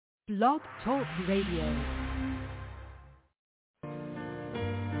Blog Talk Radio.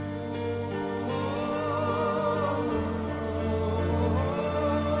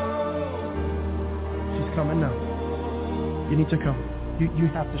 She's coming now. You need to come. You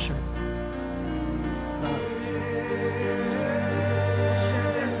have to share.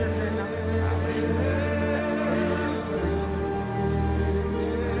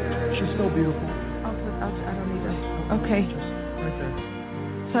 She's so beautiful. I don't need that. Okay. Just right there.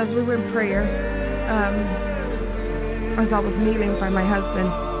 So as we were in prayer, as I was kneeling by my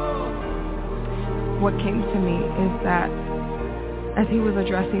husband, what came to me is that as he was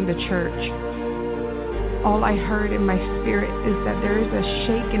addressing the church, all I heard in my spirit is that there is a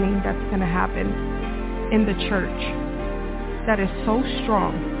shaking that's going to happen in the church that is so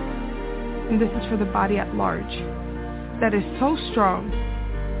strong, and this is for the body at large, that is so strong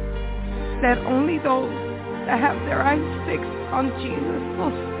that only those that have their eyes fixed on Jesus will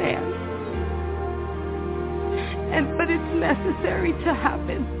stand. But it's necessary to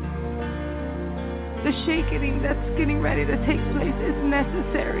happen. The shaking that's getting ready to take place is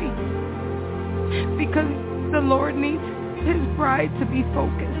necessary because the Lord needs his bride to be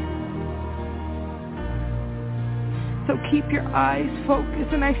focused. So keep your eyes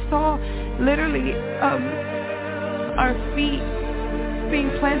focused. And I saw literally our feet being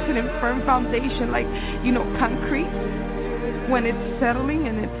planted in firm foundation, like, concrete, when it's settling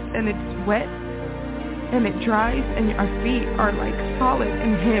and it's wet and it dries, and our feet are like solid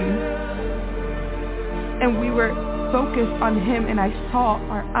in him. And we were focused on him, and I saw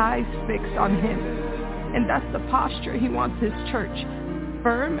our eyes fixed on him. And that's the posture he wants his church,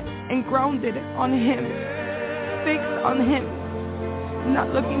 firm and grounded on him, fixed on him,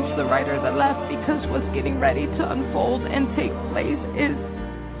 not looking to the right or the left, because what's getting ready to unfold and take place is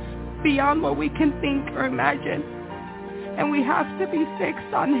beyond what we can think or imagine. And we have to be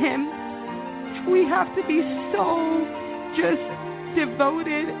fixed on him. We have to be so just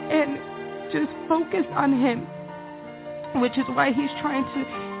devoted and just focused on him, which is why he's trying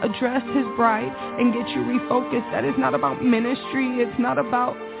to address his bride and get you refocused. That is not about ministry. It's not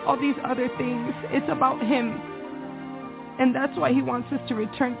about all these other things. It's about him. And that's why he wants us to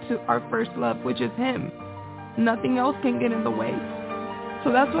return to our first love, which is him. Nothing else can get in the way.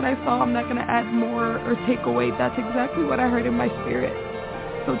 So that's what I saw. I'm not going to add more or take away. That's exactly what I heard in my spirit.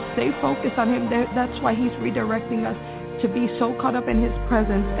 So stay focused on him. That's why he's redirecting us to be so caught up in his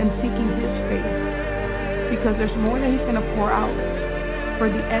presence and seeking his face. Because there's more that he's going to pour out for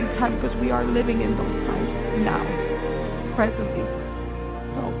the end time, because we are living in those times now, presently.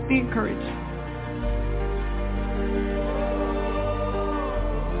 So be encouraged.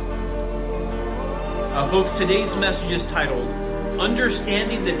 Folks, today's message is titled,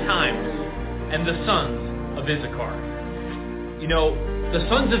 Understanding the Times and the Sons of Issachar. The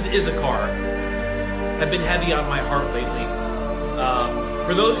sons of Issachar have been heavy on my heart lately.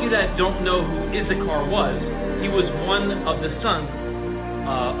 For those of you that don't know who Issachar was, he was one of the sons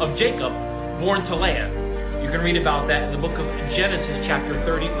of Jacob, born to Leah. You can read about that in the book of Genesis, chapter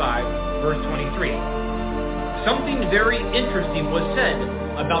 35, verse 23. Something very interesting was said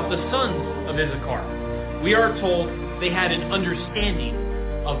about the sons of Issachar. We are told they had an understanding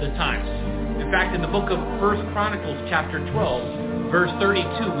of the times. In fact, in the book of 1 Chronicles chapter 12, verse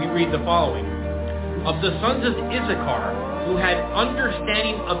 32, we read the following. Of the sons of Issachar who had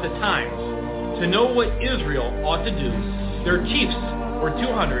understanding of the times, to know what Israel ought to do, their chiefs were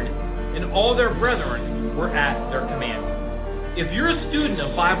 200, and all their brethren were at their command. If you're a student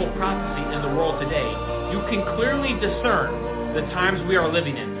of Bible prophecy in the world today, you can clearly discern the times we are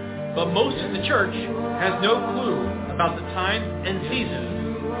living in. But most of the church has no clue about the times and seasons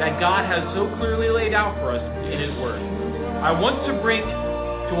that God has so clearly laid out for us in his word. I want to bring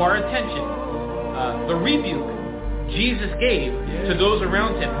to our attention the rebuke Jesus gave to those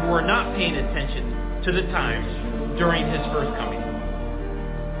around him who are not paying attention to the times during his first coming.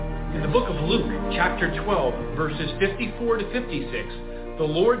 In the book of Luke, chapter 12, verses 54 to 56, the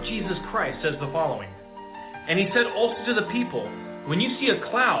Lord Jesus Christ says the following. And he said also to the people, when you see a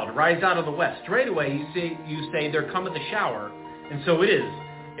cloud rise out of the west, straight away you say there cometh a shower, and so it is.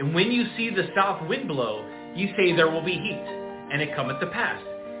 And when you see the south wind blow, ye say there will be heat, and it cometh to pass.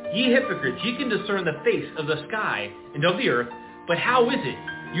 Ye hypocrites, ye can discern the face of the sky and of the earth, but how is it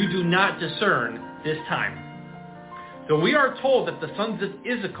you do not discern this time? So we are told that the sons of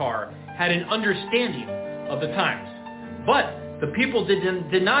Issachar had an understanding of the times. But the people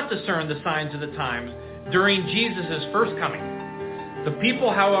did not discern the signs of the times during Jesus' first coming. The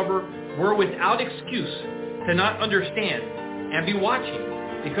people, however, were without excuse to not understand and be watching,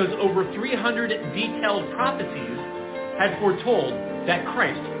 because over 300 detailed prophecies had foretold that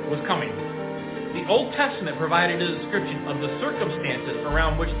Christ was coming. The Old Testament provided a description of the circumstances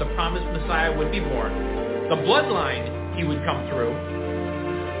around which the promised Messiah would be born, the bloodline he would come through,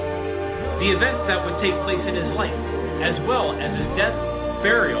 the events that would take place in his life, as well as his death,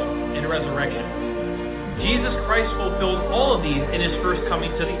 burial, and resurrection. Jesus Christ fulfilled all of these in his first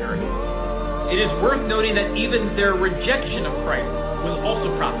coming to the earth. It is worth noting that even their rejection of Christ was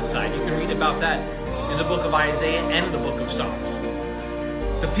also prophesied. You can read about that in the book of Isaiah and in the book of Psalms.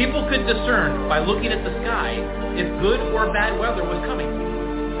 The people could discern by looking at the sky if good or bad weather was coming,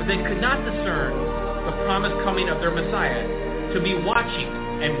 but they could not discern the promised coming of their Messiah to be watching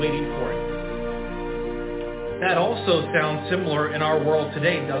and waiting for it. That also sounds similar in our world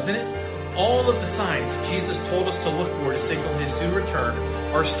today, doesn't it? All of the signs Jesus told us to look for to signal his soon return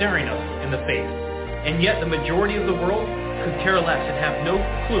are staring us in the face. And yet the majority of the world could care less and have no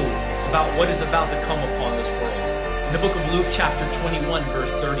clue about what is about to come upon this world. In the book of Luke chapter 21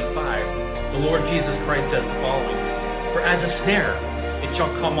 verse 35, the Lord Jesus Christ says the following, "For as a snare it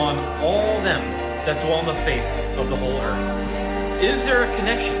shall come on all them that dwell on the face of the whole earth." Is there a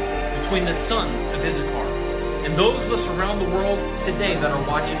connection between the sons of Issachar and those of us around the world today that are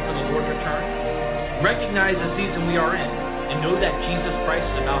watching for the Lord's return? Recognize the season we are in and know that Jesus Christ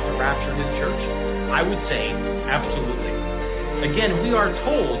is about to rapture his church? I would say absolutely. Again, we are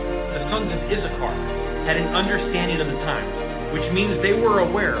told the sons of Issachar had an understanding of the times, which means they were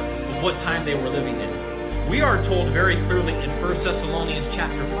aware of what time they were living in. We are told very clearly in 1 Thessalonians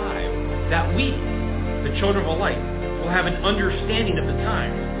chapter 5 that we, the children of light, will have an understanding of the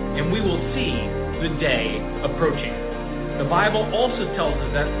times, and we will see the day approaching. The Bible also tells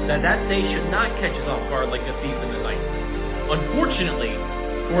us that day should not catch us off guard like a thief in the night. Unfortunately,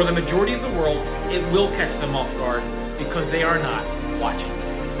 for the majority of the world, it will catch them off guard because they are not watching.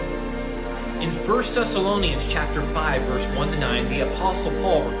 In 1 Thessalonians chapter 5, verse 1-9, the Apostle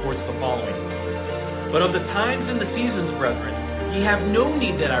Paul reports the following, "But of the times and the seasons, brethren, ye have no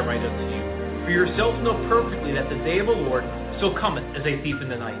need that I write unto you. For yourselves know perfectly that the day of the Lord so cometh as a thief in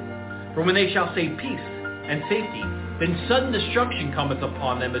the night. For when they shall say peace and safety, then sudden destruction cometh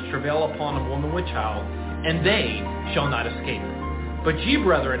upon them as travail upon a woman with child, and they shall not escape. But ye,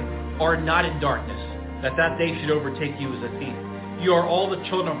 brethren, are not in darkness, that day should overtake you as a thief. You are all the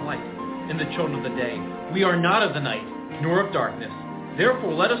children of light, and the children of the day. We are not of the night, nor of darkness.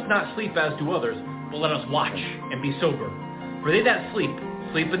 Therefore let us not sleep as do others, but let us watch and be sober. For they that sleep,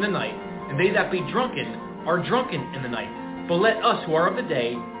 sleep in the night, and they that be drunken are drunken in the night. But let us who are of the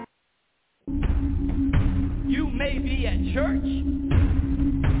day..." You may be at church.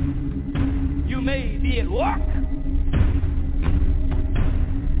 You may be at work.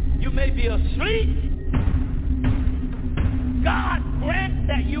 You may be asleep. God grant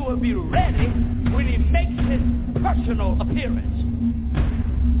that you will be ready when he makes his personal appearance.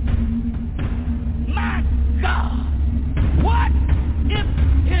 My God, what if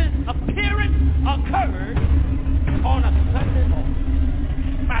his appearance occurred on a Sunday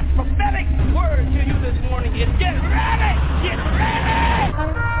morning? My prophetic word to you this morning is get ready! Get ready!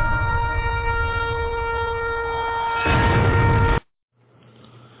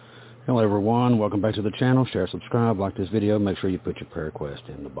 Hello everyone, welcome back to the channel. Share, subscribe, like this video. Make sure you put your prayer request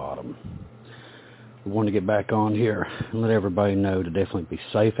in the bottom. We want to get back on here and let everybody know to definitely be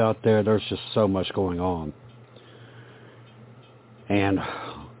safe out there. There's just so much going on. And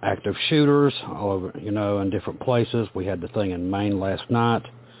active shooters all over, in different places. We had the thing in Maine last night,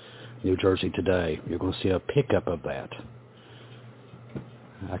 New Jersey today. You're going to see a pickup of that.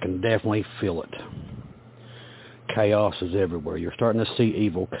 I can definitely feel it. Chaos is everywhere. You're starting to see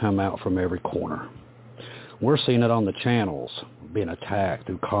evil come out from every corner. We're seeing it on the channels, being attacked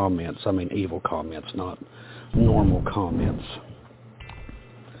through comments. I mean evil comments, not normal comments.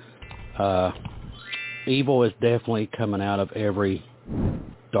 Evil is definitely coming out of every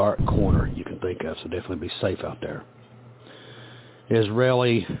dark corner you can think of, so definitely be safe out there.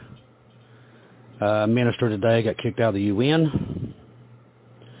 Israeli minister today got kicked out of the UN.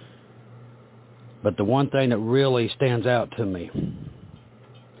 But the one thing that really stands out to me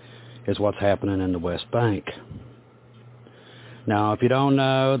is what's happening in the West Bank. Now, if you don't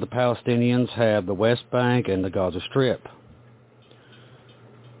know, the Palestinians have the West Bank and the Gaza Strip.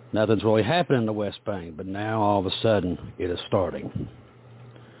 Nothing's really happening in the West Bank, but now all of a sudden it is starting.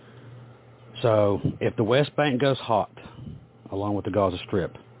 So if the West Bank goes hot, along with the Gaza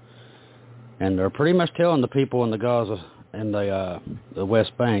Strip, and they're pretty much telling the people in the Gaza and the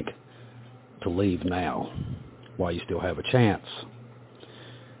West Bank to leave now while you still have a chance.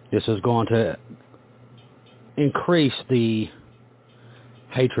 This is going to increase the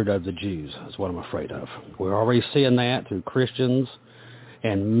hatred of the Jews, is what I'm afraid of. We're already seeing that through Christians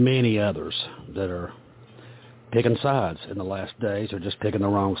and many others that are picking sides in the last days, or just picking the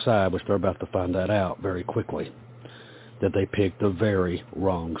wrong side, which they're about to find that out very quickly, that they picked the very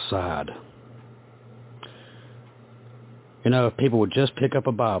wrong side. You know, if people would just pick up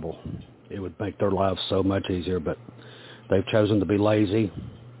a Bible, it would make their lives so much easier, but they've chosen to be lazy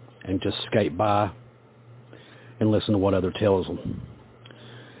and just skate by and listen to what other tells them.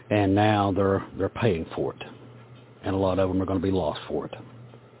 And now they're paying for it. And a lot of them are going to be lost for it.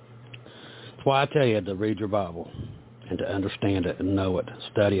 That's why I tell you to read your Bible and to understand it and know it,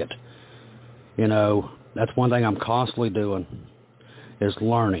 study it. You know, that's one thing I'm constantly doing is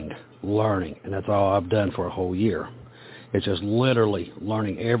learning. And that's all I've done for a whole year. It's just literally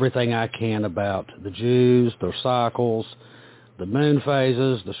learning everything I can about the Jews, their cycles, the moon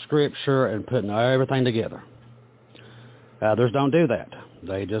phases, the scripture, and putting everything together. Others don't do that.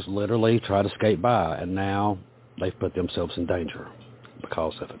 They just literally try to skate by, and now they've put themselves in danger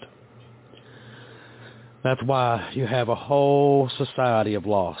because of it. That's why you have a whole society of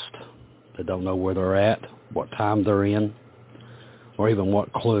lost that don't know where they're at, what time they're in, or even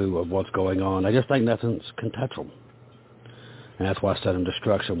what clue of what's going on. They just think nothing can touch them. And that's why sudden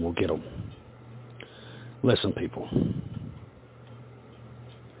destruction will get them. Listen, people.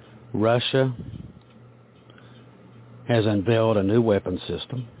 Russia has unveiled a new weapon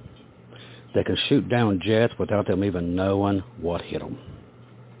system that can shoot down jets without them even knowing what hit them.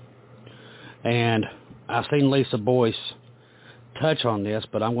 And I've seen Lisa Boyce touch on this,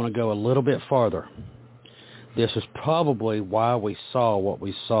 but I'm going to go a little bit farther. This is probably why we saw what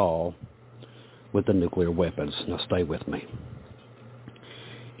we saw with the nuclear weapons. Now stay with me.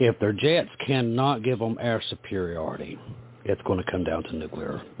 If their jets cannot give them air superiority, it's going to come down to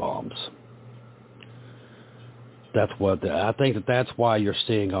nuclear bombs. I think that's why you're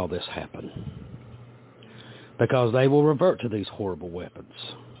seeing all this happen. Because they will revert to these horrible weapons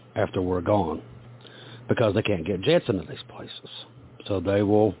after we're gone. Because they can't get jets into these places. So they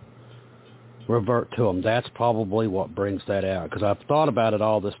will revert to them. That's probably what brings that out. Because I've thought about it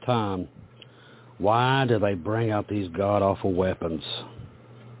all this time. Why do they bring out these god-awful weapons?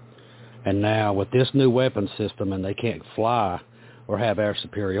 And now with this new weapon system, and they can't fly or have air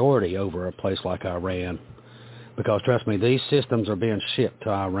superiority over a place like Iran. Because trust me, these systems are being shipped to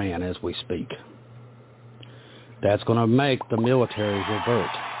Iran as we speak. That's going to make the military revert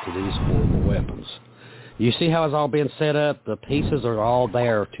to these horrible weapons. You see how it's all being set up? The pieces are all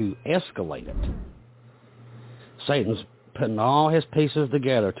there to escalate it. Satan's putting all his pieces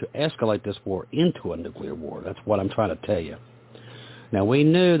together to escalate this war into a nuclear war. That's what I'm trying to tell you. Now, we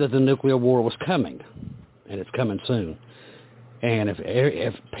knew that the nuclear war was coming, and it's coming soon. And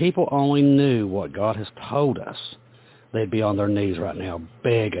if people only knew what God has told us, they'd be on their knees right now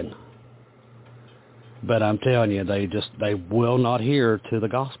begging. But I'm telling you, they will not hear to the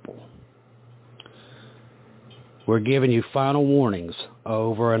gospel. We're giving you final warnings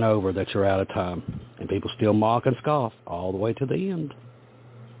over and over that you're out of time. And people still mock and scoff all the way to the end.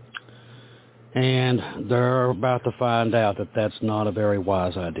 And they're about to find out that that's not a very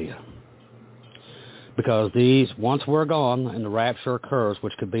wise idea. Because once we're gone and the rapture occurs,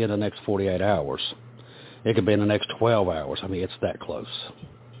 which could be in the next 48 hours, it could be in the next 12 hours. I mean, it's that close.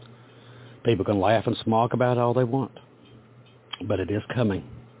 People can laugh and smock about it all they want. But it is coming.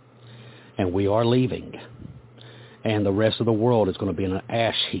 And we are leaving. And the rest of the world is going to be in an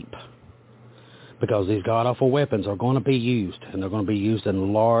ash heap. Because these god-awful weapons are going to be used. And they're going to be used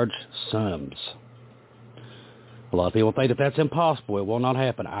in large sums. A lot of people think that that's impossible. It will not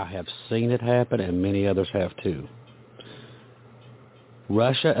happen. I have seen it happen, and many others have too.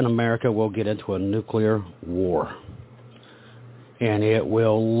 Russia and America will get into a nuclear war. And it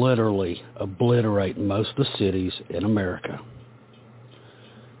will literally obliterate most of the cities in America.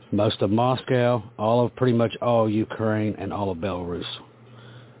 Most of Moscow, pretty much all Ukraine, and all of Belarus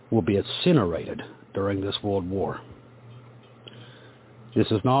will be incinerated during this World War. This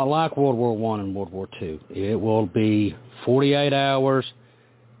is not like World War I and World War II. It will be 48 hours,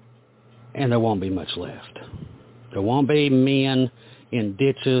 and there won't be much left. There won't be men in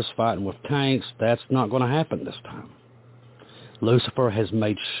ditches fighting with tanks. That's not going to happen this time. Lucifer has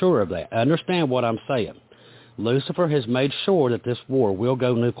made sure of that. Understand what I'm saying. Lucifer has made sure that this war will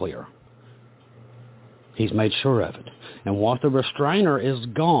go nuclear. He's made sure of it. And once the restrainer is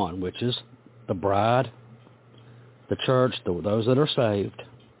gone, which is the bride, the church, those that are saved,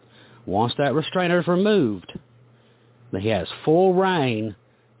 once that restrainer is removed, then he has full reign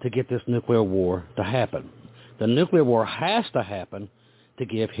to get this nuclear war to happen. The nuclear war has to happen to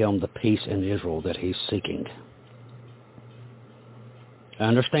give him the peace in Israel that he's seeking.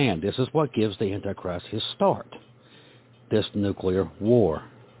 Understand, this is what gives the Antichrist his start. this nuclear war.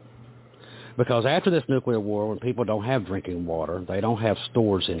 Because after this nuclear war, when people don't have drinking water, they don't have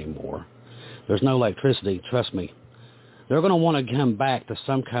stores anymore, there's no electricity, trust me, they're going to want to come back to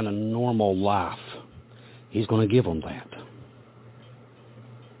some kind of normal life. He's going to give them that.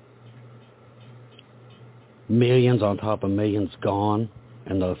 Millions on top of millions gone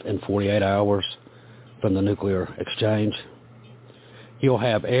in 48 hours from the nuclear exchange. He'll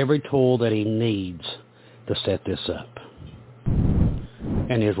have every tool that he needs to set this up.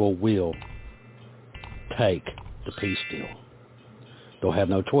 And Israel will take the peace deal. They'll have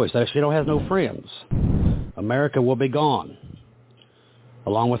no choice. She don't have no friends. America will be gone,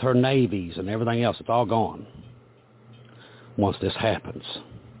 along with her navies and everything else. It's all gone once this happens.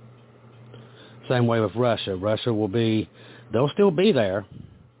 Same way with Russia. Russia will be, they'll still be there,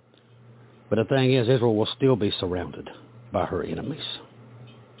 but the thing is, Israel will still be surrounded by her enemies.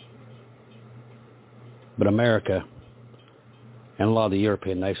 But America and a lot of the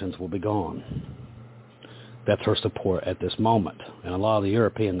European nations will be gone. That's her support at this moment. And a lot of the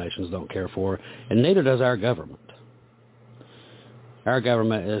European nations don't care for her, and neither does our government. Our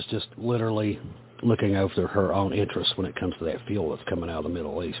government is just literally looking after her own interests when it comes to that fuel that's coming out of the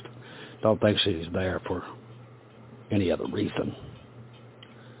Middle East. Don't think she's there for any other reason.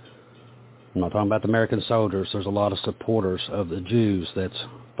 I'm not talking about the American soldiers. There's a lot of supporters of the Jews that's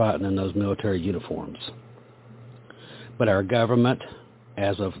fighting in those military uniforms. But our government,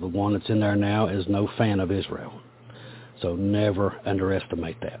 as of the one that's in there now, is no fan of Israel. So never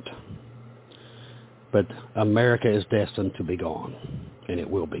underestimate that. But America is destined to be gone, and it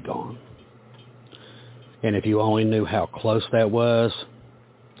will be gone. And if you only knew how close that was,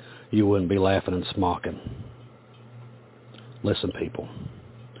 you wouldn't be laughing and smocking. Listen, people.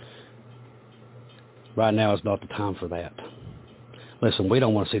 Right now is not the time for that. Listen, we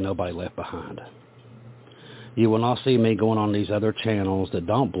don't want to see nobody left behind. You will not see me going on these other channels that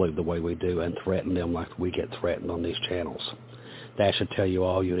don't believe the way we do and threaten them like we get threatened on these channels. That should tell you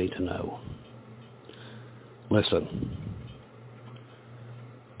all you need to know. Listen,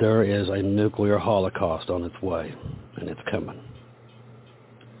 there is a nuclear holocaust on its way, and it's coming.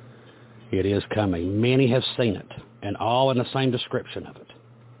 It is coming. Many have seen it, and all in the same description of it.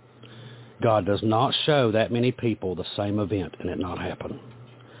 God does not show that many people the same event and it not happen.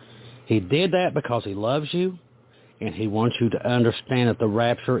 He did that because he loves you, and he wants you to understand that the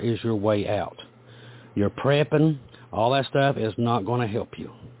rapture is your way out. Your prepping, all that stuff is not going to help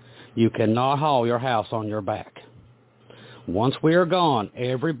you. You cannot haul your house on your back. Once we are gone,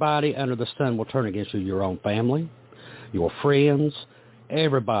 everybody under the sun will turn against you, your own family, your friends,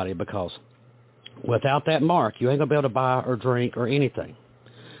 everybody, because without that mark, you ain't going to be able to buy or drink or anything.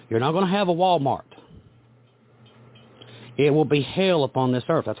 You're not going to have a Walmart. It will be hell upon this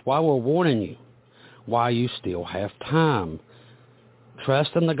earth. That's why we're warning you, why you still have time.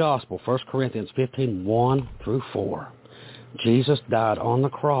 Trust in the gospel, 1 Corinthians 15, 1 through 4. Jesus died on the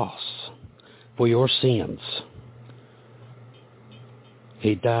cross for your sins.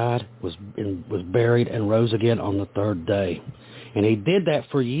 He died, was buried, and rose again on the third day. And he did that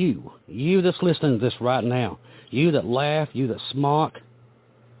for you. You that's listening to this right now. You that laugh, you that smock.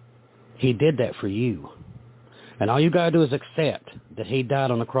 He did that for you. And all you got to do is accept that he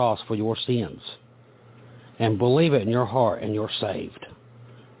died on the cross for your sins. And believe it in your heart, and you're saved.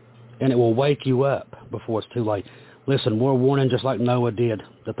 And it will wake you up before it's too late. Listen, we're warning just like Noah did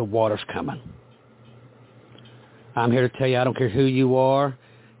that the water's coming. I'm here to tell you, I don't care who you are,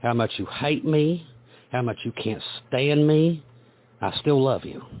 how much you hate me, how much you can't stand me, I still love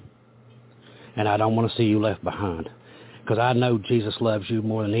you. And I don't want to see you left behind. Because I know Jesus loves you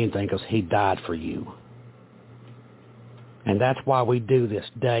more than anything because he died for you. And that's why we do this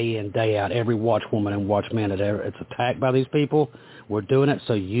day in, day out. Every watchwoman and watchman that's attacked by these people, we're doing it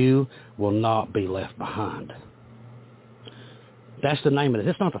so you will not be left behind. That's the name of it.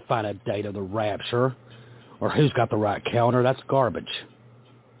 It's not to find a date of the rapture or who's got the right calendar. That's garbage.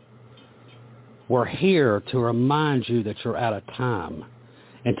 We're here to remind you that you're out of time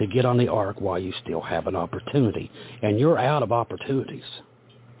and to get on the ark while you still have an opportunity. And you're out of opportunities.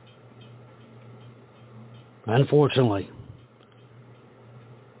 Unfortunately,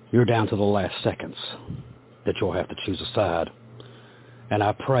 you're down to the last seconds that you'll have to choose a side. And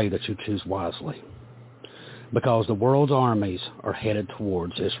I pray that you choose wisely. Because the world's armies are headed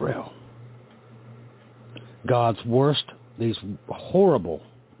towards Israel. God's worst, these horrible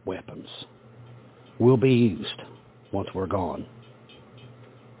weapons, will be used once we're gone.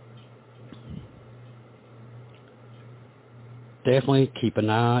 Definitely keep an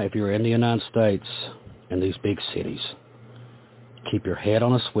eye, if you're in the United States, in these big cities. Keep your head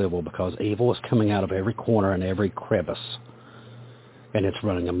on a swivel, because evil is coming out of every corner and every crevice, and it's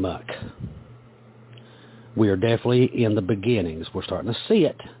running amok. We are definitely in the beginnings. We're starting to see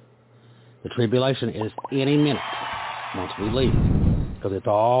it. The tribulation is any minute once we leave, because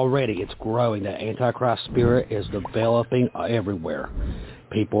it's growing. The Antichrist spirit is developing everywhere.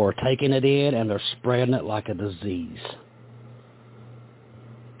 People are taking it in, and they're spreading it like a disease.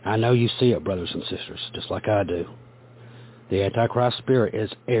 I know you see it, brothers and sisters, just like I do. The Antichrist spirit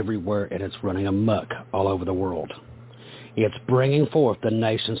is everywhere, and it's running amok all over the world. It's bringing forth the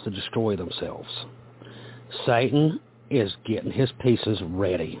nations to destroy themselves. Satan is getting his pieces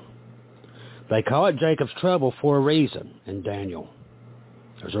ready. They call it Jacob's trouble for a reason in Daniel.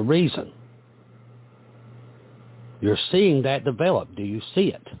 There's a reason. You're seeing that develop. Do you see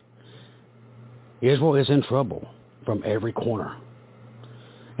it? Israel is in trouble from every corner.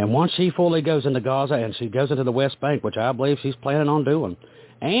 And once she fully goes into Gaza and she goes into the West Bank, which I believe she's planning on doing,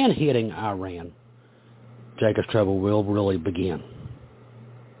 and hitting Iran, Jacob's trouble will really begin.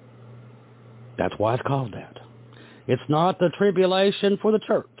 That's why it's called that. It's not the tribulation for the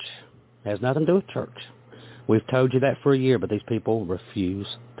church. It has nothing to do with church. We've told you that for a year, but these people refuse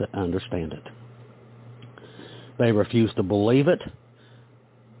to understand it. They refuse to believe it.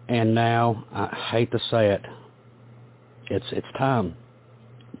 And now, I hate to say it, it's time.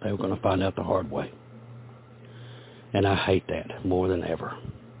 They were going to find out the hard way. And I hate that more than ever.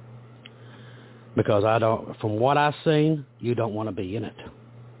 Because from what I've seen, you don't want to be in it.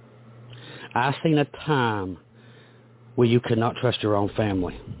 I've seen a time where you could not trust your own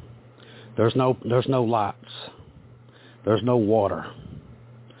family. There's no lights. There's no water.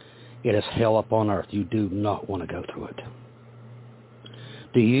 It is hell upon earth. You do not want to go through it.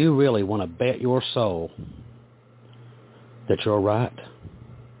 Do you really want to bet your soul that you're right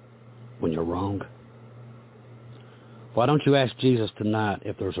when you're wrong? Why don't you ask Jesus tonight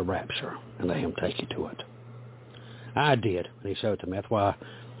if there's a rapture and let him take you to it? I did, and he showed it to me. That's why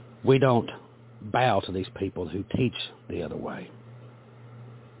we don't bow to these people who teach the other way.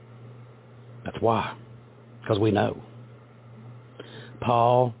 That's why. Because we know.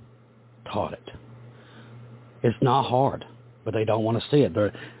 Paul taught it. It's not hard, but they don't want to see it.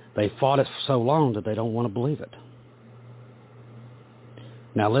 They fought it for so long that they don't want to believe it.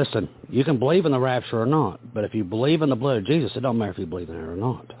 Now listen, you can believe in the rapture or not, but if you believe in the blood of Jesus, it don't matter if you believe in it or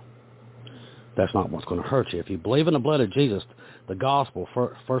not. That's not what's going to hurt you. If you believe in the blood of Jesus, the gospel,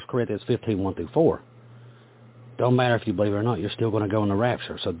 1 Corinthians 15, 1 through 4, don't matter if you believe it or not, you're still going to go in the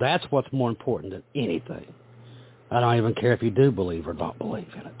rapture. So that's what's more important than anything. I don't even care if you do believe or not believe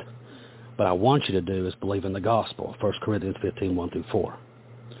in it. What I want you to do is believe in the gospel, 1 Corinthians 15, 1 through 4.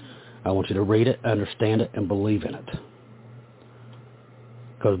 I want you to read it, understand it, and believe in it.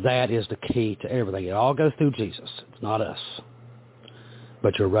 Because that is the key to everything. It all goes through Jesus. It's not us.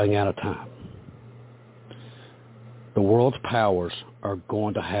 But you're running out of time. The world's powers are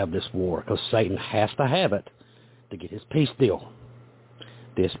going to have this war because Satan has to have it to get his peace deal.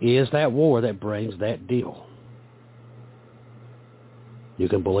 This is that war that brings that deal. You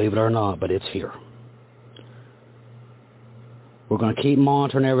can believe it or not, but it's here. We're going to keep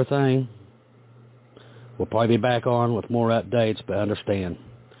monitoring everything. We'll probably be back on with more updates, but understand,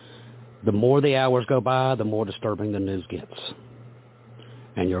 the more the hours go by, the more disturbing the news gets.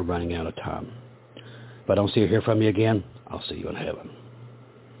 And you're running out of time. If I don't see or hear from you again, I'll see you in heaven.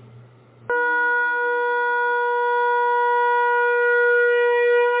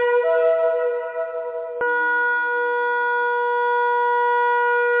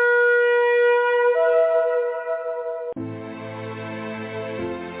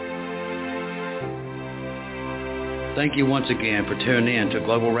 Thank you once again for tuning in to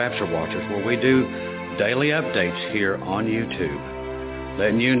Global Rapture Watchers, where we do daily updates here on YouTube,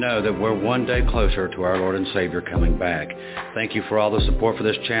 letting you know that we're one day closer to our Lord and Savior coming back. Thank you for all the support for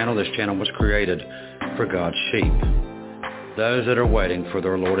this channel. This channel was created for God's sheep, those that are waiting for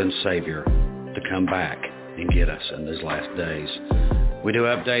their Lord and Savior to come back and get us in these last days. We do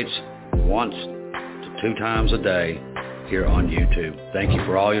updates once to 2 times a day here on YouTube. Thank you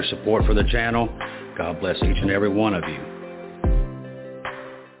for all your support for the channel. God bless each and every one of you.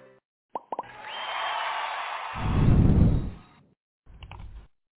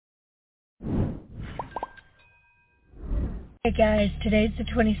 Hey guys, today's the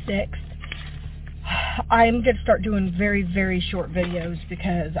 26th. I'm going to start doing very, very short videos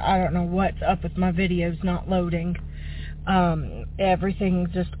because I don't know what's up with my videos not loading.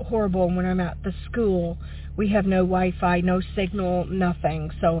 Everything's just horrible. When I'm at the school, we have no Wi-Fi, no signal, nothing.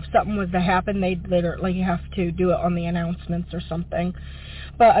 So if something was to happen, they'd literally have to do it on the announcements or something.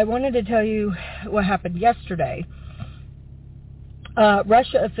 But I wanted to tell you what happened yesterday.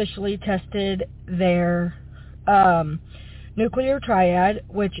 Russia officially tested their nuclear triad,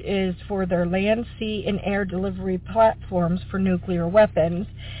 which is for their land, sea, and air delivery platforms for nuclear weapons.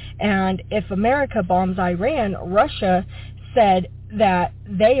 And if America bombs Iran, Russia said that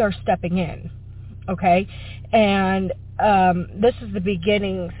they are stepping in. Okay? And this is the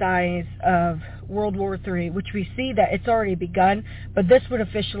beginning signs of World War III, which we see that it's already begun, but this would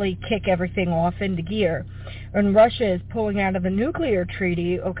officially kick everything off into gear. And Russia is pulling out of the nuclear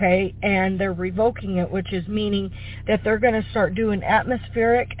treaty, okay, and they're revoking it, which is meaning that they're going to start doing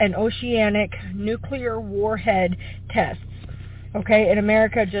atmospheric and oceanic nuclear warhead tests, okay, and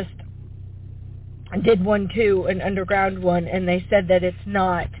America just did one too, an underground one, and they said that it's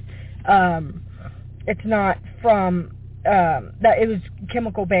not from that it was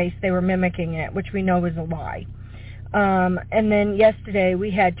chemical based. They were mimicking it, which we know is a lie. And then yesterday we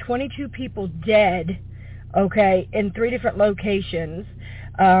had 22 people dead, okay, in 3 different locations.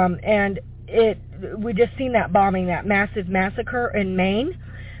 And we just seen that bombing, that massive massacre in Maine.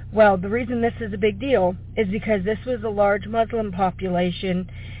 Well, the reason this is a big deal is because this was a large Muslim population,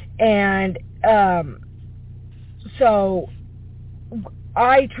 and so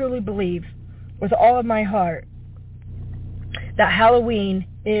I truly believe with all of my heart that Halloween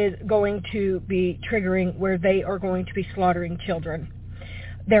is going to be triggering where they are going to be slaughtering children.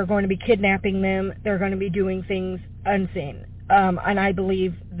 They're going to be kidnapping them. They're going to be doing things unseen. And I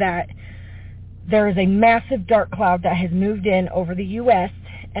believe that there is a massive dark cloud that has moved in over the U.S.,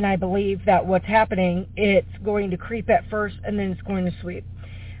 and I believe that what's happening, it's going to creep at first, and then it's going to sweep.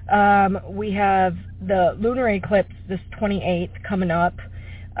 We have the lunar eclipse this 28th coming up.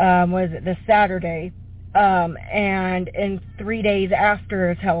 Was it this Saturday? And in 3 days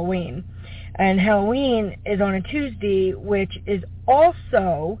after is Halloween. And Halloween is on a Tuesday, which is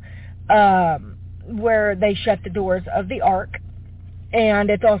also where they shut the doors of the Ark. And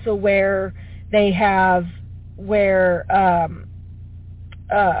it's also where they have, where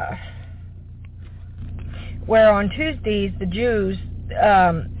on Tuesdays, the Jews,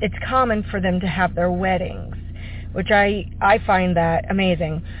 it's common for them to have their weddings, which I find that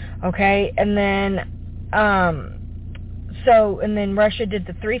amazing. Okay, and then and then Russia did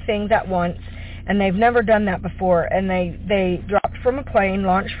the 3 things at once, and they've never done that before, and they dropped from a plane,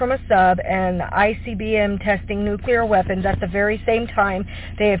 launched from a sub, and ICBM testing nuclear weapons at the very same time.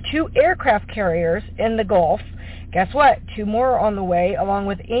 They have 2 aircraft carriers in the Gulf. Guess what? 2 more are on the way, along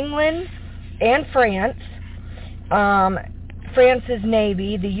with England and France. France's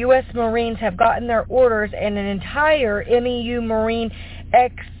Navy, the U.S. Marines have gotten their orders, and an entire MEU Marine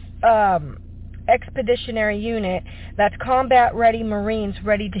expeditionary unit that's combat-ready Marines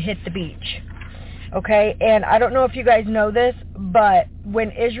ready to hit the beach. Okay, and I don't know if you guys know this, but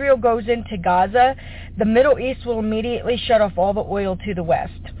when Israel goes into Gaza, the Middle East will immediately shut off all the oil to the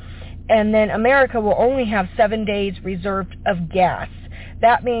west. And then America will only have 7 days reserved of gas.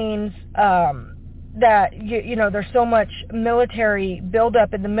 That means that, you know, there's so much military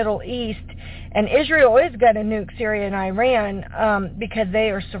buildup in the Middle East, and Israel is going to nuke Syria and Iran because they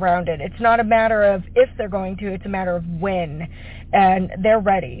are surrounded. It's not a matter of if they're going to, it's a matter of when, and they're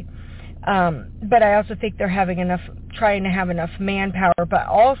ready. But I also think they're trying to have enough manpower, but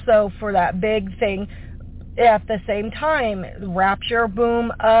also for that big thing at the same time, rapture,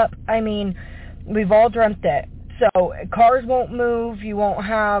 boom, up. I mean, we've all dreamt it. So cars won't move, you won't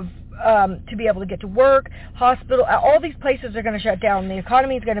have to be able to get to work, hospital, all these places are going to shut down. The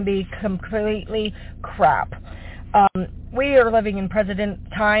economy is going to be completely crap. We are living in president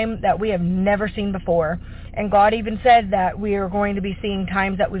time that we have never seen before. And God even said that we are going to be seeing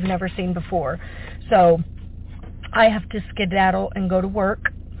times that we've never seen before. So I have to skedaddle and go to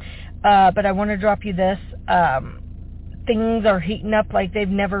work. But I want to drop you this. Things are heating up like they've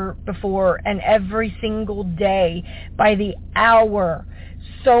never before. And every single day, by the hour,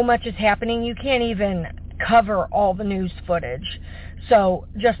 so much is happening, you can't even cover all the news footage. So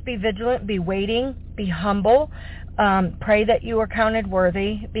just be vigilant, be waiting, be humble, pray that you are counted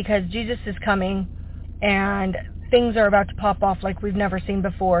worthy, because Jesus is coming and things are about to pop off like we've never seen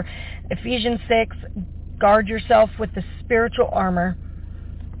before. Ephesians 6, guard yourself with the spiritual armor,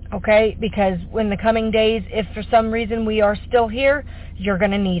 okay? Because in the coming days, if for some reason we are still here, you're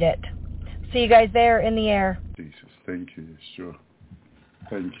going to need it. See you guys there in the air. Jesus, thank you, Yeshua.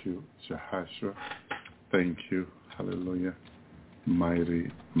 Thank you, Jehoshua. Thank you, hallelujah. Mighty,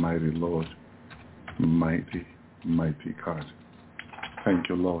 mighty Lord. Mighty, mighty God. Thank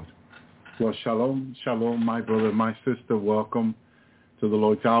you, Lord. Well, shalom, shalom, my brother, my sister. Welcome to the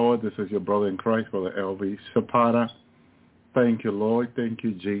Lord's Hour. This is your brother in Christ, Brother L.V. Zapata. Thank you, Lord. Thank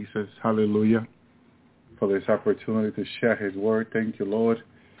you, Jesus. Hallelujah. for this opportunity to share his word. Thank you, Lord.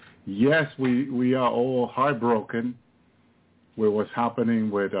 Yes, we are all heartbroken with what's happening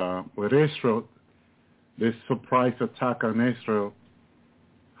with Israel. This surprise attack on Israel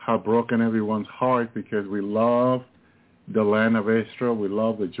have broken everyone's heart because we love the land of Israel. We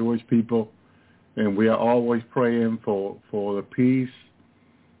love the Jewish people. And we are always praying for the peace,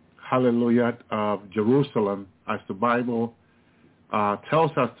 hallelujah, of Jerusalem, as the Bible tells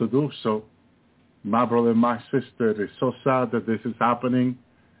us to do so. My brother and my sister, it is so sad that this is happening,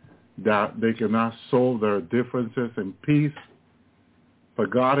 that they cannot solve their differences in peace.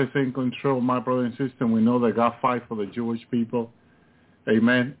 But God is in control, my brother and sister, and we know that God fights for the Jewish people.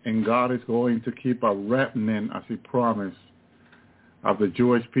 Amen. And God is going to keep a remnant, as he promised, of the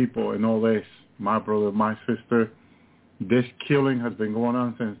Jewish people in all this. My brother, my sister, this killing has been going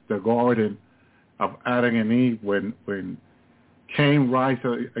on since the Garden of Adam and Eve, when Cain rise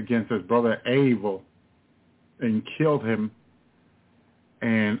against his brother Abel and killed him.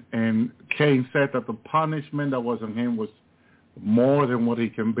 And Cain said that the punishment that was on him was more than what he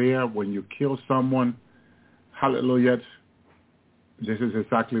can bear. When you kill someone, hallelujah, this is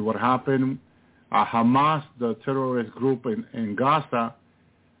exactly what happened. Hamas, the terrorist group in Gaza,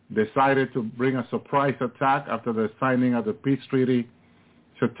 decided to bring a surprise attack after the signing of the peace treaty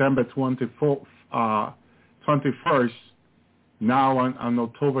September 21st. Now on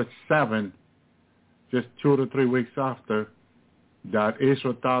October 7th, just 2 to 3 weeks after that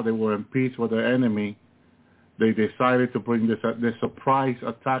Israel thought they were in peace with their enemy, they decided to bring this surprise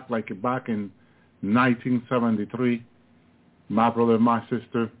attack like back in 1973. My brother and my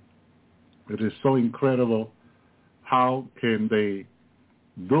sister, it is so incredible. How can they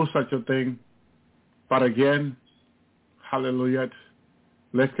do such a thing? But again, hallelujah,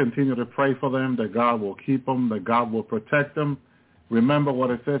 let's continue to pray for them, that God will keep them, that God will protect them. Remember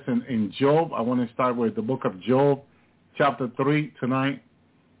what it says in Job. I want to start with the book of Job, chapter 3 tonight,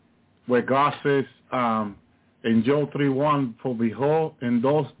 where God says in Job 3:1, for behold, in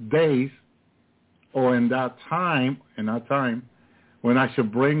those days, or in that time, when I shall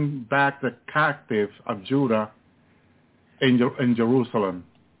bring back the captives of Judah in Jerusalem.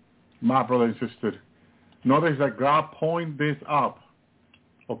 My brother and sister, notice that God point this out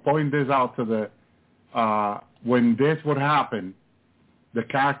to the, when this would happen, the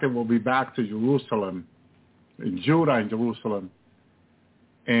captive will be back to Jerusalem, in Judah and Jerusalem.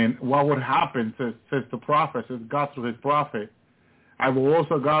 And what would happen, says the prophet, says God through his prophet, I will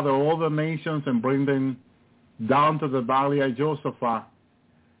also gather all the nations and bring them down to the valley of Josaphat,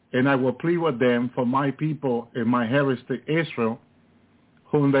 and I will plead with them for my people and my heritage Israel,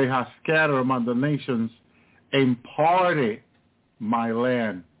 whom they have scattered among the nations, and parted my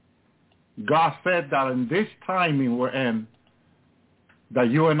land. God said that in this timing we're in, that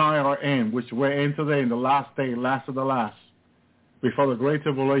you and I are in, which we're in today, in the last day, last of the last, before the Great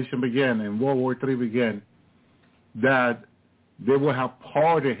Tribulation began and World War III began, that they will have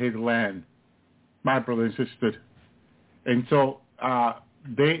parted his land, my brother and sister. And so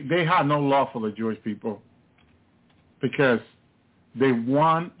they had no love for the Jewish people because they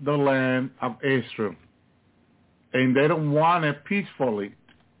want the land of Israel. And they don't want it peacefully.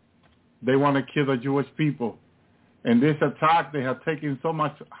 They want to kill the Jewish people. In this attack, they have taken so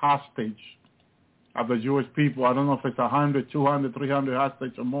much hostage of the Jewish people. I don't know if it's 100, 200, 300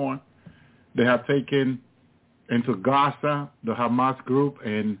 hostage or more. They have taken into Gaza, the Hamas group,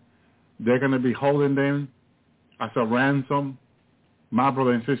 and they're going to be holding them as a ransom, my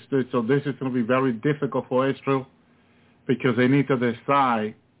brother and sister. So this is going to be very difficult for Israel because they need to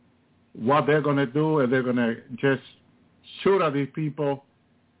decide what they're going to do. If they're going to just shoot at these people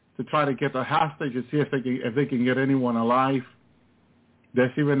to try to get a hostage to see if they can get anyone alive.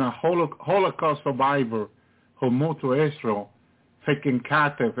 There's even a Holocaust survivor who moved to Israel, taken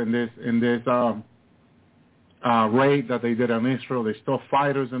captive in this raid that they did in Israel. They stole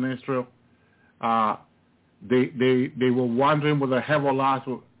fighters in Israel. They were wondering whether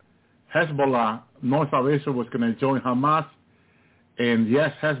Hezbollah, north of Israel, was going to join Hamas. And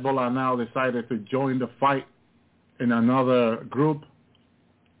yes, Hezbollah now decided to join the fight in another group.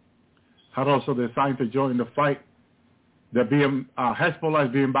 Had also decided to join the fight. Hezbollah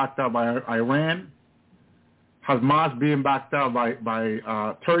is being backed up by Iran. Hamas being backed up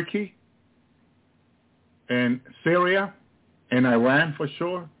by Turkey and Syria and Iran for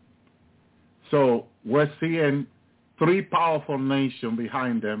sure. So we're seeing three powerful nations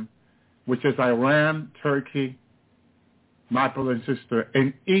behind them, which is Iran, Turkey, my brother and sister,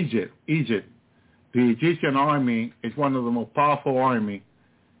 and Egypt. The Egyptian army is one of the most powerful armies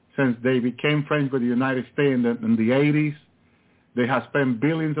since they became friends with the United States in the 80s. They have spent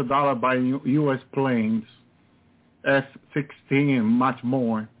billions of dollars buying U.S. planes, F-16 and much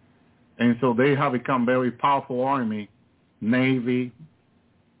more. And so they have become very powerful army, Navy,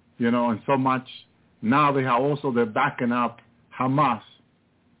 and so much. Now they're backing up Hamas.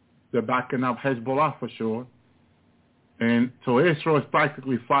 They're backing up Hezbollah for sure. And so Israel is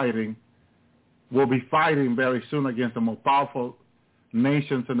practically fighting, will be fighting very soon against the most powerful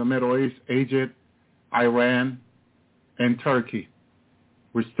nations in the Middle East, Egypt, Iran, and Turkey,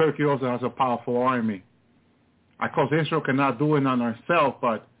 which Turkey also has a powerful army. Of course, Israel cannot do it on herself,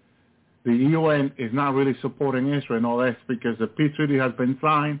 but the UN is not really supporting Israel and all that because the peace treaty has been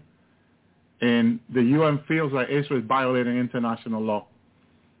signed, and the UN feels like Israel is violating international law.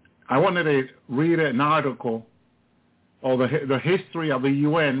 I wanted to read an article of the history of the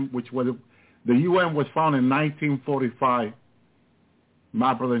UN, which was the UN was founded in 1945.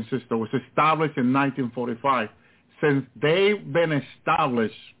 My brother and sister, was established in 1945. Since they've been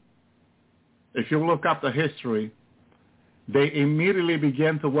established, if you look up the history, they immediately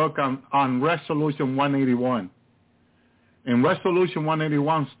began to work on Resolution 181. And Resolution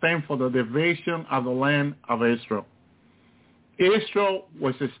 181 stands for the division of the land of Israel. Israel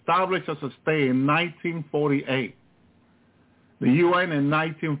was established as a state in 1948. The UN in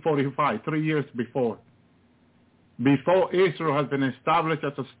 1945, 3 years before. Before Israel has been established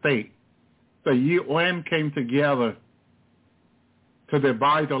as a state, the UN came together to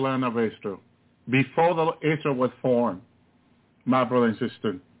divide the land of Israel. Before Israel was formed, my brother and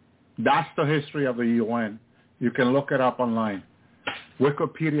sister. That's the history of the UN. You can look it up online.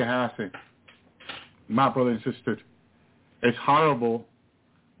 Wikipedia has it. My brother and sister. It's horrible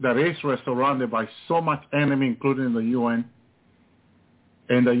that Israel is surrounded by so much enemy, including the UN.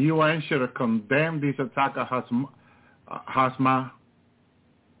 And the UN should have condemned this attack of Hamas,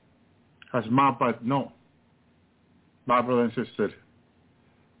 but no. My brother and sister.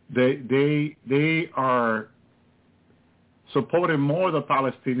 They are supporting more the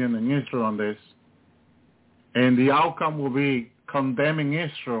Palestinian than Israel on this. And the outcome will be condemning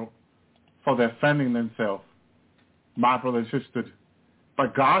Israel for defending themselves. My brother and sister.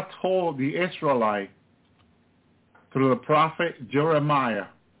 But God told the Israelites through the prophet Jeremiah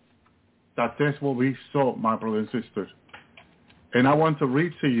that this will be so, my brother and sister. And I want to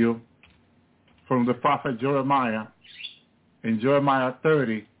read to you from the prophet Jeremiah in Jeremiah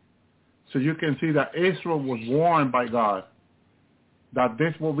 30, so you can see that Israel was warned by God that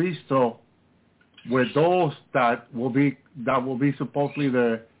this will be so with those that will be supposedly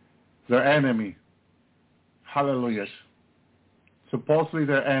their enemy. Hallelujah. Supposedly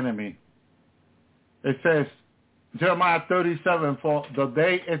their enemy. It says, Jeremiah 37, for the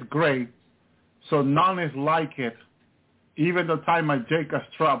day is great, so none is like it, even the time of Jacob's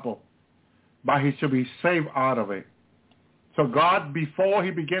trouble, but he shall be saved out of it. So God, before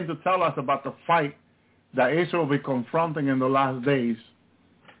he began to tell us about the fight that Israel will be confronting in the last days,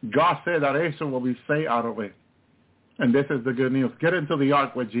 God said that Israel will be saved out of it. And this is the good news. Get into the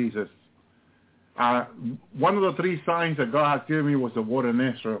ark with Jesus. One of the three signs that God has given me was the war in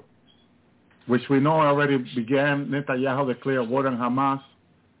Israel, which we know already began. Netanyahu declared war on Hamas,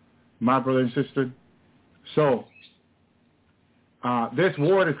 my brother and sister. So this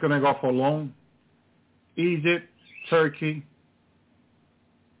war is going to go for long. Egypt, Turkey,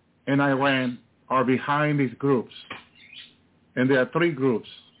 and Iran are behind these groups. And there are three groups,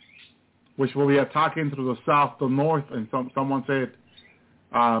 which will be attacking through the south, the north, and someone said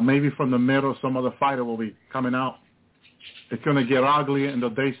maybe from the middle, some other fighter will be coming out. It's going to get ugly in the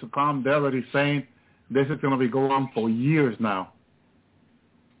days to come. They're already saying this is going to be going on for years now.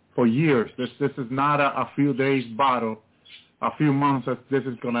 For years. This is not a few days battle, a few months that this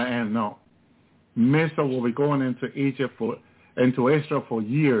is going to end. No. Missile will be going into into Israel for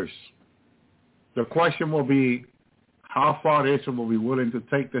years. The question will be how far Israel will be willing to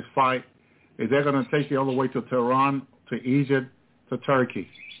take this fight. Is they going to take it all the way to Tehran, to Egypt, to Turkey?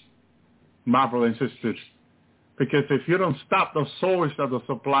 My brothers and sisters. Because if you don't stop the source of the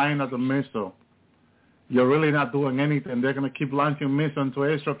supplying of the missile, you're really not doing anything. They're going to keep launching missiles into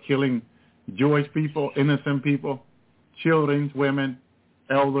Israel, killing Jewish people, innocent people, children, women,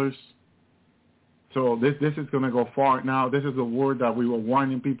 elders. So this is going to go far now. This is a word that we were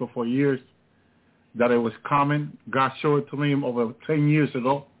warning people for years that it was coming. God showed it to me over 10 years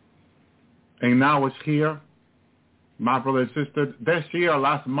ago. And now it's here. My brother and sister, this year,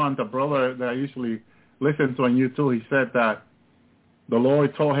 last month, a brother that I usually listen to on YouTube, he said that the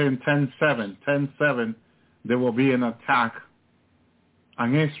Lord told him 10-7, there will be an attack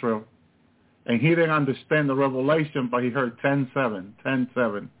on Israel. And he didn't understand the revelation, but he heard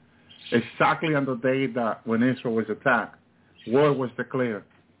 10-7, exactly on the day that when Israel was attacked. word was declared,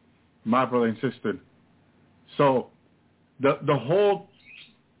 my brother and sister. So the whole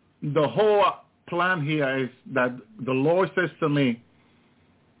plan here is that the Lord says to me,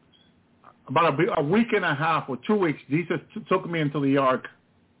 about a week and a half or 2 weeks, Jesus took me into the ark.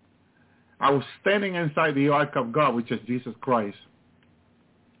 I was standing inside the ark of God, which is Jesus Christ.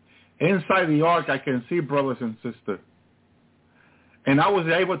 Inside the ark, I can see brothers and sisters. And I was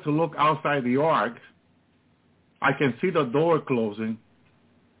able to look outside the ark. I can see the door closing.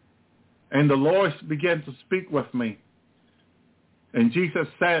 And the Lord began to speak with me. And Jesus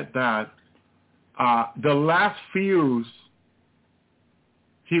said that the last fuse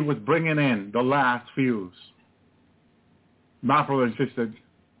he was bringing in, the last fuse, my brother and sister,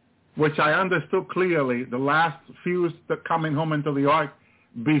 which I understood clearly, the last fuse that coming home into the ark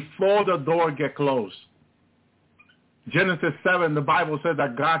before the door get closed. Genesis 7, the Bible said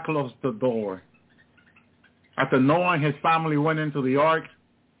that God closed the door. After Noah and his family went into the ark,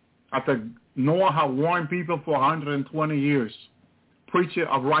 after Noah had warned people for 120 years, preaching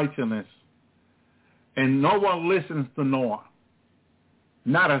of righteousness, and no one listens to Noah.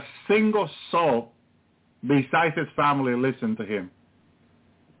 Not a single soul besides his family listened to him.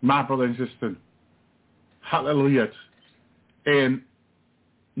 My brother and sister. Hallelujah. And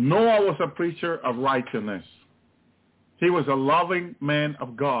Noah was a preacher of righteousness. He was a loving man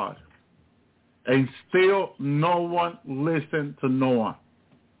of God. And still no one listened to Noah.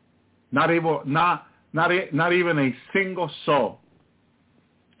 Not even a single soul.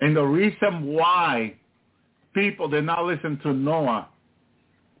 And the reason why people did not listen to Noah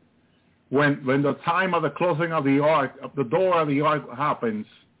when the time of the closing of the ark, of the door of the ark happens,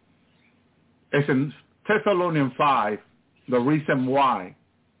 is in Thessalonians 5, the reason why.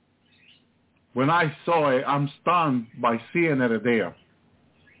 When I saw it, I'm stunned by seeing it there.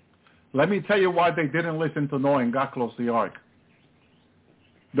 Let me tell you why they didn't listen to Noah and God closed the ark.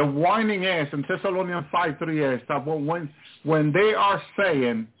 The warning is, in Thessalonians 5:3 is that when they are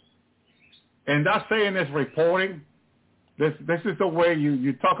saying, and that saying is reporting, this is the way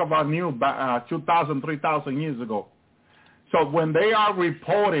you talk about 2,000, 3,000 years ago. So when they are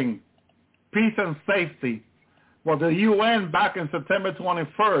reporting peace and safety, well, the UN back in September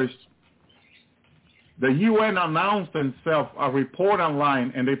 21st, the UN announced itself a report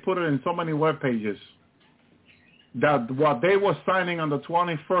online, and they put it in so many web pages, that what they were signing on the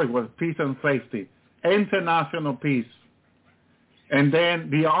 21st was peace and safety, international peace. And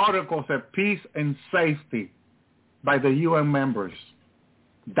then the article said peace and safety by the UN members.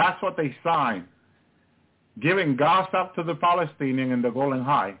 That's what they signed, giving Gaza to the Palestinians in the Golan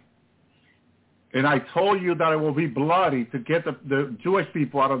Heights. And I told you that it will be bloody to get the Jewish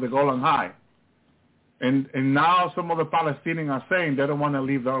people out of the Golan Heights. And now some of the Palestinians are saying they don't want to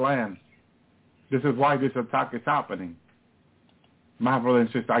leave their land. This is why this attack is happening. My brother and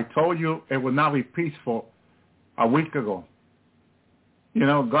sister, I told you it would not be peaceful a week ago. You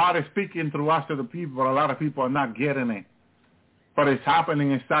know, God is speaking through us to the people, but a lot of people are not getting it. But it's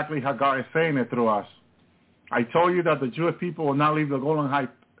happening exactly how God is saying it through us. I told you that the Jewish people will not leave the Golan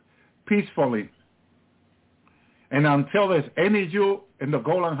Heights peacefully. And until there's any Jew in the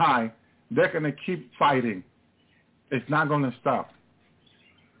Golan Heights, they're going to keep fighting. It's not going to stop.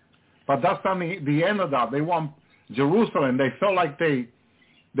 But that's not the end of that. They want Jerusalem. They felt like they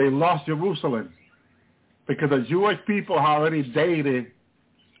lost Jerusalem because the Jewish people have already dated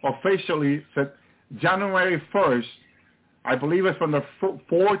officially said January 1st, I believe it's from the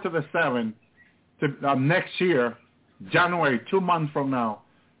 4th to the 7th to next year, January, 2 months from now,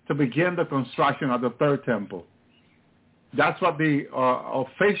 to begin the construction of the third temple. That's what the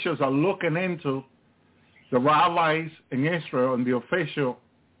officials are looking into. The rabbis in Israel and the officials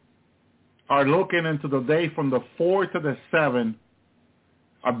are looking into the day from the 4th to the 7th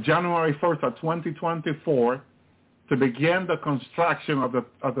of January 1st of 2024 to begin the construction of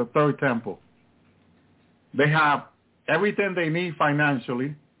the third temple. They have everything they need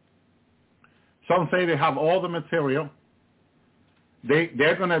financially. Some say they have all the material.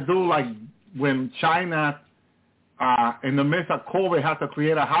 They're going to do like when China, in the midst of COVID, had to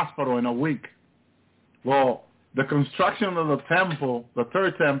create a hospital in a week. Well, the construction of the temple, the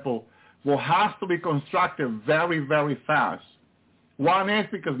third temple, will have to be constructed very, very fast. One is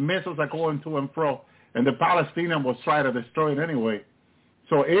because missiles are going to and fro, and the Palestinians will try to destroy it anyway.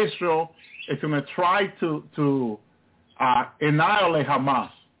 So Israel is going to try to annihilate Hamas,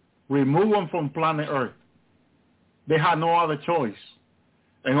 remove them from planet Earth. They had no other choice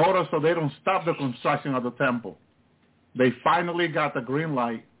in order so they don't stop the construction of the temple. They finally got the green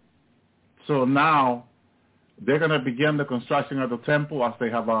light. So now they're going to begin the construction of the temple as they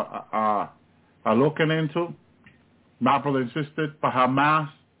have a looking into. My brother and sister, for Hamas,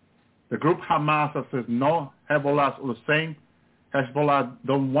 the group Hamas that says no, Hezbollah is the same. Hezbollah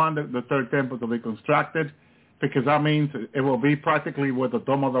don't want the third temple to be constructed because that means it will be practically where the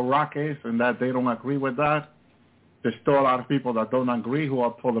Dome of the Rock is, and that they don't agree with that. There's still a lot of people that don't agree who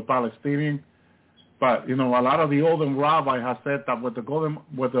are for the Palestinian. But, a lot of the older rabbis have said that with the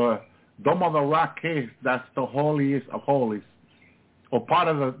Dome of the Rock is, that's the holiest of holies, or part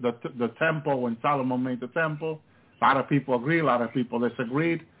of the temple when Solomon made the temple. A lot of people agree, a lot of people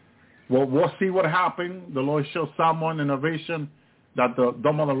disagreed. Well, we'll see what happened. The Lord showed someone in a vision that the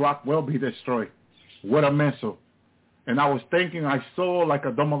Dome of the Rock will be destroyed with a missile. And I was thinking I saw like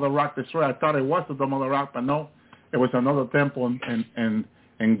a Dome of the Rock destroyed. I thought it was the Dome of the Rock, but no, it was another temple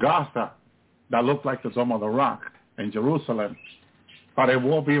in Gaza that looked like the Dome of the Rock in Jerusalem. But it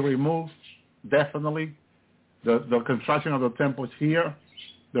will be removed, definitely. The construction of the temple is here.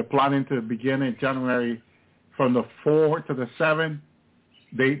 They're planning to begin in January from the 4th to the 7th.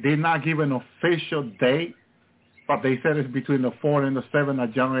 They did not give an official date, but they said it's between the 4th and the 7th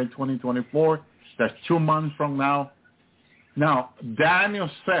of January 2024. That's 2 months from now. Now, Daniel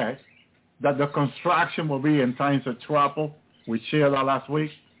said that the construction will be in times of trouble. We shared that last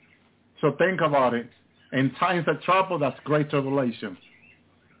week. So think about it. In times of trouble, that's great tribulation.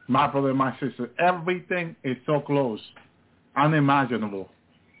 My brother and my sister, everything is so close, unimaginable,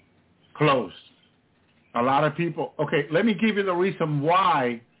 close. A lot of people, okay, let me give you the reason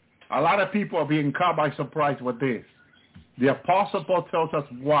why a lot of people are being caught by surprise with this. The Apostle Paul tells us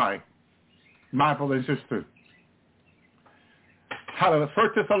why, my brother and sister. 1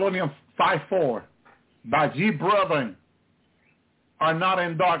 Thessalonians 5:4, that ye brethren are not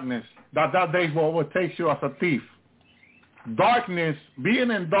in darkness, that day will overtake you as a thief. Darkness, being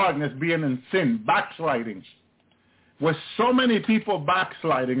in sin, backsliding. With so many people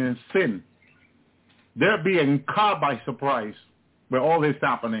backsliding in sin, they're being caught by surprise with all this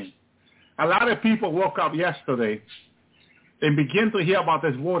happening. A lot of people woke up yesterday and began to hear about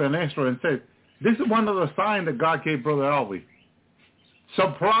this word in Israel and said, this is one of the signs that God gave Brother Alvy.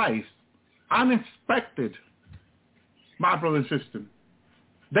 Surprise, unexpected. My brother and sister,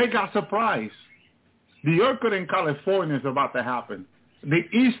 they got surprised. The earthquake in California is about to happen. The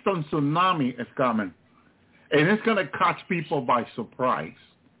Eastern tsunami is coming. And it's going to catch people by surprise.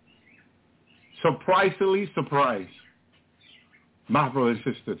 Surprisingly surprised. My brother and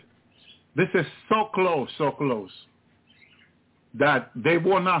sister, this is so close, that they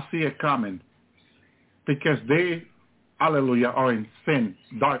will not see it coming. Because they, hallelujah, are in sin,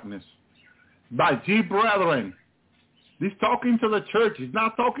 darkness. But ye brethren, he's talking to the church. He's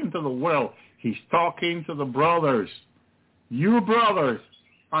not talking to the world. He's talking to the brothers. You brothers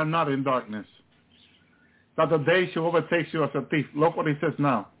are not in darkness, that the day shall overtake you as a thief. Look what he says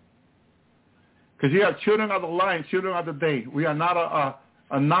now. Because you are children of the light, children of the day. We are not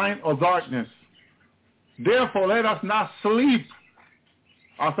a night of darkness. Therefore, let us not sleep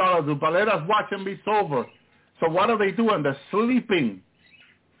as others do, but let us watch and be sober. So what are they doing? They're sleeping.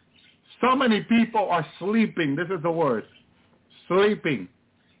 So many people are sleeping. This is the word. Sleeping.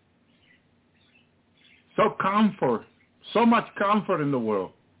 So much comfort in the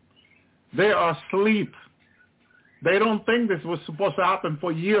world. They are asleep. They don't think this was supposed to happen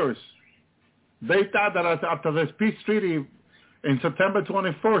for years. They thought that after this peace treaty in September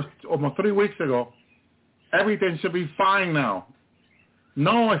 21st, almost 3 weeks ago, everything should be fine now.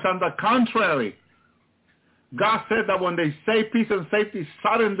 No, it's on the contrary. God said that when they say peace and safety,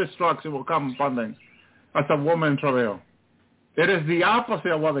 sudden destruction will come upon them as a woman in travail. It is the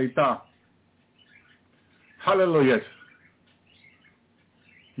opposite of what they thought. Hallelujah.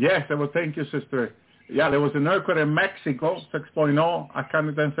 Yes, I will thank you, sister. Yeah, there was an earthquake in Mexico, 6.0. I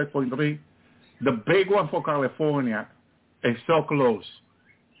counted them 6.3. The big one for California is so close.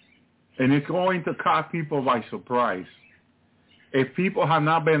 And it's going to catch people by surprise. If people have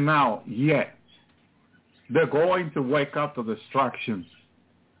not been out yet, they're going to wake up to destruction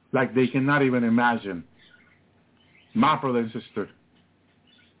like they cannot even imagine. My brother and sister,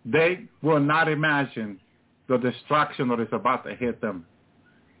 they will not imagine the destruction that is about to hit them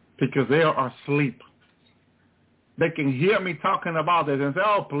because they are asleep. They can hear me talking about this and say,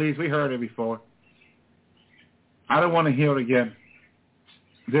 oh, please, we heard it before. I don't want to hear it again.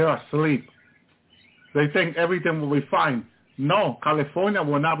 They're asleep. They think everything will be fine. No, California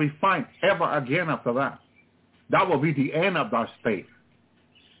will not be fine ever again after that. That will be the end of that state.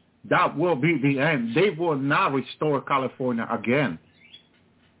 That will be the end. They will not restore California again.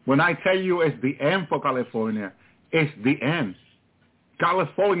 When I tell you it's the end for California, it's the end.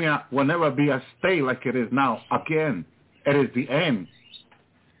 California will never be a state like it is now again. It is the end.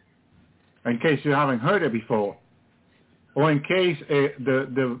 In case you haven't heard it before. or in case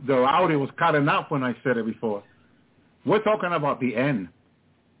the audio was cutting out when I said it before. We're talking about the end.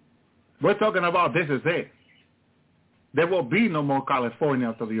 We're talking about this is it. There will be no more California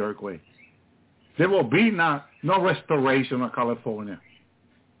after the earthquake. There will be no restoration of California.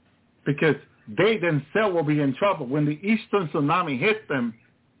 Because they themselves will be in trouble. When the Eastern tsunami hit them,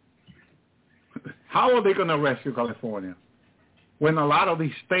 how are they going to rescue California? When a lot of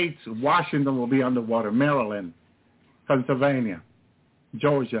these states, Washington will be underwater, Maryland, Pennsylvania,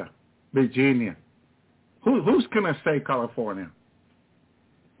 Georgia, Virginia. Who's going to save California?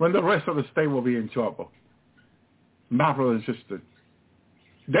 When the rest of the state will be in trouble. My brother and sister.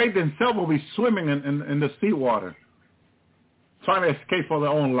 They themselves will be swimming in the seawater, trying to escape for their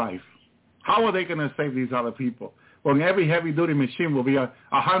own life. How are they going to save these other people? When every heavy-duty machine will be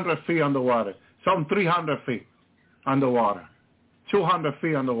 100 feet underwater, some 300 feet underwater, 200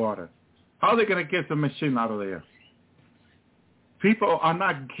 feet underwater. How are they going to get the machine out of there? People are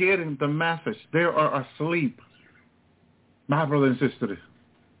not getting the message. They are asleep. My brothers and sisters.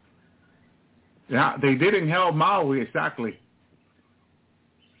 Yeah, they didn't help Maui exactly.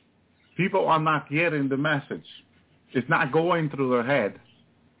 People are not getting the message. It's not going through their head.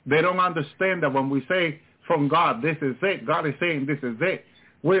 They don't understand that when we say from God, this is it. God is saying this is it.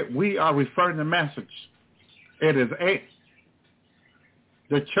 We are referring the message. It is it.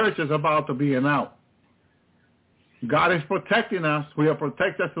 The church is about to be out. God is protecting us. We are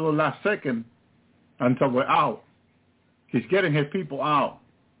protected to the last second until we're out. He's getting his people out.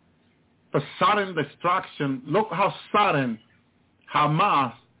 The sudden destruction, look how sudden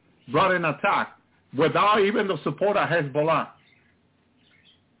Hamas brought an attack without even the support of Hezbollah.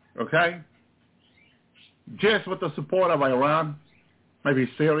 Okay? Just with the support of Iran, maybe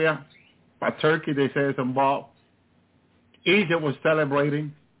Syria, but Turkey, they say, is involved. Egypt was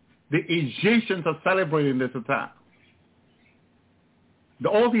celebrating. The Egyptians are celebrating this attack.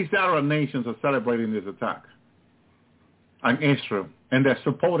 All these Arab nations are celebrating this attack on Israel, and they're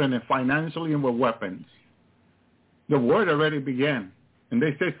supporting it financially and with weapons. The war already began, and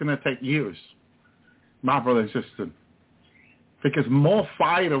they say it's going to take years, my brother and sister, because more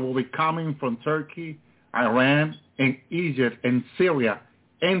fighters will be coming from Turkey, Iran, and Egypt, and Syria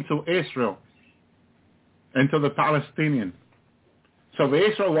into Israel, into the Palestinians. So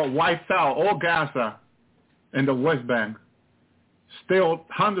if Israel will wipe out all Gaza and the West Bank, still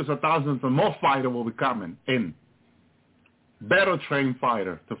hundreds of thousands of more fighters will be coming in. Better trained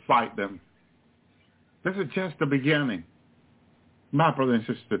fighters to fight them. This is just the beginning. My brother and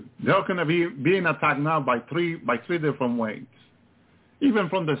sister, they're going to be being attacked now by three different ways. Even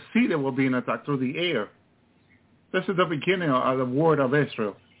from the sea, they will be attacked through the air. This is the beginning of the word of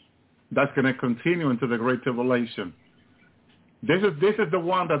Israel. That's going to continue into the Great Tribulation. This is the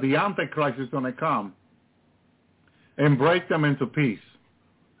one that the Antichrist is going to come and break them into peace.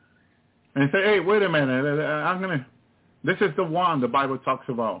 And say, hey, wait a minute, this is the one the Bible talks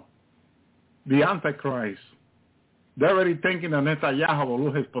about. The Antichrist. They're already thinking that Netanyahu will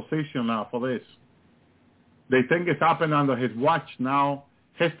lose his position now for this. They think it's happening under his watch now.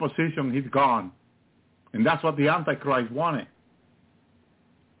 His position, he's gone. And that's what the Antichrist wanted.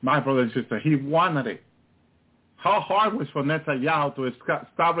 My brother and sister, he wanted it. How hard was for Netanyahu to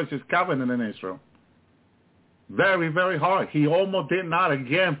establish his covenant in Israel? Very, very hard. He almost did not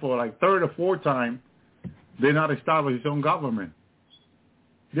again for like third or fourth time, did not establish his own government.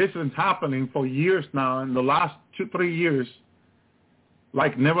 This is happening for years now, in the last 2-3 years,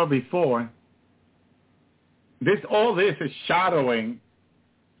 like never before. All this is shadowing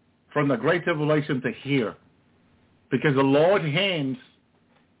from the Great Tribulation to here, because the Lord's hands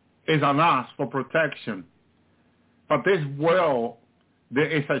is on us for protection. But this world, there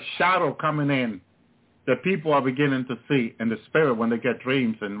is a shadow coming in that people are beginning to see in the spirit when they get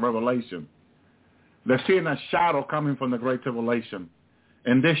dreams and revelation. They're seeing a shadow coming from the Great Tribulation.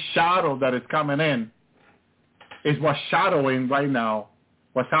 And this shadow that is coming in is what's shadowing right now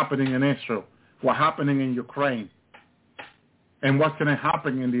what's happening in Israel, what's happening in Ukraine, and what's going to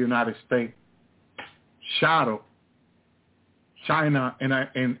happen in the United States. Shadow. China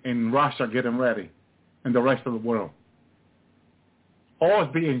and Russia getting ready, and the rest of the world. All is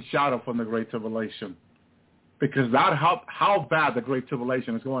being shadowed from the Great Tribulation. Because that how bad the Great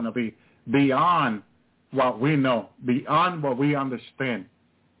Tribulation is going to be beyond what we know, beyond what we understand.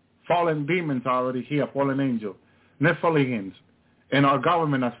 Fallen demons are already here, fallen angels, Nephilims, in our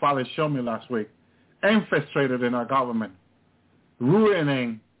government, as Father showed me last week, infiltrated in our government,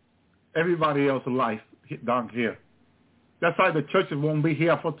 ruining everybody else's life down here. That's why the churches won't be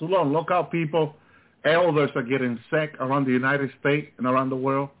here for too long. Look how elders are getting sick around the United States and around the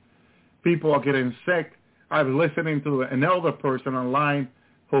world. People are getting sick I was listening to an elder person online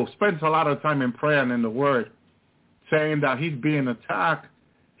who spends a lot of time in prayer and in the Word, saying that he's being attacked.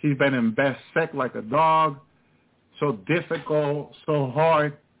 He's been in bed sick like a dog, so difficult, so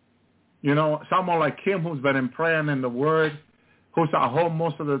hard. You know, someone like him who's been in prayer and in the Word, who's at home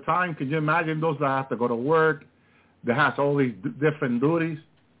most of the time. Could you imagine those that have to go to work, that has all these different duties?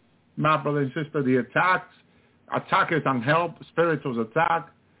 My brother and sister, the attack is on health, spiritual attack.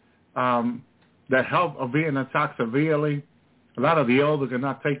 The health are being attacked severely. A lot of the elders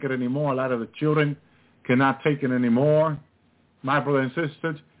cannot take it anymore. A lot of the children cannot take it anymore. My brothers and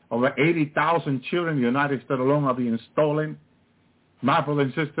sisters, over 80,000 children in the United States alone are being stolen. My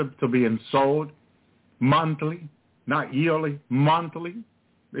brothers and sisters, to being sold monthly, not yearly, monthly.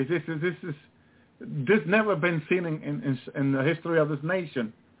 This never been seen in the history of this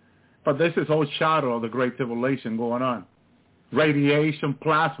nation. But this is all shadow of the Great Tribulation going on. Radiation,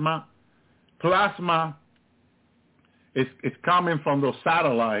 plasma. Plasma is coming from those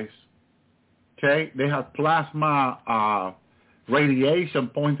satellites. Okay? They have plasma radiation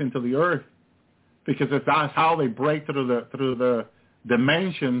pointing to the Earth because that's how they break through the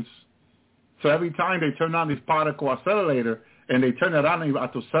dimensions. So every time they turn on this particle accelerator, and they turn it on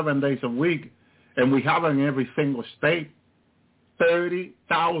up to 7 days a week, and we have it in every single state,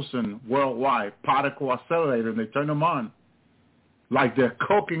 30,000 worldwide particle accelerator, and they turn them on like they're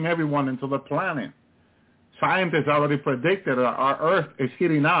cooking everyone into the planet. Scientists already predicted that our Earth is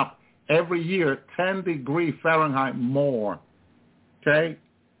heating up every year 10 degrees Fahrenheit more. Okay?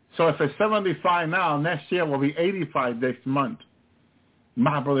 So if it's 75 now, next year will be 85 this month.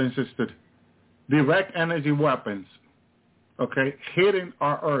 My brother and sister, direct energy weapons, okay, hitting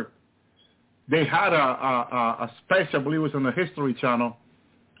our Earth. They had a special, I believe it was on the History Channel,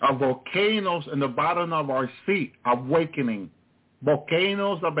 of volcanoes in the bottom of our sea awakening.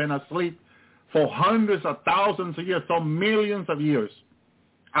 Volcanoes have been asleep for hundreds of thousands of years, so millions of years,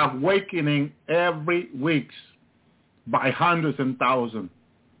 awakening every week by hundreds and thousands.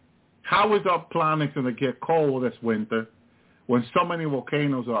 How is our planet going to get cold this winter when so many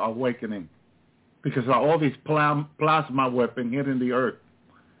volcanoes are awakening? Because of all these plasma weapons hitting the Earth.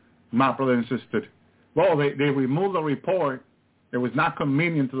 My brother and sister. Well, they removed the report. It was not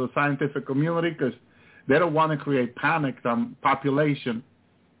convenient to the scientific community because they don't want to create panic on population.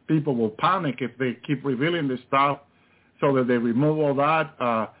 People will panic if they keep revealing this stuff, so that they remove all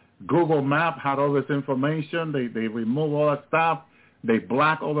that. Google Map had all this information. They remove all that stuff. They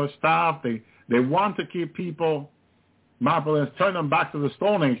black all the stuff. They want to keep people, my brothers, turn them back to the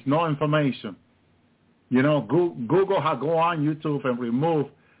Stone Age, no information. You know, Google had go on YouTube and remove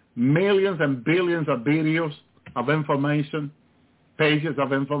millions and billions of videos of information, pages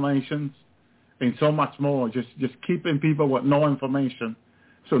of information, and so much more. Just keeping people with no information,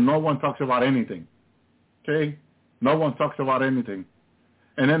 so no one talks about anything. Okay? No one talks about anything.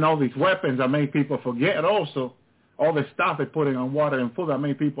 And then all these weapons that make people forget also, all the stuff they're putting on water and food that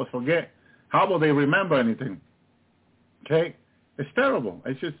make people forget. How will they remember anything? Okay? It's terrible.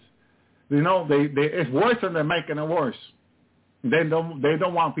 It's just, you know, it's worse than they're making it worse. They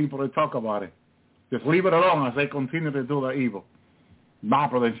don't want people to talk about it. Just leave it alone as they continue to do their evil. My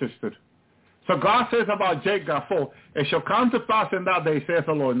brother and sister. So God says about Jacob, for it shall come to pass in that day, says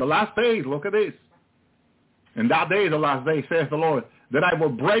the Lord. In the last days, look at this. In that day, the last day, says the Lord, that I will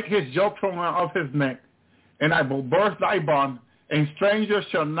break his yoke from off his neck, and I will burst thy bond, and strangers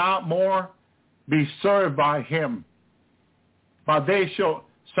shall not more be served by him. But they shall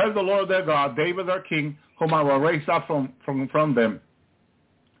serve the Lord their God, David their king, whom I will raise up from them.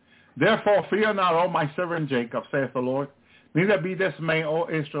 Therefore fear not, O my servant Jacob, saith the Lord, neither be dismayed, O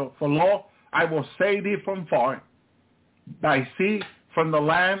Israel, for lo, I will save thee from far, thy seed from the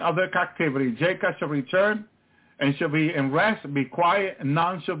land of their captivity. Jacob shall return, and shall be in rest, be quiet, and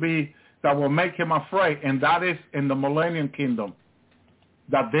none shall be that will make him afraid. And that is in the millennium kingdom,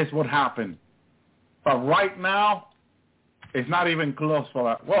 that this would happen. But right now, it's not even close for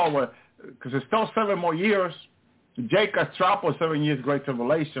that. Well, because it's still 7 more years. Jacob's trap was 7 years Great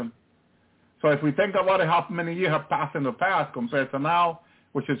Tribulation. So if we think about it, how many years have passed in the past compared to now,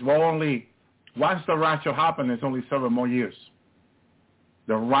 which is only, once the rapture happens, it's only 7 more years.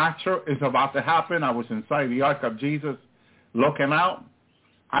 The rapture is about to happen. I was inside the Ark of Jesus looking out.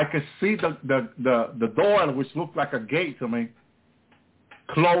 I could see the door, which looked like a gate to me,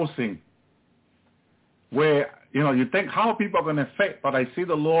 closing. Where, you know, you think, how are people going to fit? But I see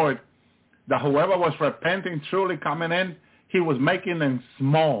the Lord, that whoever was repenting, truly coming in, he was making them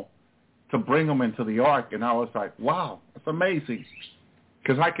small to bring them into the ark. And I was like, wow, that's amazing.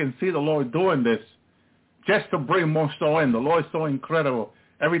 Because I can see the Lord doing this just to bring more soul in. The Lord is so incredible.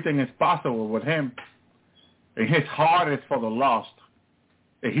 Everything is possible with him. And his heart is for the lost.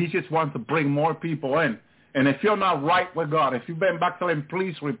 And he just wants to bring more people in. And if you're not right with God, if you've been backsliding,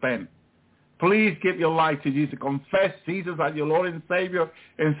 please repent. Please give your life to Jesus. Confess Jesus as your Lord and Savior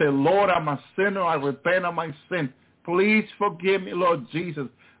and say, Lord, I'm a sinner. I repent of my sin. Please forgive me, Lord Jesus,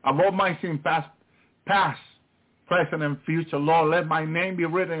 of all my sin past, present, and future. Lord, let my name be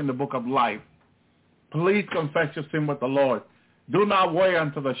written in the book of life. Please confess your sin with the Lord. Do not wait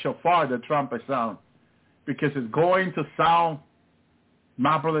until the shofar, the trumpet sound, because it's going to sound,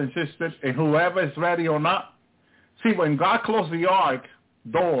 my brothers and sisters, and whoever is ready or not. See, when God closed the ark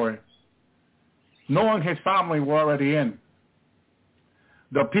door, knowing his family were already in,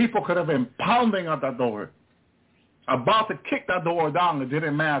 the people could have been pounding at that door, about to kick that door down. It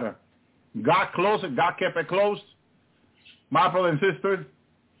didn't matter. God closed it. God kept it closed. My brothers and sisters,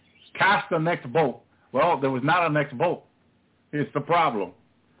 cast the next boat. Well, there was not a next boat. Here's the problem.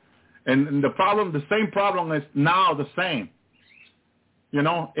 And the problem, the same problem is now the same. You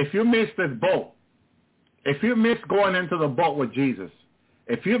know, if you miss this boat, if you miss going into the boat with Jesus,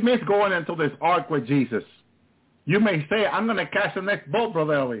 if you miss going into this ark with Jesus, you may say, I'm going to catch the next boat,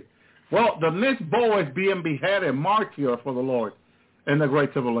 Brother Ellie. Well, the next boat is being beheaded, marked here for the Lord in the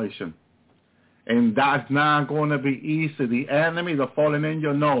Great Tribulation. And that's not going to be easy. The enemy, the fallen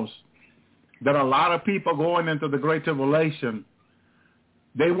angel, knows that a lot of people going into the Great Tribulation,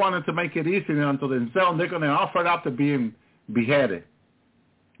 they wanted to make it easy unto themselves. They're going to offer it up to being beheaded.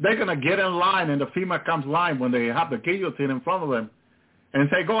 They're going to get in line, and the female comes line when they have the guillotine in front of them and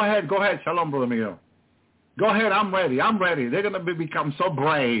say, go ahead, Shalom, Brother Miguel. Go ahead, I'm ready. They're going to become so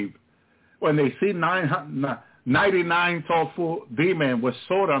brave when they see 99 tall full demon with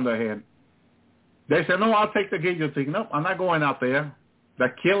sword on their head. They say, no, I'll take the guillotine. Nope, I'm not going out there.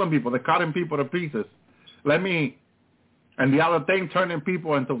 They're killing people. They're cutting people to pieces. And the other thing, turning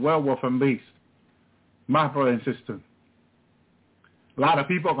people into werewolf and beast. My brother and sister. A lot of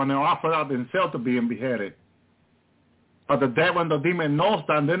people are going to offer out themselves to being beheaded. But the devil and the demon knows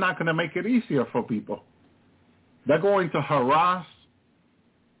that, and they're not going to make it easier for people. They're going to harass,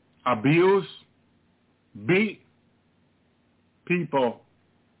 abuse, beat people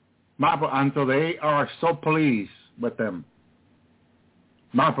until they are so pleased with them.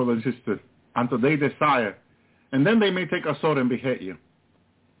 My brother and sister, until they desire. And then they may take a sword and behead you.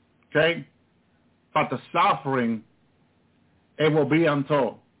 Okay? But the suffering, it will be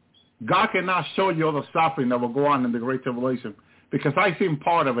untold. God cannot show you all the suffering that will go on in the Great Tribulation, because I've seen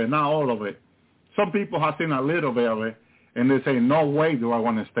part of it, not all of it. Some people have seen a little bit of it, and they say, no way do I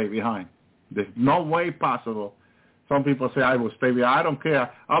want to stay behind. There's no way possible. Some people say, I will stay behind. I don't care.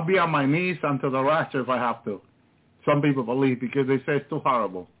 I'll be on my knees until the rapture if I have to. Some people believe because they say it's too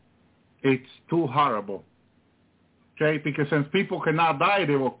horrible. It's too horrible. Okay? Because since people cannot die,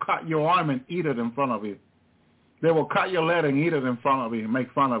 they will cut your arm and eat it in front of you. They will cut your leg and eat it in front of you and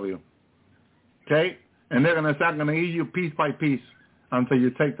make fun of you. Okay? And they're going to say, I'm going to eat you piece by piece until you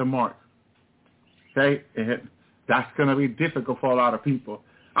take the mark. Okay? That's going to be difficult for a lot of people.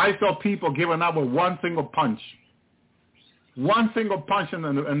 I saw people giving up with one single punch. One single punch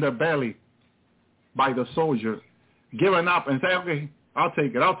in their belly by the soldier. Giving up and say, okay, I'll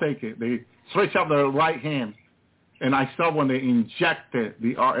take it. They switch up their right hand. And I saw when they injected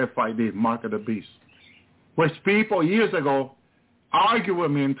the RFID, Mark of the Beast, which people years ago argued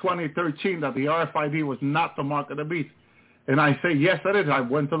with me in 2013 that the RFID was not the Mark of the Beast. And I say, yes, it is. I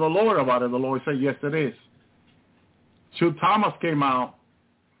went to the Lord about it. The Lord said, yes, it is. Sue Thomas came out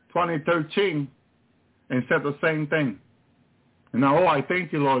 2013 and said the same thing. And now, I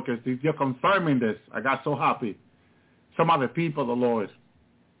thank you, Lord, because you're confirming this. I got so happy. Some other people, the Lord,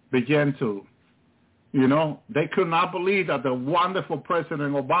 began to, they could not believe that the wonderful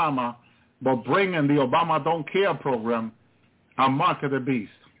President Obama was bringing the Obama Don't Care program on Mark of the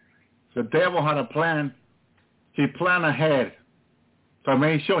Beast. The devil had a plan. He planned ahead to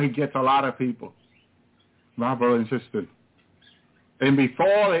make sure he gets a lot of people. My brother and sister. And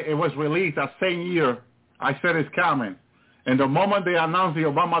before it was released that same year, I said it's coming. And the moment they announced the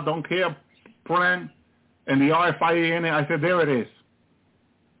Obama Don't Care plan and the RFID in it, I said, there it is.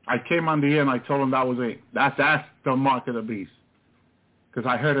 I came on the air and I told them that was it. That's the Mark of the Beast. Because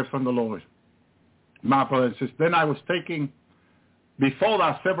I heard it from the Lord. My brother and sister. Then I was taking, before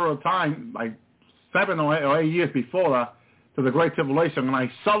that several times, like 7 or 8 years before that, to the Great Tribulation, and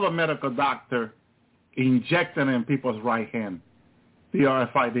I saw the medical doctor injecting in people's right hand the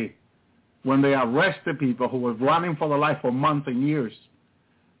RFID. When they arrested people who were running for their life for months and years,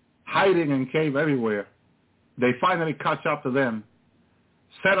 hiding in cave everywhere, they finally catch up to them,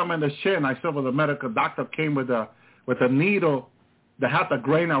 set them in the chin. I saw where the medical doctor came with a needle that had a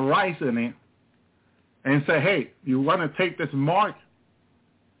grain of rice in it, and say, hey, you want to take this mark,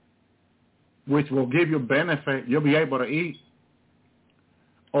 which will give you benefit, you'll be able to eat,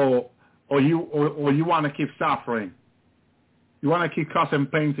 or you want to keep suffering. You want to keep causing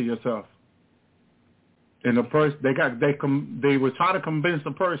pain to yourself. And the person, they were trying to convince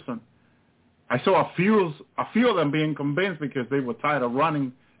the person. I saw a few of them being convinced because they were tired of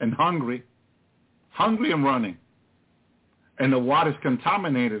running and hungry and running. And the water's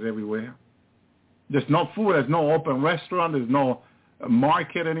contaminated everywhere. There's no food. There's no open restaurant. There's no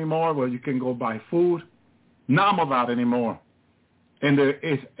market anymore where you can go buy food. None of that anymore. And there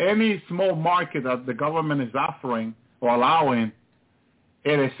is any small market that the government is offering or allowing,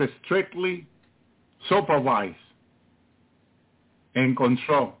 it is strictly supervised and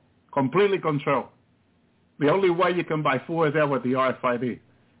controlled, completely controlled. The only way you can buy food is there with the RFID.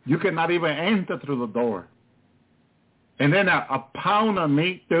 You cannot even enter through the door. And then a pound of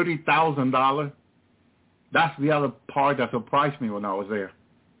meat, $30,000. That's the other part that surprised me when I was there.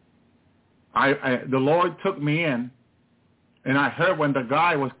 The Lord took me in, and I heard when the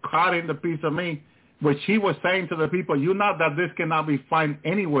guy was cutting the piece of meat, which he was saying to the people, you know that this cannot be found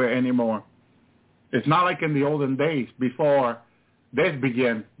anywhere anymore. It's not like in the olden days before this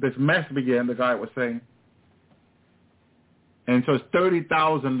mess began, the guy was saying. And so it's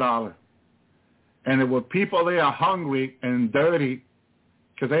 $30,000. And there were people there hungry and dirty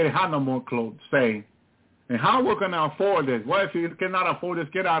because they had no more clothes, saying, and how are we going to afford this? Well, if you cannot afford this,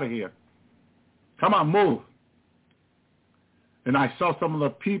 get out of here. Come on, move. And I saw some of the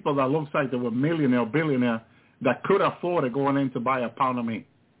people that looks like they were millionaire, billionaire, that could afford it going in to buy a pound of meat.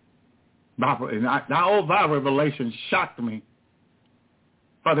 And all that revelation shocked me.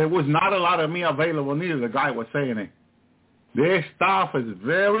 But there was not a lot of meat available neither, the guy was saying it. This stuff is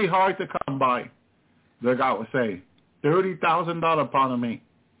very hard to come by, the guy was saying. $30,000 pound of meat.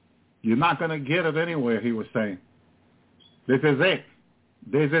 You're not going to get it anywhere, he was saying. This is it.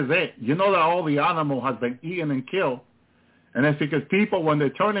 This is it. You know that all the animal has been eaten and killed. And it's because people, when they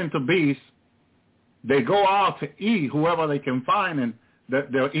turn into beasts, they go out to eat whoever they can find, and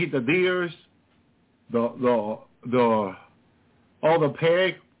they'll eat the deers, all the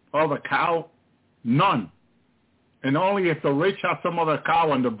pig, all the cow, none. And only if the rich have some other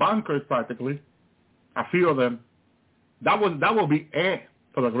cow and the bunkers practically, a few of them, that will be it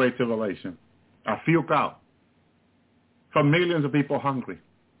for the Great Tribulation. A few cow. For millions of people hungry.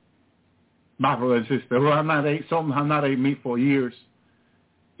 My brother and sister, who have not ate meat for years,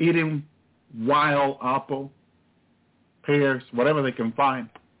 eating wild apple, pears, whatever they can find.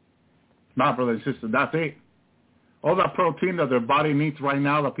 My brother and sister, that's it. All that protein that their body needs right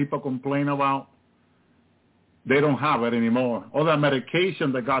now that people complain about, they don't have it anymore. All that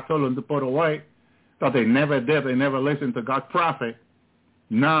medication that God told them to put away, that they never did, they never listened to God's prophet,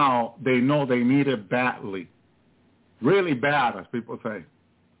 now they know they need it badly. Really bad, as people say.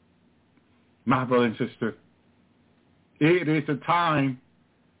 My brother and sister, it is a time,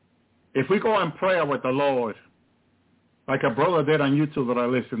 if we go in prayer with the Lord, like a brother did on YouTube that I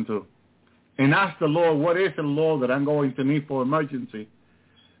listened to, and ask the Lord, what is the Lord that I'm going to need for emergency?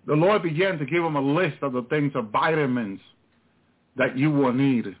 The Lord began to give him a list of the things of vitamins that you will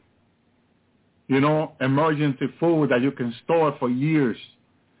need. You know, emergency food that you can store for years.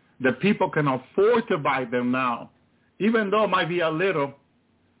 That people can afford to buy them now. Even though it might be a little,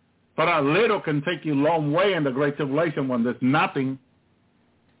 but a little can take you a long way in the Great Tribulation when there's nothing.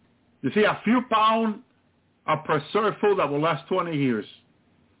 You see, a few pounds of preserved food that will last 20 years.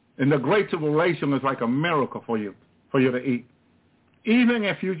 In the Great Tribulation is like a miracle for you to eat. Even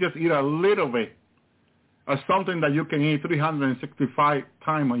if you just eat a little bit of something that you can eat 365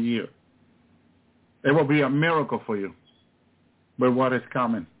 times a year, it will be a miracle for you with what is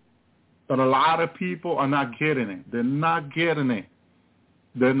coming. But a lot of people are not getting it. They're not getting it.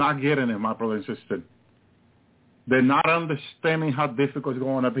 They're not getting it, my brother and sister. They're not understanding how difficult it's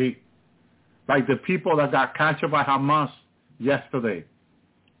going to be. Like the people that got captured by Hamas yesterday.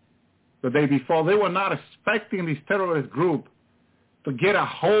 The day before, they were not expecting this terrorist group to get a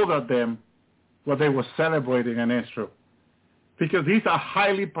hold of them what they were celebrating in Israel. Because these are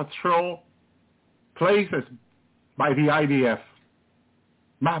highly patrolled places by the IDF.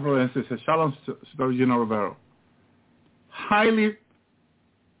 My brother and sister, Shalom Sturgeon Rivero. Highly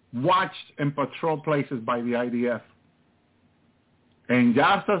watched and patrolled places by the IDF. And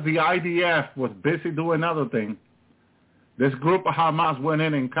just as the IDF was busy doing other things, this group of Hamas went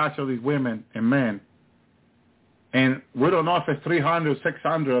in and captured these women and men. And we don't know if it's 300,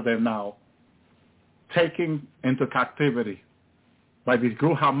 600 of them now, taken into captivity by this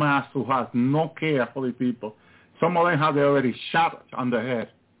group Hamas who has no care for the people. Some of them have already shot on the head.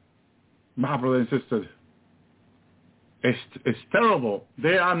 My brother and sister, it's terrible.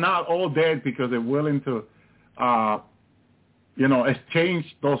 They are not all dead because they're willing to, exchange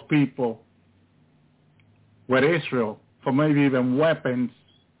those people with Israel for maybe even weapons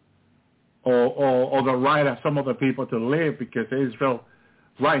or the right of some other people to live, because Israel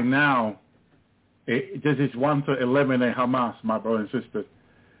right now, this is one to eliminate Hamas, my brother and sister.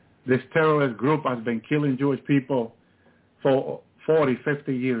 This terrorist group has been killing Jewish people for 40,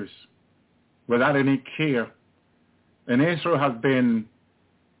 50 years without any care. And Israel has been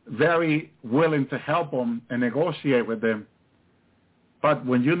very willing to help them and negotiate with them. But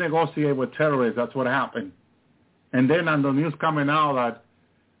when you negotiate with terrorists, that's what happened. And then on the news coming out that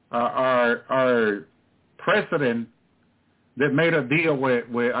our president that made a deal with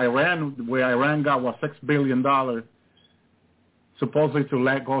Iran, where Iran got, $6 billion, supposedly to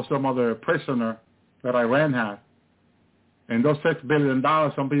let go some other prisoner that Iran had. And those $6 billion,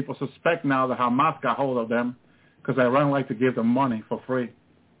 some people suspect now that Hamas got hold of them because Iran like to give them money for free.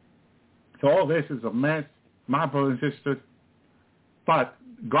 So all this is a mess, my brothers and sisters. But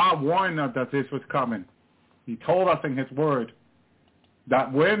God warned us that this was coming. He told us in his word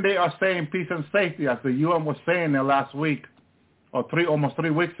that when they are saying peace and safety, as the UN was saying there last week, or almost 3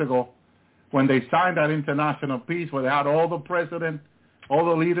 weeks ago, when they signed that international peace, where they had all the presidents, all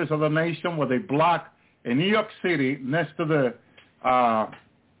the leaders of the nation, where they blocked in New York City, next to the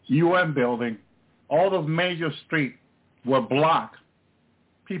UN building, all those major streets were blocked.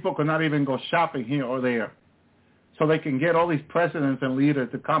 People could not even go shopping here or there. So they can get all these presidents and leaders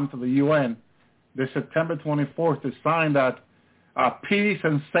to come to the UN this September 24th to sign that peace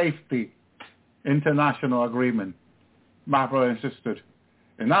and safety international agreement, my brother and sister.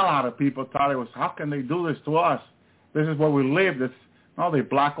 And a lot of people thought it was, how can they do this to us? This is where we live. They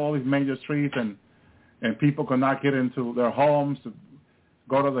block all these major streets and people could not get into their homes, to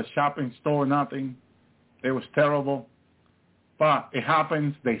go to the shopping store, nothing. It was terrible. But it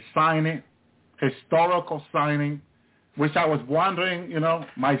happens. They sign it. Historical signing, which I was wondering,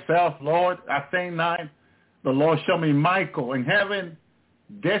 myself, Lord, at same night, the Lord showed me Michael in heaven,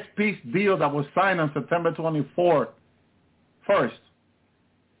 this peace deal that was signed on September 24th. First,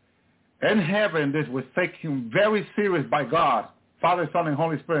 in heaven, this was taken very serious by God, Father, Son, and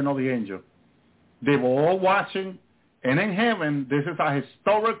Holy Spirit, and all the angels. They were all watching, and in heaven, this is a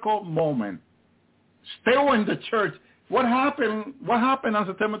historical moment. Still in the church. What happened on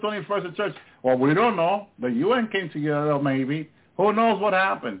September 21st at church? Well, we don't know. The UN came together, maybe. Who knows what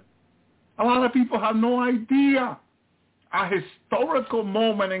happened? A lot of people have no idea. A historical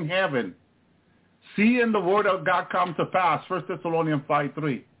moment in heaven. Seeing the word of God come to pass, 1 Thessalonians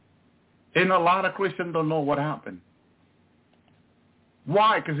 5:3. And a lot of Christians don't know what happened.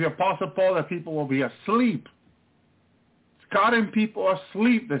 Why? Because the Apostle Paul that people will be asleep. God and people are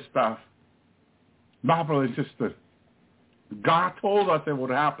asleep, this stuff. My brother and sister, God told us it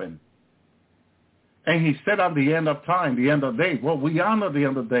would happen. And he said on the end of time, the end of days. Well, we honor the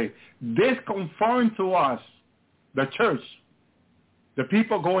end of days. This confirmed to us, the church, the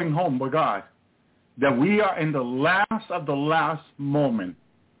people going home with God, that we are in the last of the last moment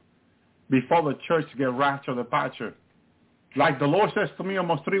before the church get raptured or departure. Like the Lord says to me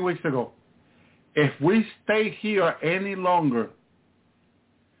almost 3 weeks ago, if we stay here any longer,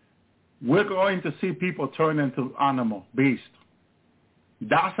 we're going to see people turn into animal, beast.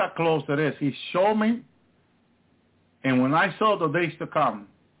 That's how close it is. He showed me, and when I saw the days to come,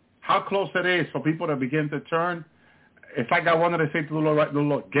 how close it is for people to begin to turn, it's like I wanted to say to the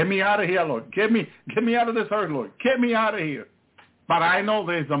Lord, get me out of here, Lord. Get me out of this earth, Lord. Get me out of here. But I know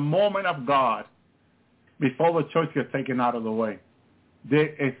there's a moment of God before the church gets taken out of the way. There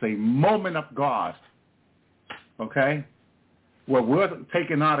is a moment of God, okay, where we're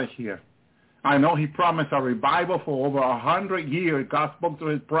taken out of here. I know he promised a revival for over 100 years. God spoke to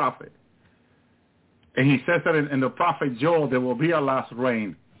his prophet. And he says that in the prophet Joel, there will be a last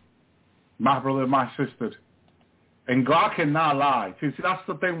rain. My brother, my sister. And God cannot lie. See, that's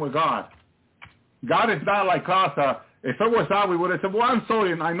the thing with God. God is not like us. If it was us, we would have said, well, I'm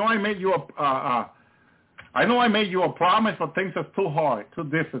sorry. I know I made you a promise, but things are too hard, too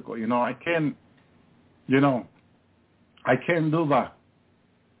difficult. I can't do that.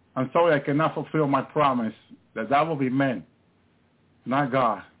 I'm sorry, I cannot fulfill my promise. That will be men, not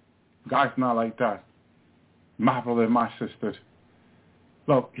God. God's not like that. My brother, my sisters.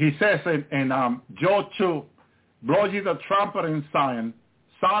 Look, he says in Joel 2, blow ye the trumpet in Zion,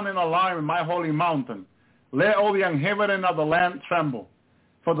 sound an alarm in my holy mountain. Let all the inhabitants of the land tremble.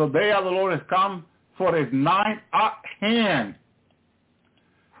 For the day of the Lord is come, for it is nigh at hand.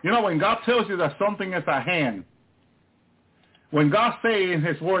 When God tells you that something is at hand, When God says in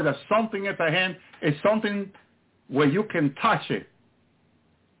his word that something at the hand, it's something where you can touch it.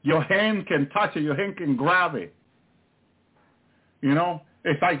 Your hand can touch it. Your hand can grab it. You know,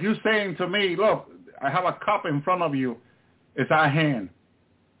 it's like you saying to me, look, I have a cup in front of you. It's our hand.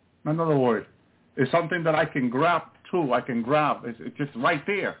 In other words, it's something that I can grab to. I can grab. It's just right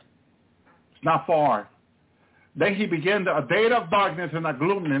there. It's not far. Then he began a day of darkness and a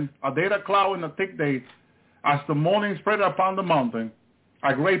glooming, a day of cloud and a thick day, as the morning spread upon the mountain.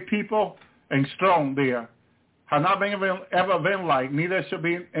 A great people and strong there, had not been ever been like, neither shall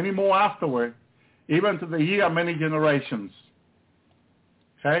be any more afterward, even to the year of many generations.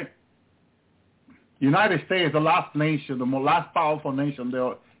 Okay? United States is the last nation, the last powerful nation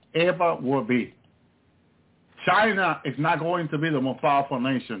there ever will be. China is not going to be the most powerful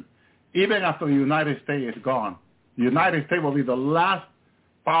nation, even after the United States is gone. The United States will be the last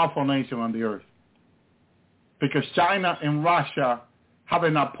powerful nation on the earth. Because China and Russia have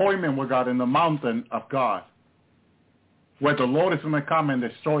an appointment with God in the mountain of God, where the Lord is going to come and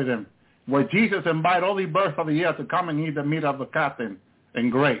destroy them, where Jesus invited all the birds of the earth to come and eat the meat of the captain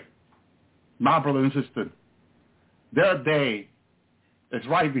and grape. My brother and sister, their day is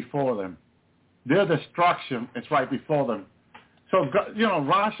right before them. Their destruction is right before them. So, you know,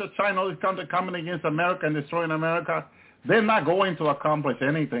 Russia, China, all these countries coming against America and destroying America, they're not going to accomplish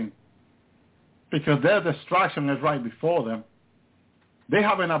anything because their destruction is right before them. They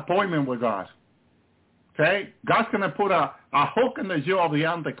have an appointment with God. Okay? God's going to put a hook in the jaw of the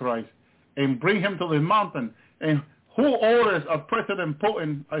Antichrist and bring him to the mountain. And who orders of President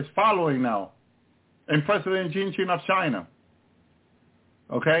Putin is following now? And President Xi Jinping of China.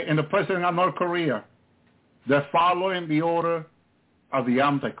 Okay? And the President of North Korea. They're following the order of the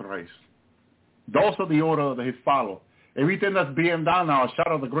Antichrist. Those are the order that he follows. Everything that's being done now, a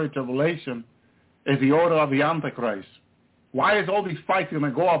shadow of the Great Tribulation, is the order of the Antichrist. Why is all these fights going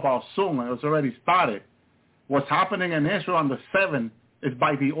to go about soon? It's already started. What's happening in Israel on the 7th is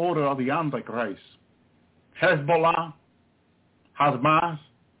by the order of the Antichrist. Hezbollah, Hamas,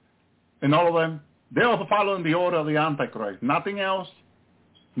 and all of them, they're also following the order of the Antichrist. Nothing else,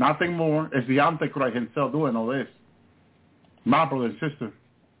 nothing more. It's the Antichrist himself doing all this. My brother and sister.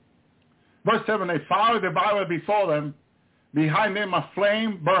 Verse 7, they followed the Bible before them. Behind them a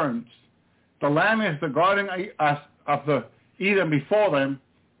flame burns. The land is the garden of the Eden before them.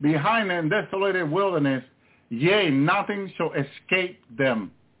 Behind them, desolated wilderness. Yea, nothing shall escape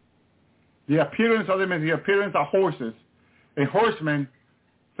them. The appearance of them is the appearance of horses. A horseman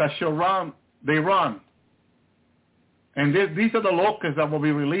that shall run, they run. And these are the locusts that will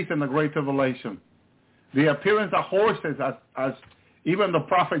be released in the Great Tribulation. The appearance of horses as even the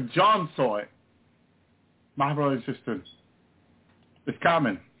prophet John saw it. My brothers and sisters, it's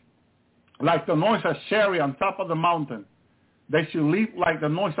coming. Like the noise of chariot on top of the mountain. They shall leap like the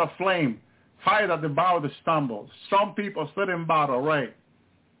noise of flame. Fire that devour the stumble. Some people sit in battle, right?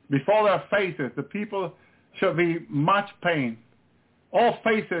 Before their faces, the people shall be much pain. All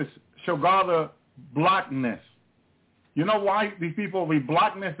faces shall gather blackness. You know why these people will be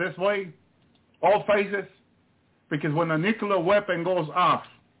blackness this way? All faces? Because when a nuclear weapon goes off,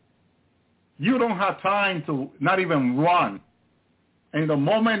 you don't have time to not even run. And the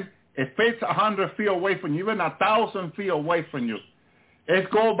moment it fits 100 feet away from you, even 1,000 feet away from you,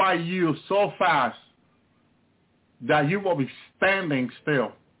 it goes by you so fast that you will be standing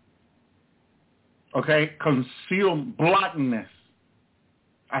still. Okay? Consume blackness,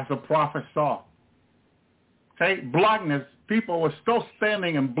 as the prophet saw. Okay? Blackness, people were still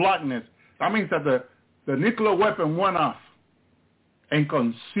standing in blackness. That means that the nuclear weapon went off and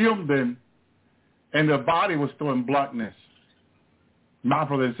consumed them, and their body was still in blackness. My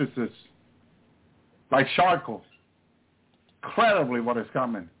brothers and sisters, like charcoal. Incredibly what is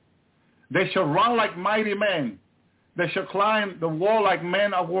coming. They shall run like mighty men. They shall climb the wall like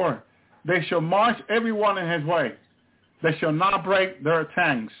men of war. They shall march everyone in his way. They shall not break their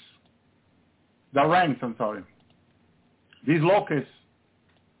ranks. These locusts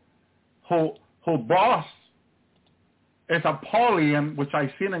who boss is Apollyon, which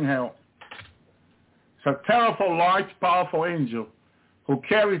I seen in hell. It's a terrible, large, powerful angel who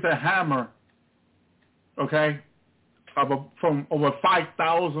carries a hammer, okay, from over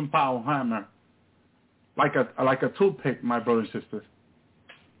 5,000 pound hammer, like a toothpick, my brothers and sisters,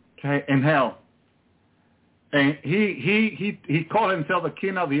 okay, in hell. And he called himself the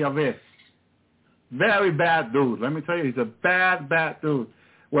king of the abyss. Very bad dude. Let me tell you, he's a bad dude.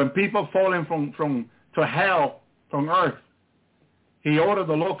 When people falling to hell from earth, he ordered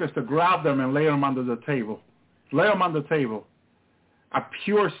the locusts to grab them and lay them under the table. Lay them on the table. A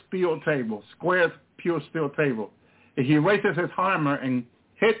pure steel table, square pure steel table. and he raises his hammer and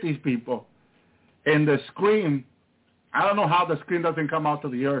hit these people, and the scream, I don't know how the scream doesn't come out to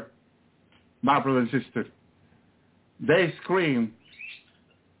the earth, my brother and sister. They scream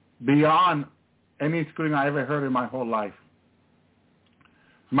beyond any scream I ever heard in my whole life.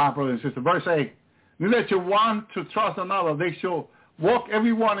 My brother and sister. Verse 8, neither shall one to trust another. They shall walk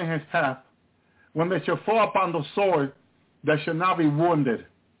every one in his path. When they shall fall upon the sword, they shall not be wounded.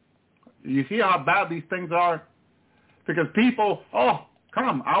 You see how bad these things are? Because people, oh,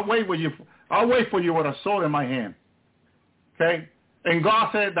 come, I'll wait for you with a sword in my hand. Okay? And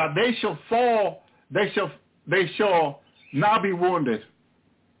God said that they shall fall, they shall not be wounded.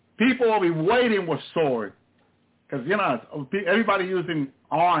 People will be waiting with sword. Because, everybody using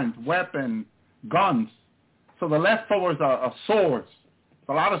arms, weapons, guns. So the leftovers are swords.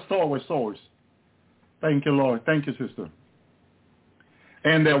 A lot of swords with swords. Thank you, Lord. Thank you, sister.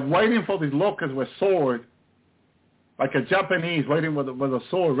 And they're waiting for these locusts with sword, like a Japanese waiting with a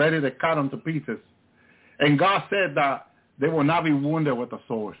sword, ready to cut them to pieces. And God said that they will not be wounded with the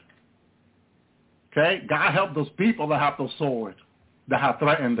sword. Okay? God help those people that have those swords, that have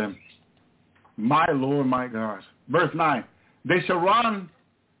threatened them. My Lord, my God. Verse 9, they shall run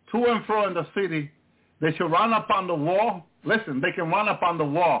to and fro in the city. They shall run upon the wall. Listen, they can run upon the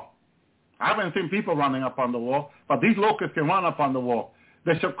wall. I haven't seen people running up on the wall, but these locusts can run up on the wall.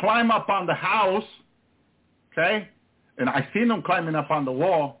 They shall climb up on the house, okay? And I seen them climbing up on the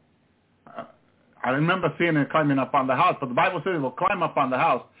wall. I remember seeing them climbing up on the house, but the Bible says they will climb up on the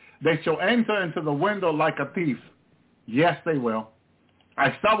house. They shall enter into the window like a thief. Yes, they will.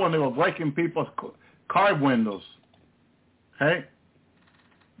 I saw when they were breaking people's car windows, okay?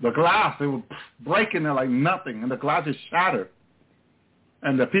 The glass, they were breaking it like nothing, and the glass is shattered.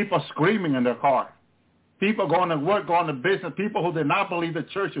 And the people screaming in their car. People going to work, going to business, people who did not believe the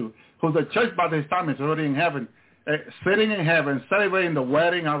church, who the church by this time is already in heaven, sitting in heaven, celebrating the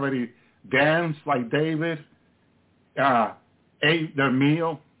wedding, already danced like David, ate their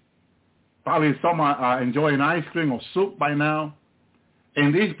meal. Probably some are enjoying ice cream or soup by now.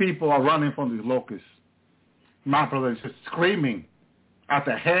 And these people are running from these locusts. My brothers are screaming at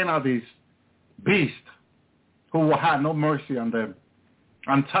the hand of these beasts who will have no mercy on them.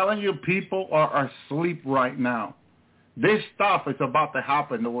 I'm telling you, people are asleep right now. This stuff is about to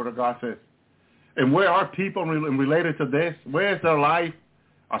happen, the Word of God says. And where are people related to this? Where is their life?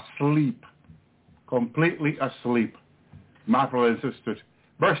 Asleep. Completely asleep. My brothers and sisters.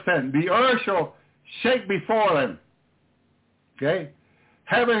 Verse 10, the earth shall shake before them. Okay?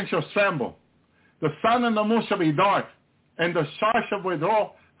 Heaven shall tremble. The sun and the moon shall be dark, and the stars shall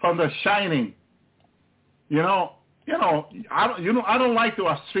withdraw from the shining. I don't like to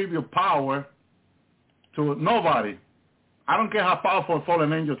attribute power to nobody. I don't care how powerful a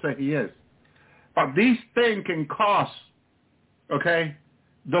fallen angel say he is. But these things can cause, okay,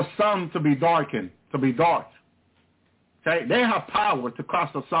 the sun to be darkened, to be dark. Okay? They have power to cause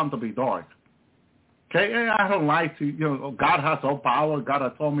the sun to be dark. Okay? I don't like to, God has all power. God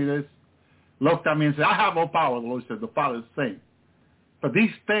has told me this. Looked at me and said, I have all power. The Lord said, the Father is saying. But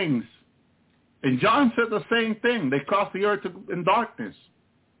these things, and John said the same thing. They cause the earth in darkness.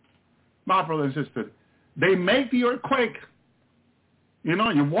 My brother and sister, they make the earthquake. You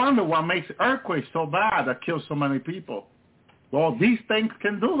wonder what makes earthquakes so bad that kills so many people. Well, these things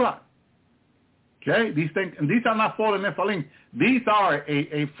can do that. Okay? These things, and these are not fallen Nephilim. These are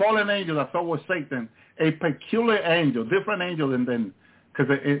a fallen angel that fell with Satan, a peculiar angel, different angel than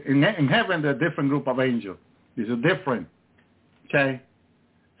because in heaven they're a different group of angels. These are different. Okay?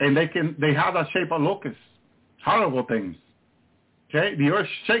 And they have the shape of locusts. Horrible things. Okay? The earth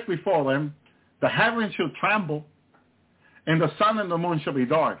shake before them. The heavens shall tremble. And the sun and the moon shall be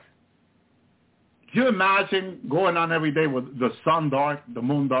dark. Can you imagine going on every day with the sun dark, the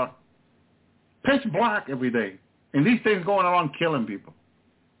moon dark? Pitch black every day. And these things going around killing people.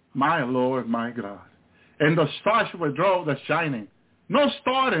 My Lord, my God. And the stars shall withdraw the shining. No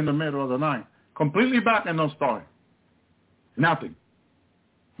star in the middle of the night. Completely black and no star. Nothing.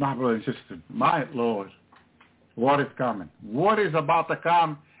 My brother and sister, my Lord, what is coming? What is about to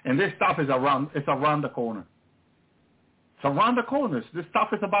come? And this stuff is around the corner. It's around the corner. This stuff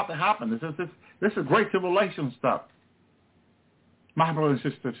is about to happen. This is great tribulation stuff. My brother and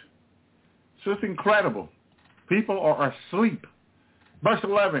sisters, it's just incredible. People are asleep. Verse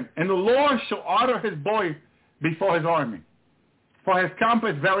 11, and the Lord shall utter his voice before his army. For his camp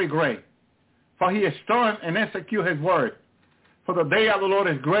is very great. For he is stern and execute his word. For the day of the Lord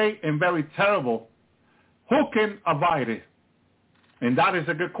is great and very terrible. Who can abide it? And that is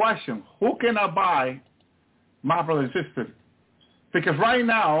a good question. Who can abide, my brother and sister? Because right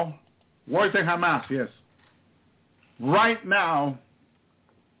now, wars in Hamas, yes. right now,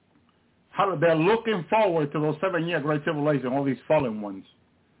 they're looking forward to those 7-year great tribulation, all these fallen ones.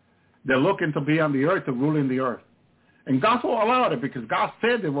 They're looking to be on the earth, to rule in the earth. And God will allow it because God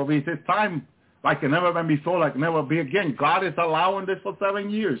said there will be this time like it never been before, like never be again. God is allowing this for 7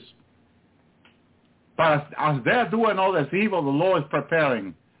 years. But as they're doing all this evil, the Lord is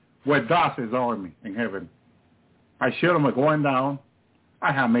preparing with us his army in heaven. I shield them are going down.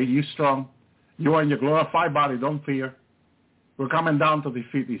 I have made you strong. You are in your glorified body. Don't fear. We're coming down to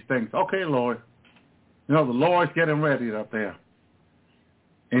defeat these things. Okay, Lord. You know, the Lord's getting ready up there.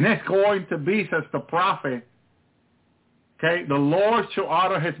 And it's going to be, says the prophet, okay, the Lord shall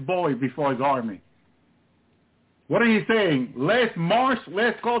order his boy before his army. What are you saying? Let's march.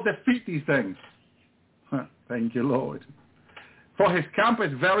 Let's go defeat these things. Thank you, Lord. For his camp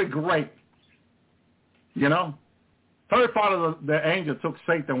is very great. You know, third part of the angel took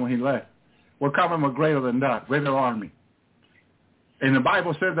Satan when he left. We're coming with greater than that, greater army. And the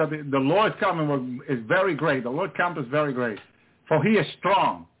Bible says that the Lord's coming is very great. The Lord's camp is very great. For he is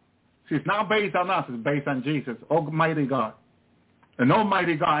strong. See, it's not based on us. It's based on Jesus, Almighty God. An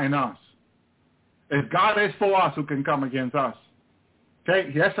Almighty God in us. If God is for us, who can come against us?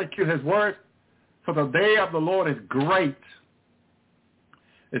 Okay, he executes his word. For the day of the Lord is great.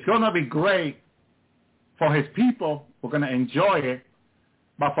 It's going to be great for his people. We're going to enjoy it.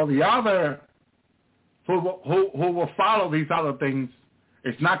 But for the other who will follow these other things,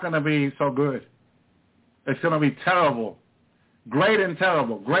 it's not going to be so good. It's going to be terrible. Great and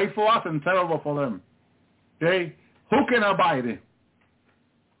terrible. Great for us and terrible for them. Okay? Who can abide it?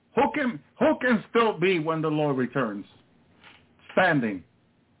 Who can still be when the Lord returns? Standing.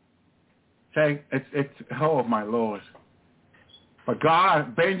 Okay? It's oh my Lord. But God,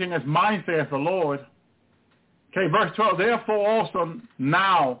 avenging his mind, saith the Lord. Okay, verse 12, therefore also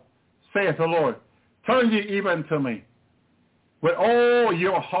now, saith the Lord, turn ye even to me with all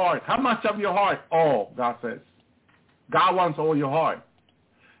your heart. How much of your heart? All, God says. God wants all your heart.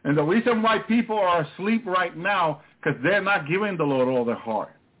 And the reason why people are asleep right now, because they're not giving the Lord all their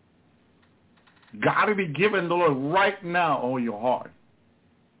heart. Got to be giving the Lord right now all your heart.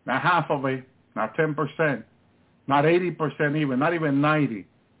 Not half of it, not 10%, not 80% even, not even 90%.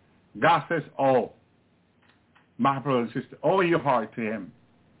 God says all. My brother and sister, all your heart to him.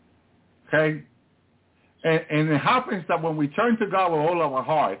 Okay? And it happens that when we turn to God with all of our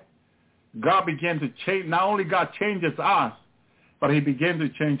heart, God begins to change. Not only God changes us, but he begins to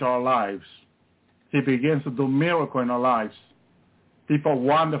change our lives. He begins to do miracle in our lives. People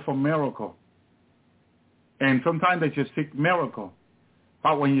wander for miracle. And sometimes they just seek miracle.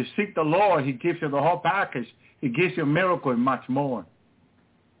 But when you seek the Lord, he gives you the whole package. He gives you a miracle and much more.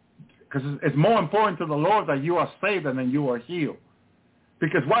 Because it's more important to the Lord that you are saved than you are healed.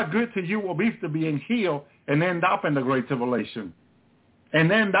 Because what good to you will be to being healed and end up in the great tribulation.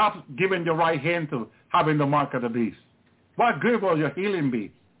 And end up giving your right hand to having the mark of the beast. What good will your healing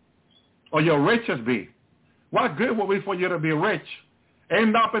be? Or your riches be? What good will be for you to be rich?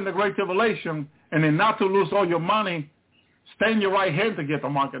 End up in the great tribulation and then not to lose all your money, stand your right hand to get the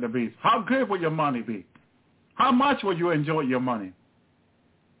mark of the beast. How good will your money be? How much will you enjoy your money?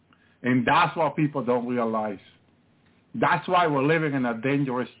 And that's what people don't realize. That's why we're living in a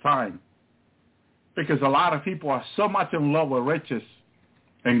dangerous time. Because a lot of people are so much in love with riches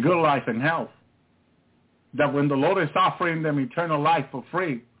and good life and health that when the Lord is offering them eternal life for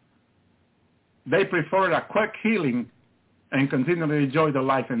free, they prefer a quick healing and continue to enjoy the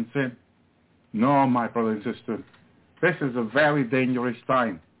life in sin. No, my brother and sister, this is a very dangerous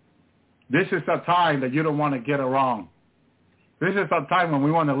time. This is a time that you don't want to get it wrong. This is a time when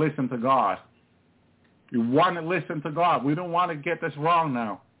we want to listen to God. You want to listen to God. We don't want to get this wrong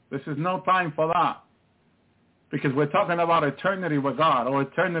now. This is no time for that. Because we're talking about eternity with God or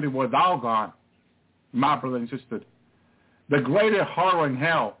eternity without God, my brother and sister. The greatest horror in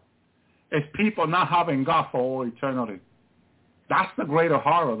hell is people not having God for all eternity. That's the greater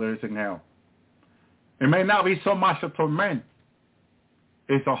horror there is in hell. It may not be so much a torment.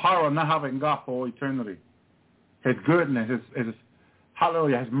 It's a horror of not having God for all eternity. His goodness, his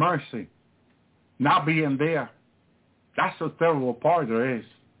hallelujah, his mercy, not being there. That's the terrible part there is.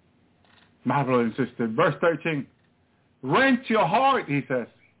 My brother and sister. Verse 13. Rent your heart, he says,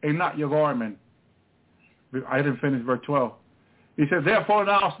 and not your garment. I didn't finish verse 12. He says, therefore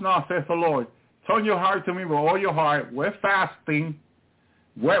now saith the Lord, turn your heart to me with all your heart, with fasting,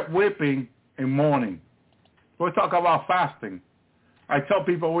 with weeping, and mourning. We'll talk about fasting. I tell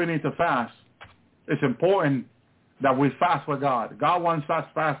people we need to fast. It's important that we fast with God. God wants us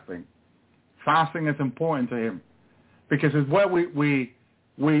fasting. Fasting is important to him because it's where we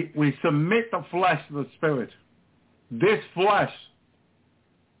submit the flesh to the spirit. this flesh,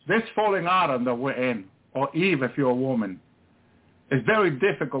 this falling Adam that we're in, or Eve if you're a woman, is very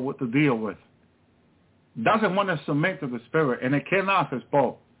difficult to deal with. Doesn't want to submit to the Spirit, and it cannot as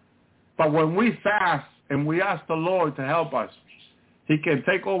both. But when we fast and we ask the Lord to help us, he can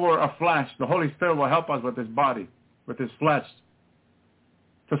take over our flesh. The Holy Spirit will help us with his body, with his flesh,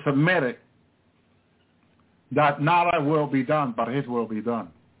 to submit it, that not our will be done, but his will be done.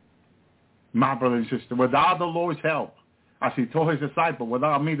 My brother and sister, without the Lord's help, as he told his disciples,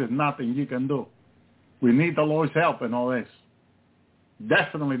 without me there's nothing you can do. We need the Lord's help in all this.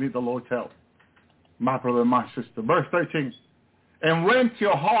 Definitely need the Lord's help. My brother and my sister. Verse 13. And rent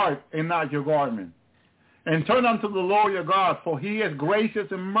your heart and not your garment. And turn unto the Lord your God, for he is gracious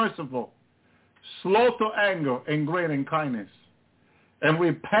and merciful, slow to anger and great in kindness, and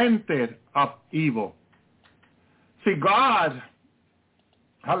repented of evil. See, God,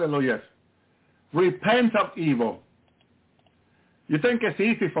 hallelujah, repent of evil. You think it's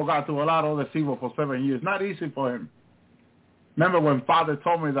easy for God to allow all this evil for 7 years. Not easy for him. Remember when Father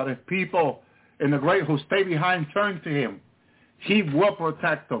told me that if people in the great who stay behind turn to him, he will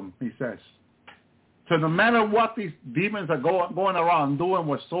protect them, he says. So no matter what these demons are going around doing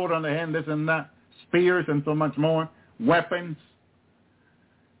with sword on the hand, this and that, spears and so much more, weapons,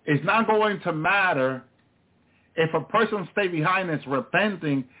 it's not going to matter if a person stay behind is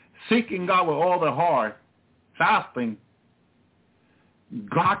repenting, seeking God with all their heart, fasting.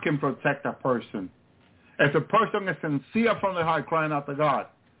 God can protect a person. If the person is sincere from the heart, crying out to God,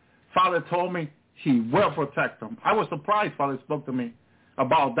 Father told me he will protect them. I was surprised Father spoke to me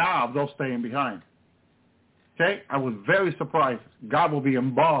about that, of those staying behind. Okay? I was very surprised. God will be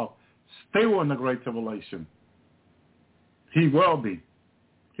involved still in the great tribulation. He will be.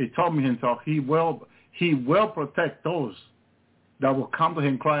 He told me himself he will protect those that will come to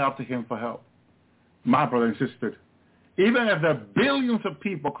him, cry out to him for help. My brother and sister, even if there are billions of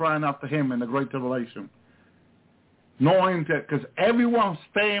people crying out to him in the great tribulation, knowing that, because everyone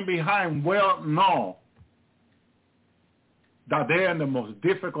staying behind will know that they're in the most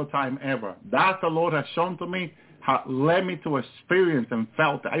difficult time ever. That the Lord has shown to me, has led me to experience and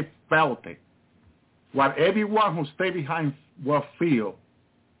felt it. I felt it. What everyone who stay behind will feel,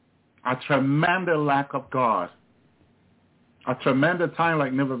 a tremendous lack of God, a tremendous time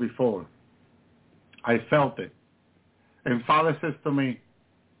like never before. I felt it. And Father says to me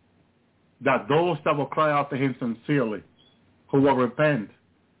that those that will cry out to him sincerely, who will repent,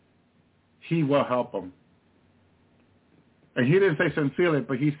 he will help them. And he didn't say sincerely,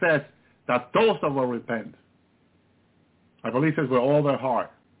 but he says that those that will repent, I believe it says with all their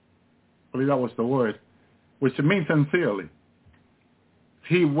heart. I believe that was the word, which means sincerely.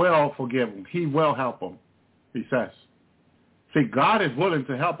 He will forgive them. He will help them, he says. See, God is willing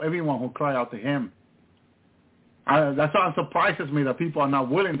to help everyone who cry out to him. That's why it surprises me that people are not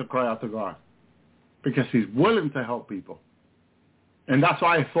willing to cry out to God, because he's willing to help people. And that's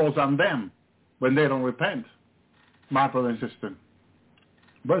why it falls on them when they don't repent, my brother and sister.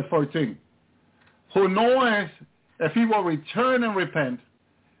 Verse 14. Who knows if he will return and repent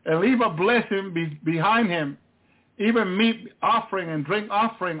and leave a blessing behind him, even meat offering and drink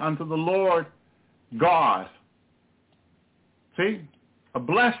offering unto the Lord God. See? A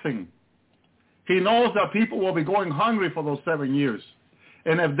blessing. He knows that people will be going hungry for those 7 years.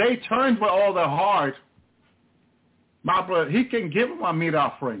 And if they turn with all their heart, my brother, he can give them a meat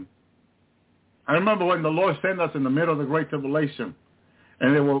offering. I remember when the Lord sent us in the middle of the Great Tribulation,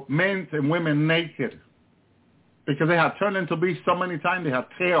 and there were men and women naked, because they had turned into beasts so many times they had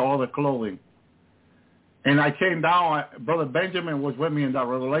tear all their clothing. And I came down, Brother Benjamin was with me in that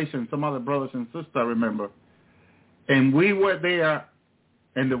revelation, some other brothers and sisters I remember. And we were there,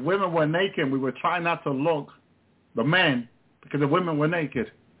 and the women were naked. We were trying not to look, the men, because the women were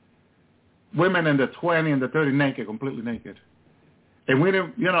naked. Women in the 20 and the 30 naked, completely naked. And we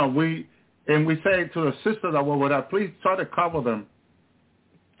didn't, we said to the sister that were with us, please try to cover them.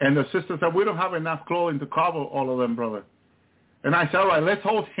 And the sister said, we don't have enough clothing to cover all of them, brother. And I said, all right, let's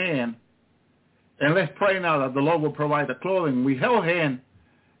hold hand, and let's pray now that the Lord will provide the clothing. We held hand,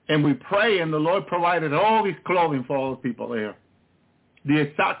 and we pray, and the Lord provided all these clothing for all the people there. The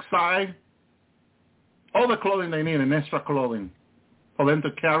exact size, all the clothing they need, and extra clothing for them to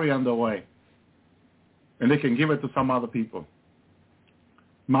carry on the way. And they can give it to some other people.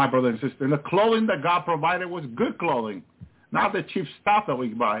 My brother and sister. And the clothing that God provided was good clothing, not the cheap stuff that we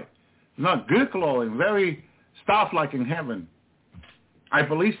buy. Not good clothing, very stuff like in heaven. I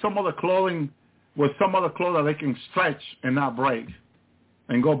believe some of the clothing was some of the clothing that they can stretch and not break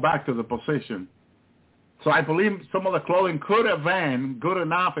and go back to the position. So I believe some of the clothing could have been good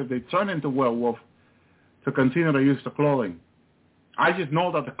enough if they turn into werewolf to continue to use the clothing. I just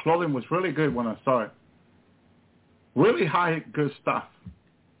know that the clothing was really good when I saw it. Really high, good stuff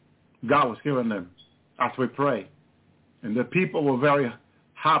God was giving them as we pray. And the people were very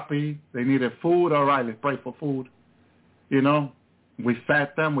happy. They needed food. All right, let's pray for food. You know, we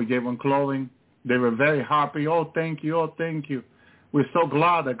fed them. We gave them clothing. They were very happy. Oh, thank you. Oh, thank you. We're so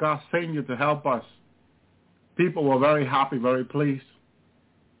glad that God sent you to help us. People were very happy, very pleased.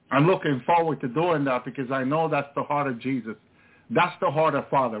 I'm looking forward to doing that because I know that's the heart of Jesus. That's the heart of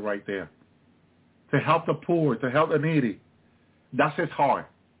Father right there. To help the poor, to help the needy. That's his heart.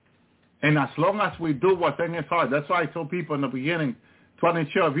 And as long as we do what's in his heart, that's why I told people in the beginning, 20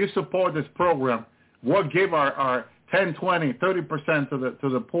 if you support this program, we'll give our 10, 20, 30% to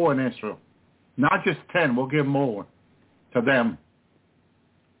the poor in Israel. Not just 10, we'll give more to them.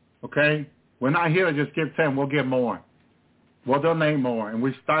 Okay? We're not here to just give 10, we'll give more. We'll donate more. And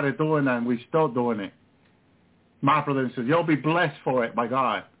we started doing that, and we're still doing it. My brother and sister, you'll be blessed for it by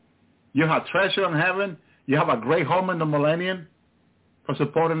God. You have treasure in heaven. You have a great home in the millennium for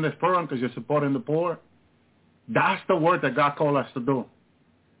supporting this program because you're supporting the poor. That's the work that God called us to do.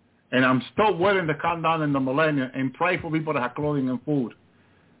 And I'm still willing to come down in the millennium and pray for people that have clothing and food.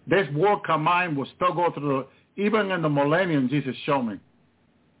 This work of mine will still go through, even in the millennium, Jesus showed me.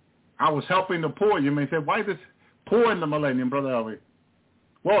 I was helping the poor. You may say, why this poor in the millennium, Brother Elvi?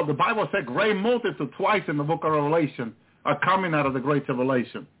 Well, the Bible said great multitude twice in the book of Revelation are coming out of the great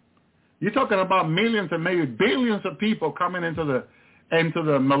tribulation. You're talking about millions and maybe billions of people coming into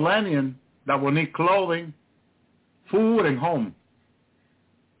the millennium that will need clothing, food, and home.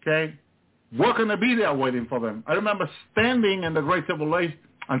 Okay? We're going to be there waiting for them. I remember standing in the great tribulation,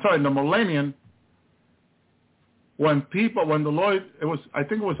 in the millennium, when the Lord, I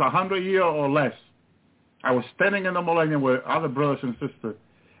think it was 100 years or less, I was standing in the millennium with other brothers and sisters,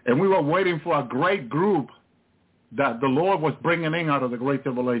 and we were waiting for a great group that the Lord was bringing in out of the great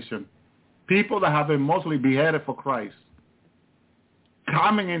tribulation. People that have been mostly beheaded for Christ,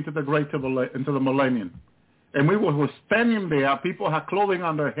 coming into the great tribulation, into the millennium. And we were standing there. People had clothing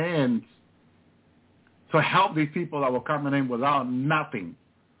on their hands to help these people that were coming in without nothing.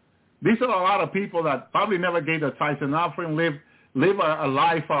 These are a lot of people that probably never gave their tithes and offering, live a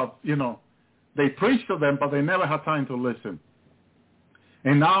life of, they preached to them, but they never had time to listen.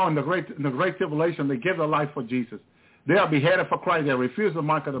 And now in the great tribulation, they give their life for Jesus. They are beheaded for Christ. They refuse the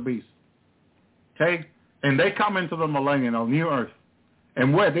mark of the beast. Okay? And they come into the millennium of new earth.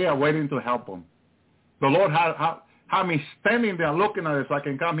 And where they are waiting to help them. The Lord had me standing there looking at it so I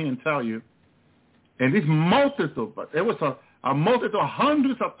can come here and tell you. And this multitude, but it was a multitude,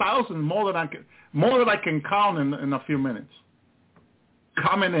 hundreds of thousands, more than I can count in a few minutes.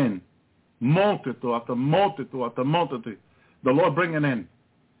 Coming in. Multitude after multitude after multitude. The Lord bringing in,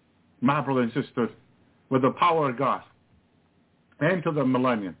 my brothers and sisters, with the power of God into the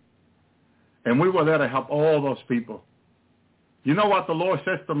millennium. And we were there to help all those people. You know what the Lord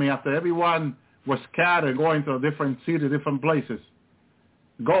says to me after everyone was scattered, going to a different city, different places?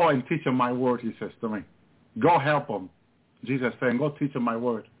 Go and teach them my word, he says to me. Go help them. Jesus saying, go teach them my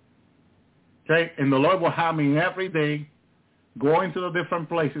word. Okay? And the Lord will have me every day going to the different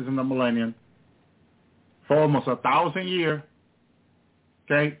places in the millennium for almost 1,000 years.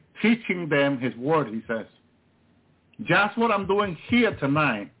 Okay? Teaching them his word, he says. Just what I'm doing here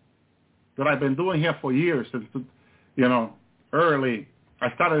tonight, that I've been doing here for years, since, early.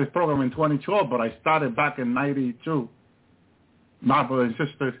 I started this program in 2012, but I started back in 92. My brothers and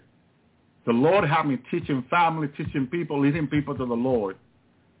sisters, the Lord had me teaching family, teaching people, leading people to the Lord.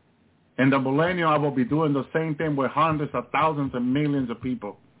 In the millennium, I will be doing the same thing with hundreds of thousands and millions of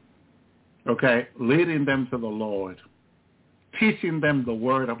people. Okay? Leading them to the Lord. Teaching them the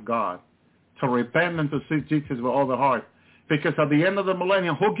word of God. To repent and to seek Jesus with all their heart. Because at the end of the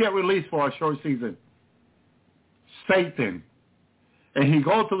millennium, who get released for a short season? Satan. And he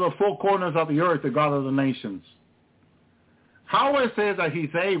goes to the four corners of the earth to gather the nations. How it says that he's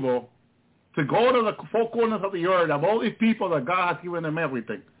able to go to the four corners of the earth of all these people that God has given them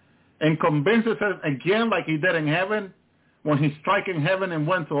everything and convinces us again like he did in heaven when he struck in heaven and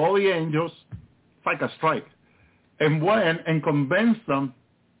went to all the angels. It's like a strike. And went and convinced them.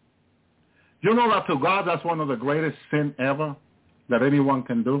 You know that to God that's one of the greatest sin ever that anyone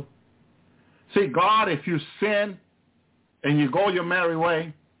can do? See, God, if you sin and you go your merry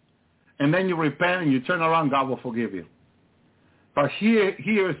way and then you repent and you turn around, God will forgive you. But here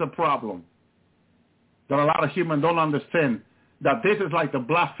is the problem that a lot of humans don't understand, that this is like the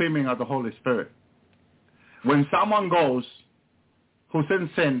blaspheming of the Holy Spirit. When someone goes who's in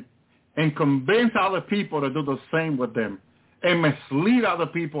sin and convince other people to do the same with them and mislead other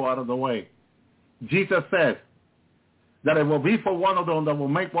people out of the way, Jesus said that it will be for one of them that will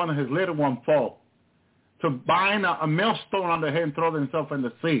make one of his little ones fall, to bind a millstone on the head and throw themselves in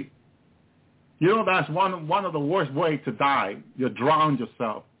the sea. You know, that's one of the worst ways to die. You drown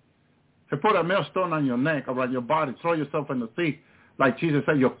yourself. To put a millstone on your neck, around your body, throw yourself in the sea, like Jesus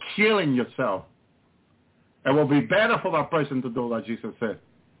said, you're killing yourself. It will be better for that person to do like Jesus said.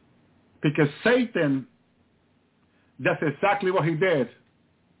 Because Satan, that's exactly what he did,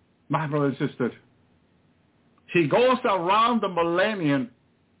 my brothers and sisters. He goes around the millennium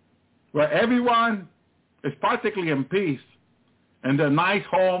where everyone is practically in peace, and they're nice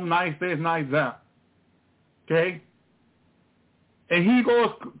home, nice this, nice that. Okay? And he goes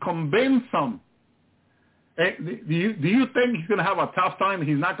convince them. Do you think he's going to have a tough time?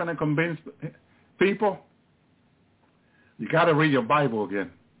 He's not going to convince people? You got to read your Bible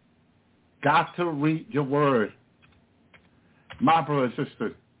again. Got to read your word, my brother and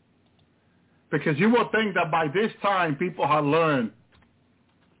sister. Because you will think that by this time people have learned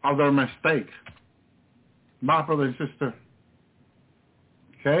of their mistakes, my brother and sister.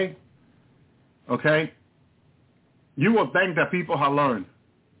 Okay? Okay? You will think that people have learned.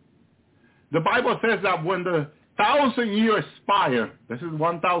 The Bible says that when the 1,000 years expire, this is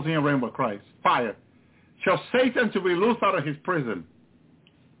 1,000 year reign with Christ, fire, shall Satan to be loosed out of his prison.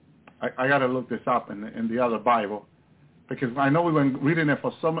 I got to look this up in the other Bible, because I know we've been reading it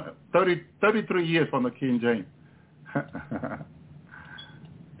for 33 years from the King James.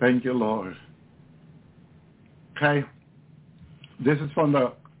 Thank you, Lord. Okay? This is from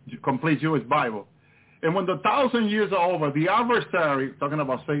the complete Jewish Bible. And when the 1,000 years are over, the adversary, talking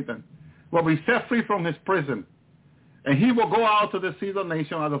about Satan, will be set free from his prison. And he will go out to the seed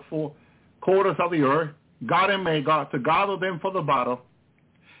nation of the four quarters of the earth, God and Magog, to gather them for the battle.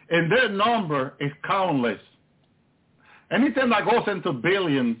 And their number is countless. Anything that goes into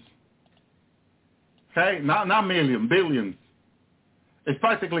billions, okay, not million, billions, it's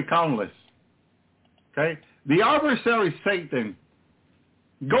practically countless. Okay? The adversary, Satan,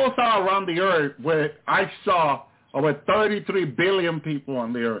 goes out around the earth where I saw over 33 billion people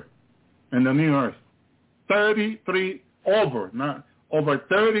on the earth, in the new earth. Over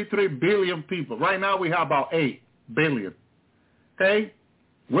 33 billion people. Right now we have about 8 billion. Okay?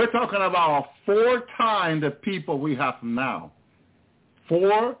 We're talking about 4 times the people we have now.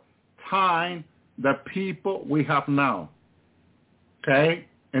 4 times the people we have now. Okay?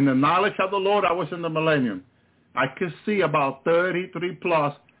 In the knowledge of the Lord, I was in the millennium. I could see about 33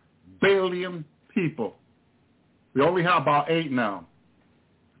 plus billion people. We only have about 8 now.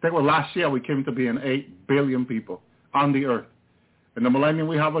 I think last year we came to be in 8 billion people on the earth. In the millennium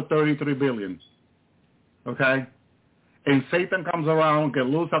we have a 33 billion. Okay? And Satan comes around, get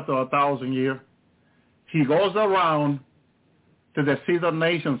loose after 1,000 years. He goes around to the seed of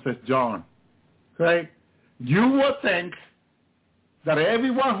nations, says John. Okay? You would think that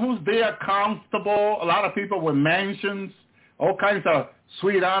everyone who's there comfortable, a lot of people with mansions, all kinds of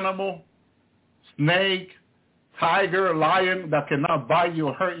sweet animal, snake, tiger, lion that cannot bite you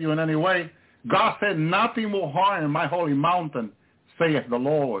or hurt you in any way. God said, nothing will harm my holy mountain, saith the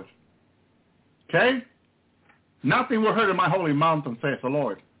Lord. Okay? Nothing will hurt in my holy mountain, saith the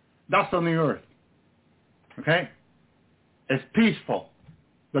Lord. That's on the earth. Okay? It's peaceful.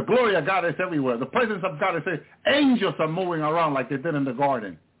 The glory of God is everywhere. The presence of God is everywhere. Angels are moving around like they did in the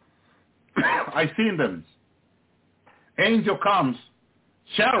garden. I've seen them. Angel comes,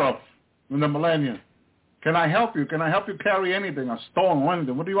 sheriff in the millennium. Can I help you? Can I help you carry anything? A stone or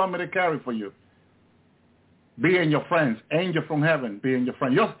anything? What do you want me to carry for you? Be in your friends. Angel from heaven, be in your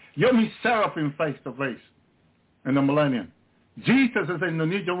friend. You'll meet seraphim face to face in the millennium. Jesus is in the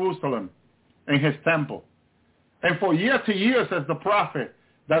New Jerusalem in his temple. And for year to year, says the prophet,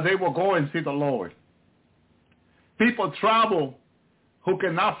 that they will go and see the Lord. People travel who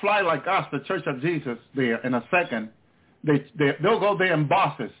cannot fly like us, the Church of Jesus, there in a second. They'll go there in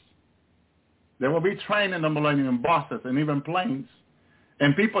buses. There will be trained in the millennium in buses and even planes.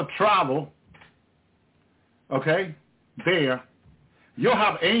 And people travel, okay, there. You'll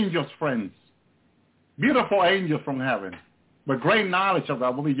have angels, friends. Beautiful angels from heaven. With great knowledge of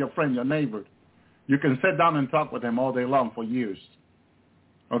God will be your friend, your neighbor. You can sit down and talk with him all day long for years.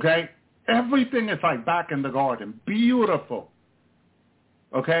 Okay? Everything is like back in the garden. Beautiful.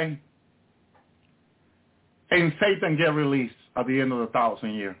 Okay? And Satan get released at the end of the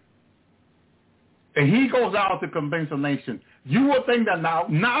 1,000 years. And he goes out to convince the nation. You will think that now,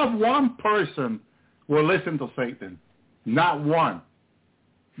 not one person will listen to Satan. Not one.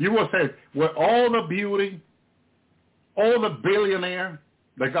 You will say, with all the beauty, all the billionaire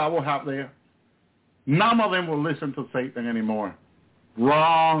that God will have there, none of them will listen to Satan anymore.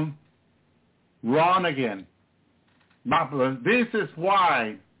 Wrong. Run again. My brother, this is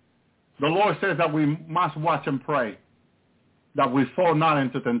why the Lord says that we must watch and pray, that we fall not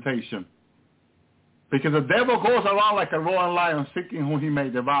into temptation. Because the devil goes around like a roaring lion seeking whom he may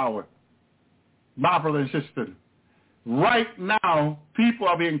devour. My brother and sister, right now, people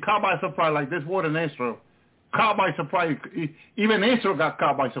are being caught by surprise, like this word in Israel. Caught by surprise. Even Israel got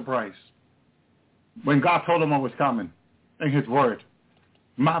caught by surprise when God told them what was coming in his word.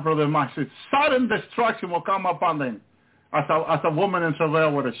 My brother and my sister, sudden destruction will come upon them as a woman in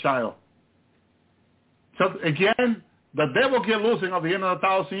travail with a child. So again, the devil get losing of the end of the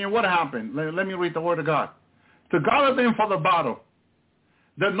 1,000 years. What happened? Let me read the word of God. To gather them for the battle.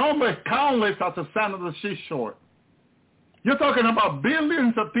 The number is countless as the sand of the seashore. You're talking about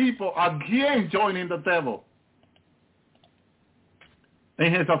billions of people again joining the devil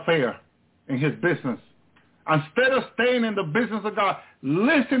in his affair, in his business. Instead of staying in the business of God,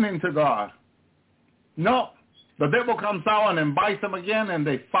 listening to God. No, the devil comes out and invites them again, and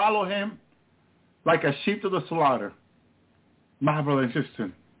they follow him like a sheep to the slaughter. My brother and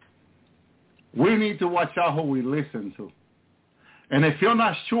sister, we need to watch out who we listen to. And if you're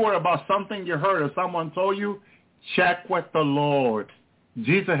not sure about something you heard or someone told you, check with the Lord.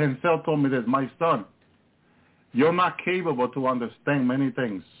 Jesus himself told me this, my son, you're not capable to understand many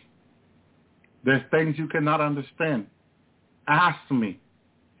things. There's things you cannot understand. Ask me.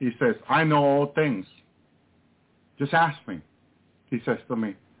 He says, I know all things. Just ask me. He says to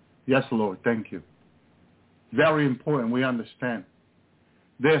me, yes, Lord, thank you. Very important we understand.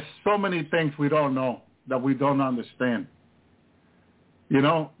 There's so many things we don't know that we don't understand. You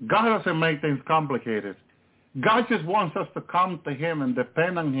know, God doesn't make things complicated. God just wants us to come to him and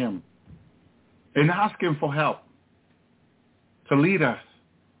depend on him and ask him for help, to lead us,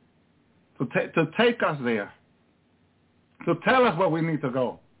 to take us there, to tell us where we need to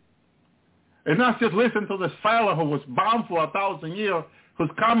go. And not just listen to this fellow who was bound for 1,000 years, who's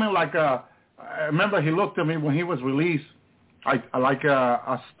coming like I remember he looked at me when he was released, like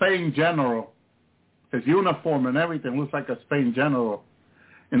a Spain general. His uniform and everything looks like a Spain general.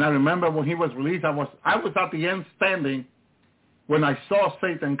 And I remember when he was released, I was at the end standing when I saw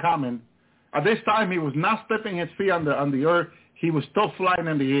Satan coming. At this time, he was not stepping his feet on the earth. He was still flying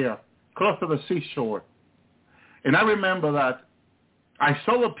in the air, close to the seashore. And I remember that I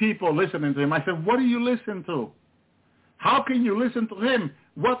saw the people listening to him. I said, what do you listen to? How can you listen to him?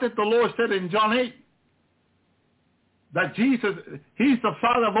 What did the Lord say in John 8? That Jesus, he's the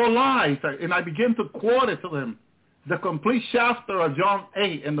Father of all lies. And I began to quote it to them. The complete chapter of John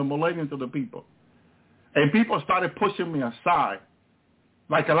 8 in the millennium to the people. And people started pushing me aside,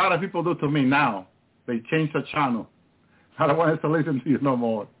 like a lot of people do to me now. They changed the channel. I don't want us to listen to you no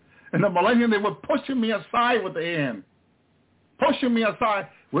more. In the millennium, they were pushing me aside with the hand. Pushing me aside.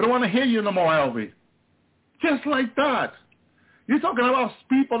 We don't want to hear you no more, Elvie. Just like that. You're talking about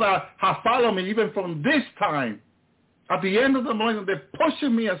people that have followed me even from this time. At the end of the millennium, they're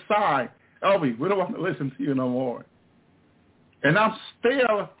pushing me aside. Elvie, we don't want to listen to you no more. And I'm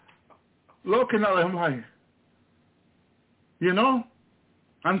still looking at him like, you know,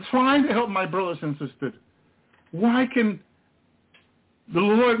 I'm trying to help my brothers and sisters. Why can the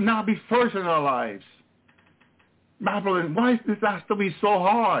Lord not be first in our lives? My brother, why does this have to be so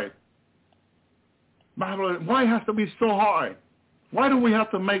hard? My brother, why has to be so hard? Why do we have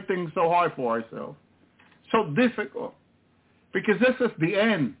to make things so hard for ourselves? So difficult. Because this is the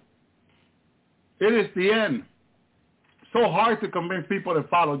end. It is the end. So hard to convince people to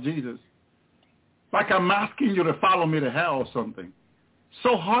follow Jesus. Like I'm asking you to follow me to hell or something.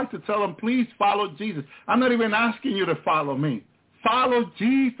 So hard to tell them, please follow Jesus. I'm not even asking you to follow me. Follow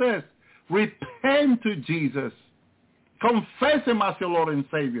Jesus. Repent to Jesus. Confess him as your Lord and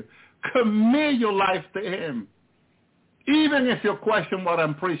Savior. Commit your life to him. Even if you question what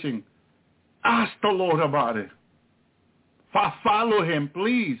I'm preaching, ask the Lord about it. Follow him,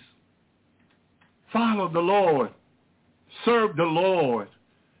 please. Follow the Lord. Serve the Lord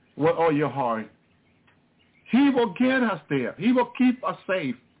with all your heart. He will get us there. He will keep us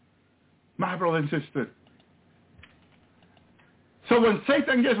safe, my brother and sister. So when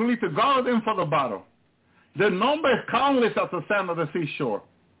Satan gets ready to guard them for the battle, the number is countless as the sand of the seashore.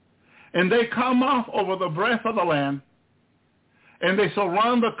 And they come off over the breadth of the land, and they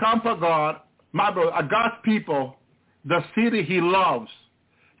surround the camp of God, my brother, God's people, the city he loves.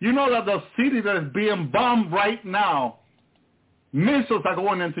 You know that the city that is being bombed right now, missiles are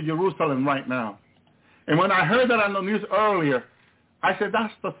going into Jerusalem right now. And when I heard that on the news earlier, I said,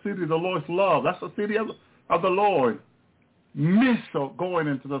 that's the city the Lord's love. That's the city of the Lord. Missile going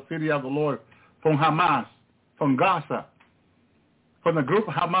into the city of the Lord from Hamas, from Gaza. from the group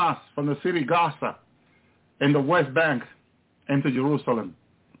Hamas, from the city Gaza, in the West Bank, into Jerusalem.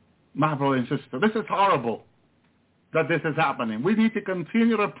 My brother and sister, this is horrible that this is happening. We need to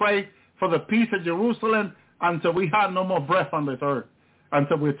continue to pray for the peace of Jerusalem until we have no more breath on this earth,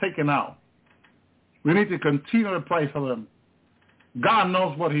 until we're taken out. We need to continue to pray for them. God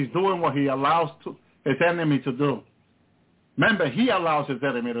knows what he's doing, what he allows his enemy to do. Remember, he allows his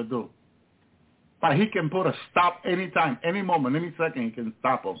enemy to do. But he can put a stop anytime, any moment, any second, he can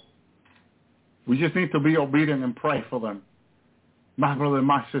stop them. We just need to be obedient and pray for them. My brother and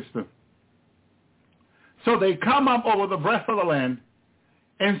my sister. So they come up over the breadth of the land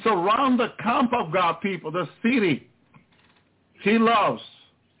and surround the camp of God people, the city he loves.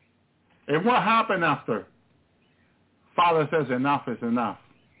 And what happened after? Father says, enough is enough.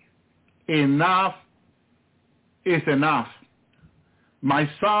 Enough is enough. My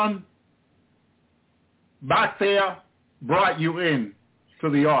son, back there, brought you in to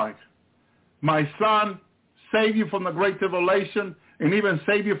the ark. My son saved you from the great tribulation and even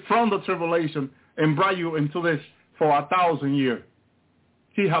saved you from the tribulation and brought you into this for 1,000 years.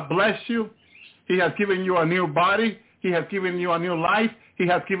 He has blessed you. He has given you a new body. He has given you a new life. He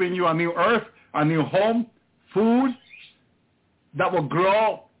has given you a new earth, a new home, food that will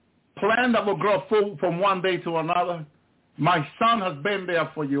grow, plant that will grow food from one day to another. My son has been there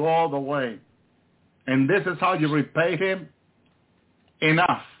for you all the way. And this is how you repay him?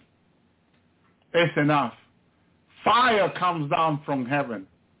 Enough. It's enough. Fire comes down from heaven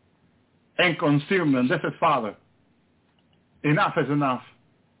and consumes them. This is Father. Enough is enough.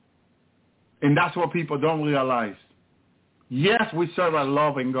 And that's what people don't realize. Yes, we serve a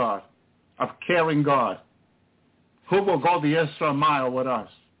loving God, a caring God, who will go the extra mile with us.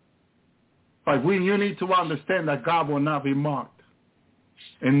 But you need to understand that God will not be mocked.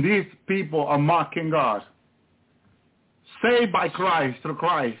 And these people are mocking God. Saved by Christ, through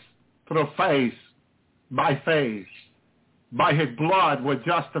faith, by faith. By his blood we're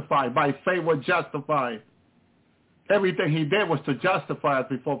justified. By faith we're justified. Everything he did was to justify us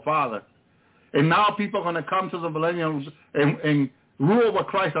before Father. And now people are going to come to the millennium and rule over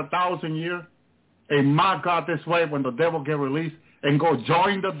Christ 1,000 years and mock God this way when the devil get released and go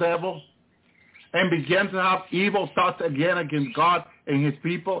join the devil and begin to have evil thoughts again against God and his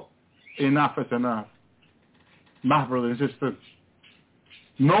people. Enough is enough. My brothers and sisters,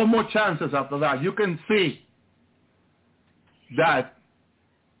 no more chances after that. You can see that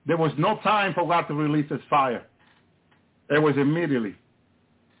there was no time for God to release his fire. It was immediately.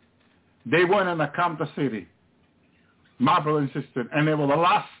 They went and attacked the city, my brother and sister, and it was the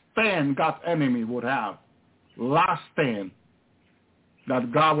last stand God's enemy would have. Last stand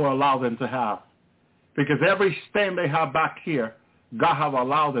that God will allow them to have. Because every stand they have back here, God have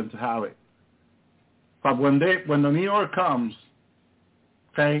allowed them to have it. But when the New Year comes,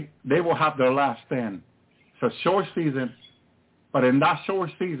 okay, they will have their last stand. It's a short season, but in that short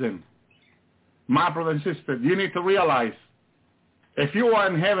season, my brother and sister, you need to realize, if you are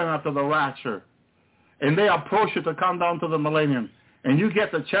in heaven after the rapture, and they approach you to come down to the millennium, and you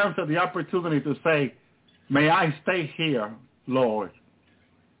get the chance or the opportunity to say, may I stay here, Lord.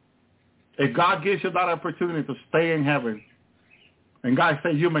 If God gives you that opportunity to stay in heaven, and God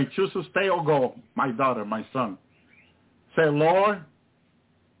says you may choose to stay or go, my daughter, my son, say, Lord,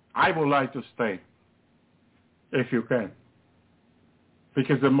 I would like to stay, if you can.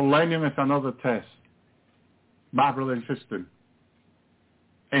 Because the millennium is another test, my brother and sister.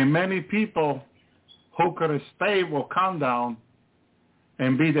 And many people who could stay will come down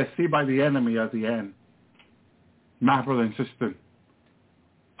and be deceived by the enemy at the end. My brother and sister,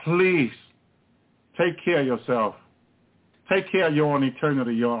 please take care of yourself. Take care of your own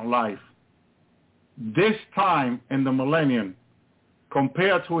eternity, your own life. This time in the millennium,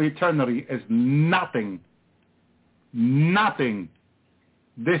 compared to eternity, is nothing. Nothing.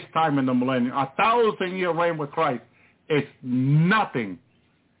 This time in the millennium. 1,000-year reign with Christ is nothing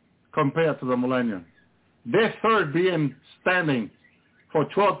compared to the millennium. This earth being standing for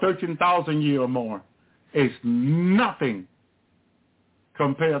 12,000, 13,000 years or more is nothing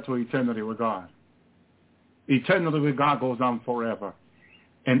compared to eternity with God. Eternity with God goes on forever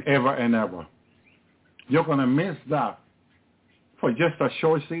and ever and ever. You're going to miss that for just a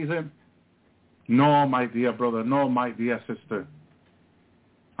short season? No, my dear brother. No, my dear sister.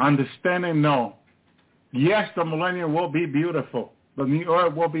 Understand and know. Yes, the millennium will be beautiful. The new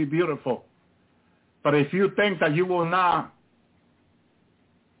earth will be beautiful. But if you think that you will not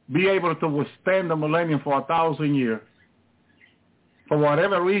be able to withstand the millennium for 1,000 years, for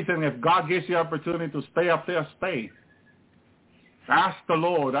whatever reason, if God gives you opportunity to stay up there, stay. Ask the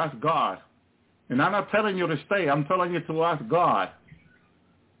Lord, ask God. And I'm not telling you to stay. I'm telling you to ask God.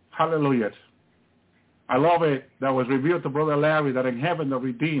 Hallelujah. I love it that was revealed to Brother Larry that in heaven the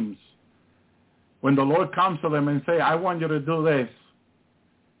redeems, when the Lord comes to them and say, I want you to do this,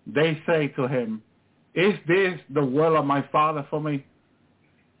 they say to him, is this the will of my Father for me?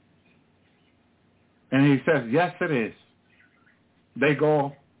 And he says, yes, it is. They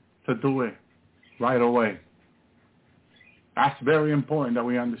go to do it right away. That's very important that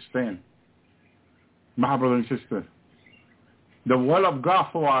we understand. My brother and sister, the will of God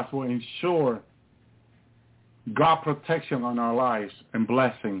for us will ensure God protection on our lives and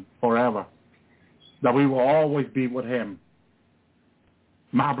blessing forever. That we will always be with him.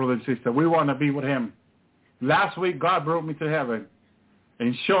 My brother and sister, we want to be with him. Last week, God brought me to heaven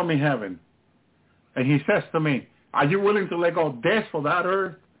and showed me heaven. And he says to me, are you willing to let go of this for that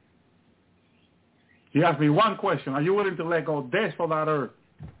earth? He asked me one question, are you willing to let go of this for that earth?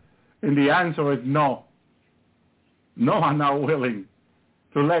 And the answer is no. No, I'm not willing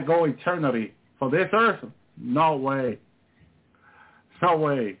to let go of eternity for this earth. No way. No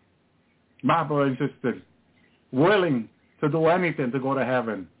way. My brother and sister, willing to do anything to go to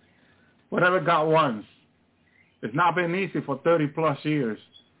heaven. Whatever God wants. It's not been easy for 30 plus years.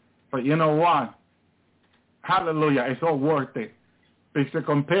 But you know what? Hallelujah. It's all worth it. Because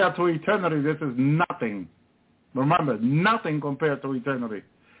compared to eternity, this is nothing. Remember, nothing compared to eternity.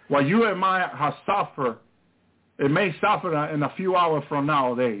 What you and I have suffered, it may suffer in a few hours from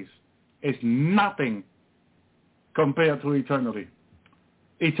nowadays. It's nothing compared to eternity.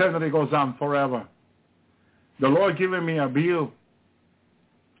 Eternity goes on forever. The Lord giving me a view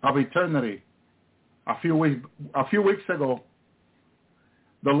of eternity. A few weeks ago,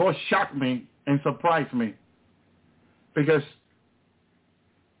 the Lord shocked me and surprised me because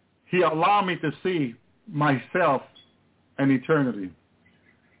he allowed me to see myself in eternity.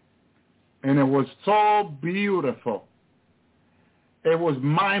 And it was so beautiful. It was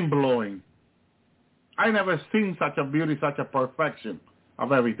mind-blowing. I never seen such a beauty, such a perfection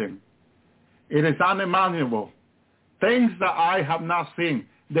of everything. It is unimaginable. Things that I have not seen,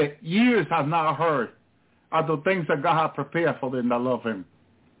 that ears have not heard, are the things that God has prepared for them that love him.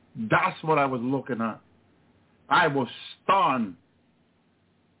 That's what I was looking at. I was stunned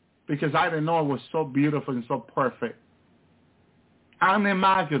because I didn't know it was so beautiful and so perfect.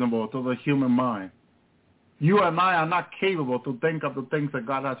 Unimaginable to the human mind. You and I are not capable to think of the things that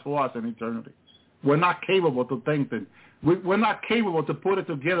God has for us in eternity. We're not capable to think that. We're not capable to put it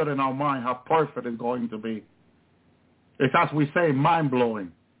together in our mind how perfect it's going to be. It's, as we say,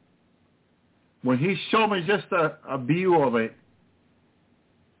 mind-blowing. When he showed me just a view of it,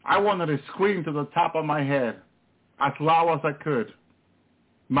 I wanted to scream to the top of my head as loud as I could.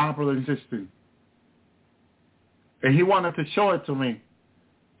 My brother and sister. And he wanted to show it to me,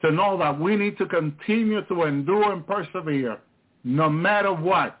 to know that we need to continue to endure and persevere no matter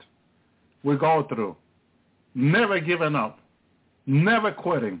what we go through. Never giving up. Never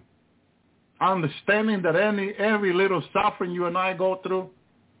quitting. Understanding that every little suffering you and I go through,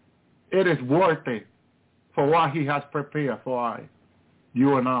 it is worth it for what he has prepared for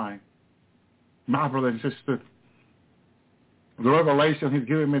you and I. My brother and sister. The revelation he's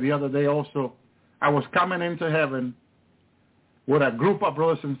given me the other day also, I was coming into heaven with a group of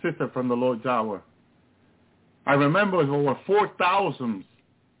brothers and sisters from the Lord's Hour. I remember it was over 4,000.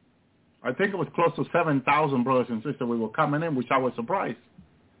 I think it was close to 7,000 brothers and sisters we were coming in, which I was surprised.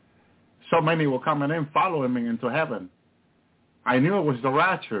 So many were coming in, following me into heaven. I knew it was the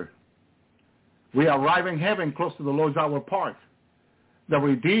rapture. We arrived in heaven close to the Lord's Hour Park. The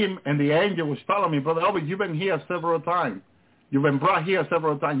redeemed and the angel was telling me, Brother Elvis, you've been here several times. You've been brought here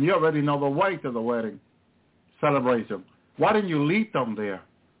several times. You already know the way to the wedding celebration. Why didn't you lead them there?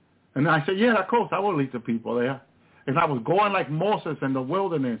 And I said, yeah, of course, I will lead the people there. And I was going like Moses in the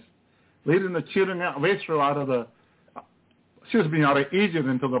wilderness, leading the children of Israel out of Egypt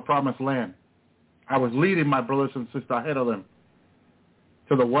into the promised land. I was leading my brothers and sisters ahead of them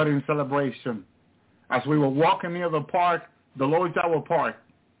to the wedding celebration. As we were walking near the park, the Lord's Hour Park,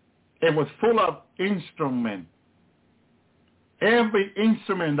 it was full of instruments. Every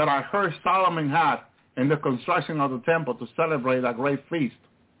instrument that I heard Solomon had in the construction of the temple to celebrate a great feast.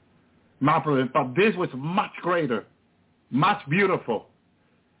 My brother, but this was much greater, much beautiful.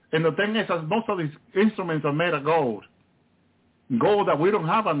 And the thing is, as most of these instruments are made of gold. Gold that we don't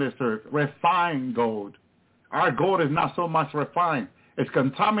have on this earth, refined gold. Our gold is not so much refined. It's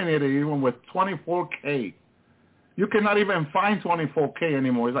contaminated even with 24K. You cannot even find 24K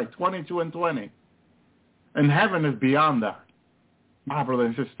anymore. It's like 22 and 20. And heaven is beyond that, my brother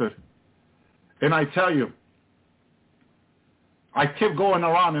and sister. And I tell you, I kept going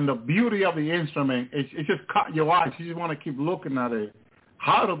around, and the beauty of the instrument, it just caught your eyes. You just want to keep looking at it.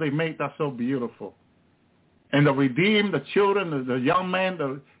 How do they make that so beautiful? And the redeemed, the children, the young man,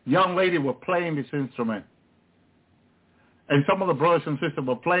 the young lady were playing this instrument. And some of the brothers and sisters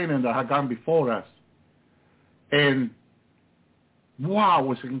were playing and that had gone before us. And wow, it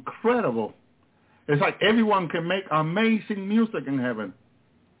was incredible. It's like everyone can make amazing music in heaven.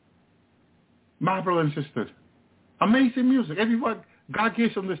 My brothers and sisters, amazing music. Everyone, God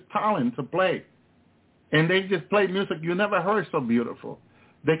gives them this talent to play. And they just play music you never heard so beautiful.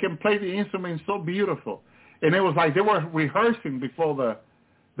 They can play the instrument so beautiful. And it was like they were rehearsing before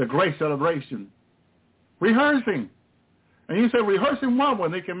the great celebration. Rehearsing. And you say, rehearsing what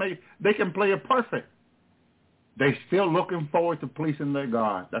when they can play it perfect? They're still looking forward to pleasing their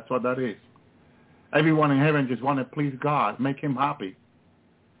God. That's what that is. Everyone in heaven just want to please God, make him happy.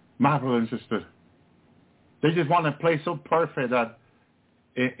 My brothers and sisters, they just want to play so perfect that,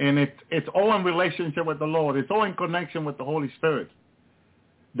 and it's all in relationship with the Lord. It's all in connection with the Holy Spirit.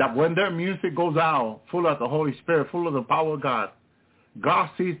 That when their music goes out full of the Holy Spirit, full of the power of God, God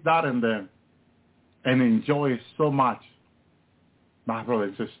sees that in them and enjoys so much. My brother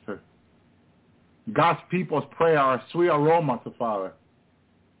and sister, God's people's prayer are a sweet aroma to Father.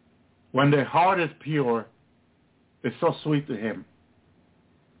 When their heart is pure, it's so sweet to him.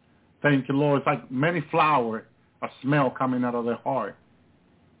 Thank you, Lord. It's like many flowers, a smell coming out of their heart.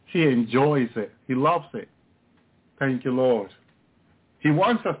 He enjoys it. He loves it. Thank you, Lord. He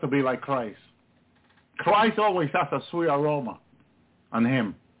wants us to be like Christ. Christ always has a sweet aroma on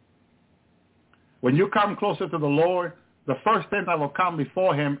him. When you come closer to the Lord, the first thing that will come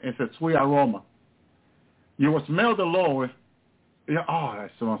before him is a sweet aroma. You will smell the Lord. Oh, that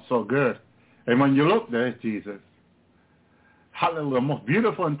smells so good. And when you look, there's Jesus. Hallelujah. Most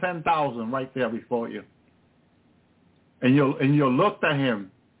beautiful in 10,000 right there before you. And you'll look at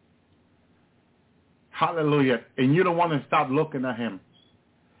him. Hallelujah. And you don't want to stop looking at him.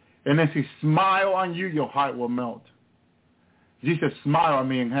 And as he smiles on you, your heart will melt. Jesus smiled at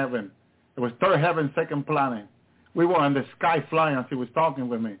me in heaven. It was third heaven, second planet. We were in the sky flying as he was talking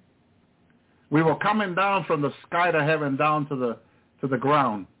with me. We were coming down from the sky to heaven down to the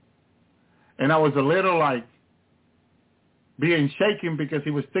ground. And I was a little like being shaken because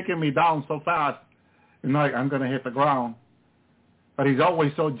he was taking me down so fast. And like, I'm going to hit the ground. But he's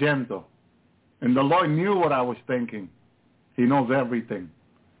always so gentle. And the Lord knew what I was thinking. He knows everything.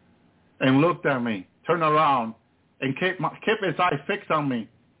 And looked at me, turned around, and kept his eye fixed on me.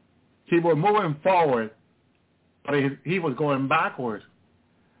 He was moving forward, but he was going backwards.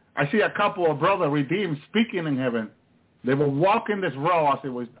 I see a couple of brothers redeemed speaking in heaven. They were walking this road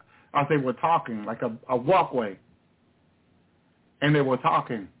as they were talking, like a walkway. And they were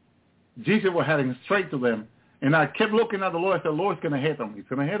talking. Jesus was heading straight to them. And I kept looking at the Lord. I said, Lord's going to hit him. He's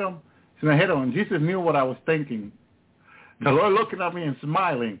going to hit him. He's going to hit him. And Jesus knew what I was thinking. The Lord looking at me and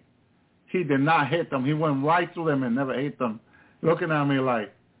smiling. He did not hit them. He went right through them and never hit them. Looking at me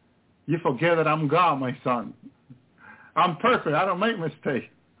like, you forget that I'm God, my son. I'm perfect. I don't make mistakes.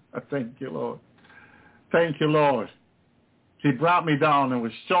 Thank you, Lord. Thank you, Lord. He brought me down and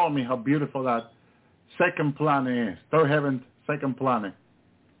was showing me how beautiful that second planet is. Third heaven, second planet.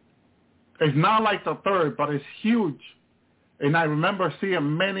 It's not like the third, but it's huge. And I remember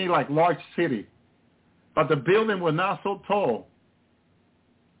seeing many like large cities. But the building was not so tall.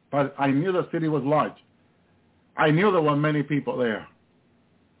 But I knew the city was large. I knew there were many people there.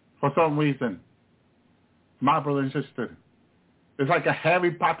 For some reason. My brother and sister. It's like a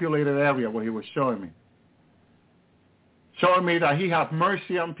heavy populated area where he was showing me. Showing me that he had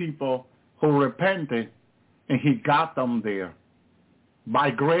mercy on people who repented and he got them there.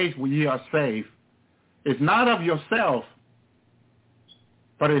 By grace we are saved. It's not of yourself,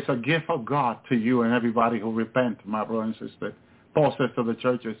 but it's a gift of God to you and everybody who repent, my brother and sister. Paul says to the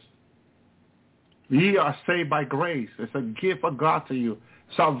churches, ye are saved by grace. It's a gift of God to you.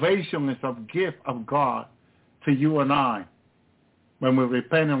 Salvation is a gift of God to you and I. When we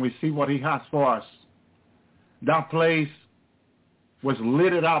repent and we see what he has for us. That place was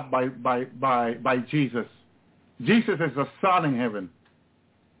lit up by Jesus. Jesus is the sun in heaven.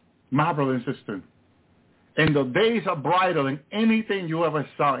 My brother and sister. And the days are brighter than anything you ever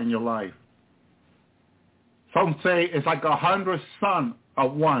saw in your life. Some say it's like 100 suns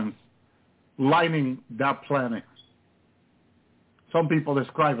at once lighting that planet. Some people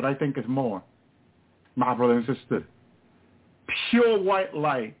describe it. I think it's more. My brother and sister. Pure white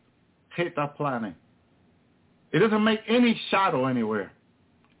light hit that planet. It doesn't make any shadow anywhere.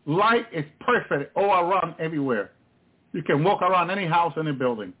 Light is perfect all around everywhere. You can walk around any house, any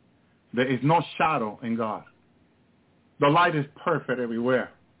building. There is no shadow in God. The light is perfect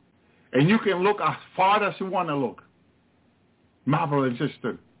everywhere. And you can look as far as you want to look. My brother and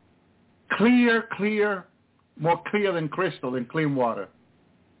sister, clear, more clear than crystal and clean water.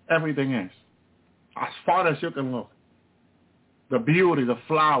 Everything is. As far as you can look. The beauty, the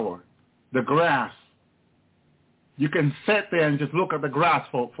flower, the grass. You can sit there and just look at the grass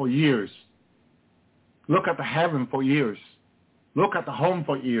for years. Look at the heaven for years. Look at the home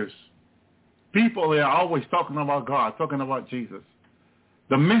for years. People, they are always talking about God, talking about Jesus.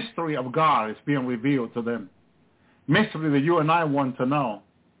 The mystery of God is being revealed to them. Mystery that you and I want to know.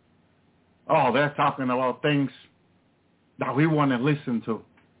 Oh, they're talking about things that we want to listen to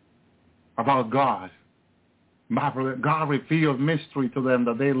about God. God reveals mystery to them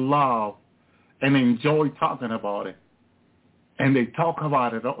that they love and enjoy talking about it. And they talk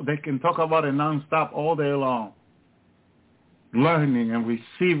about it. They can talk about it nonstop all day long. Learning and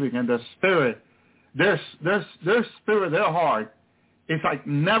receiving, and their spirit, their spirit, their heart, it's like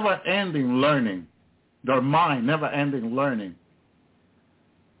never-ending learning. Their mind, never-ending learning.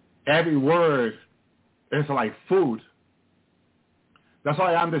 Every word is like food. That's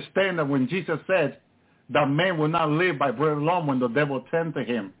why I understand that when Jesus said that man will not live by bread alone when the devil tempted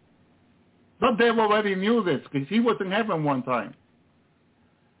him. The devil already knew this because he was in heaven one time.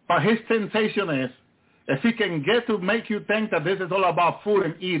 But his temptation is, if he can get to make you think that this is all about food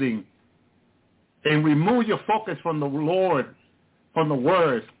and eating, and remove your focus from the Lord, from the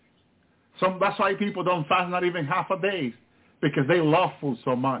Word. So that's why people don't fast not even half a day, because they love food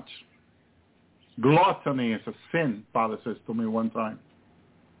so much. Gluttony is a sin, Father says to me one time.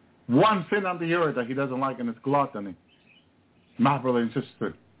 One sin on the earth that he doesn't like, and it's gluttony. My brother and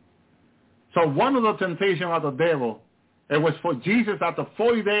sister. So one of the temptations of the devil, it was for Jesus after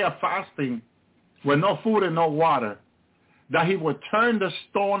 40 days of fasting, with no food and no water, that he would turn the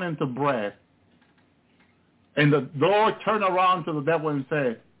stone into bread. And the Lord turned around to the devil and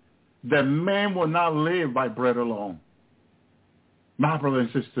said, that man will not live by bread alone. My brother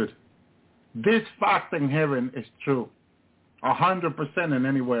and sister, this fact in heaven is true, 100% in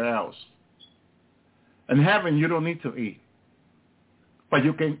anywhere else. In heaven, you don't need to eat. But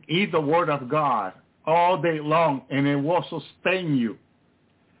you can eat the Word of God all day long, and it will sustain you.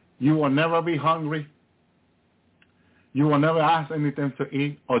 You will never be hungry. You will never ask anything to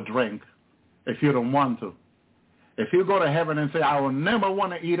eat or drink if you don't want to. If you go to heaven and say, I will never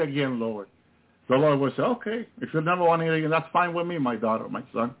want to eat again, Lord, the Lord will say, okay, if you never want to eat again, that's fine with me, my daughter, my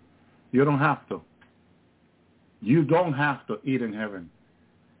son. You don't have to. You don't have to eat in heaven.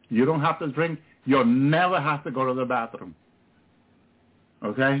 You don't have to drink. You'll never have to go to the bathroom.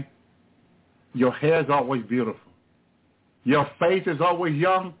 Okay? Your hair is always beautiful. Your face is always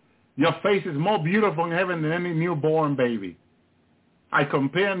young. Your face is more beautiful in heaven than any newborn baby. I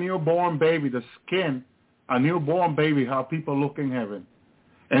compare a newborn baby, the skin, a newborn baby, how people look in heaven.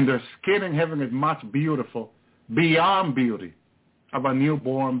 And their skin in heaven is much beautiful, beyond beauty of a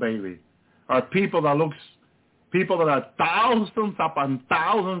newborn baby. Are people that are thousands upon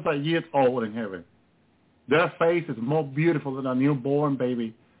thousands of years old in heaven. Their face is more beautiful than a newborn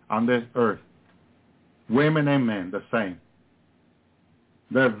baby on this earth. Women and men, the same.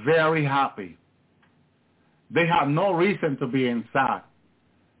 They're very happy. They have no reason to be sad,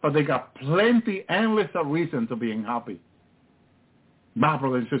 but they got plenty, endless of reason to be happy. My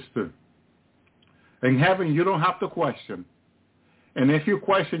brother and sister, in heaven you don't have to question. And if you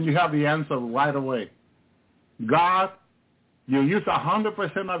question, you have the answer right away. God, you use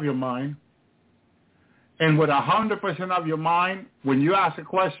 100% of your mind. And with 100% of your mind, when you ask a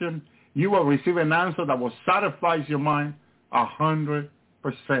question, you will receive an answer that will satisfy your mind 100%.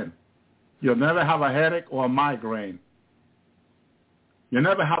 You'll never have a headache or a migraine. You'll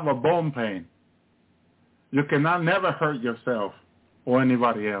never have a bone pain. You cannot never hurt yourself or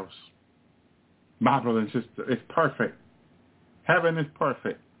anybody else. My brother and sister, it's perfect. Heaven is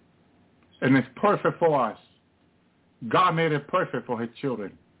perfect. And it's perfect for us. God made it perfect for his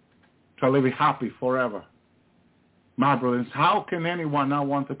children to live happy forever. My brothers, how can anyone not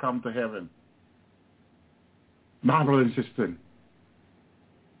want to come to heaven? My brother and sister,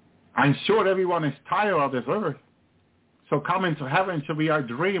 I'm sure everyone is tired of this earth. So coming to heaven should be our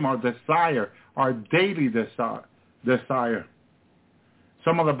dream, our desire, our daily desire.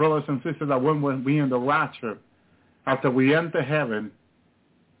 Some of the brothers and sisters that when we in the rapture, after we enter heaven,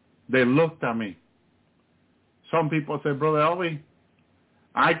 they looked at me. Some people say, Brother Elvi,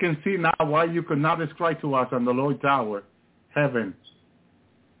 I can see now why you could not describe to us on the Lord's hour heaven.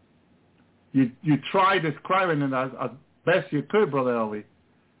 You tried describing it as best you could, Brother Elvi.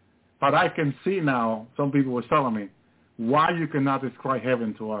 But I can see now, some people were telling me, why you cannot describe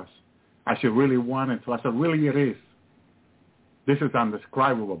heaven to us. I should really want it to. I said, really it is. This is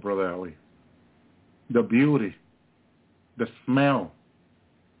undescribable, Brother Ellie. The beauty, the smell,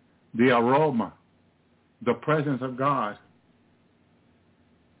 the aroma, the presence of God.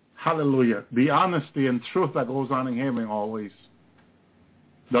 Hallelujah. The honesty and truth that goes on in heaven always.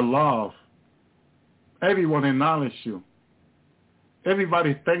 The love. Everyone acknowledges you.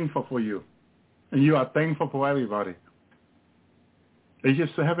 Everybody's thankful for you. And you are thankful for everybody. It's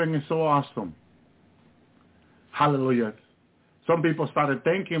just, heaven is so awesome. Hallelujah. Some people started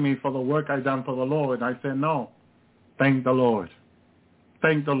thanking me for the work I done for the Lord. And I said, no, thank the Lord.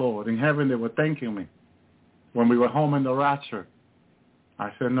 Thank the Lord. In heaven they were thanking me. When we were home in the rapture,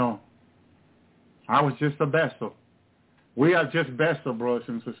 I said, no, I was just a vessel. We are just vessels, brothers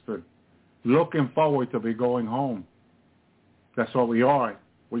and sisters, looking forward to be going home. That's what we are.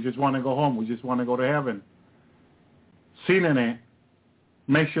 We just want to go home. We just want to go to heaven. Seeing it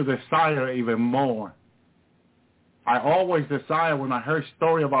makes you desire even more. I always desire when I heard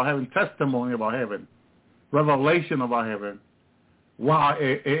story about heaven, testimony about heaven, revelation about heaven. Wow,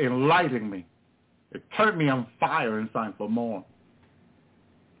 it enlightened me. It turned me on fire inside for more.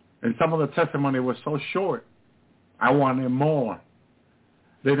 And some of the testimony was so short, I wanted more.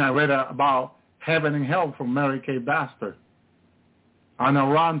 Then I read about heaven and hell from Mary Kay Baxter, Anna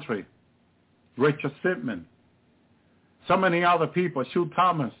Rountree, Richard Sidman, so many other people, Sue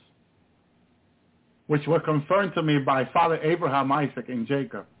Thomas, which were confirmed to me by Father Abraham, Isaac, and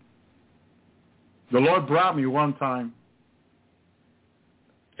Jacob. The Lord brought me one time,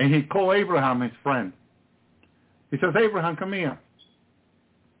 and he called Abraham his friend. He says, Abraham, come here.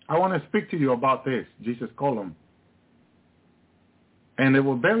 I want to speak to you about this. Jesus called him. And they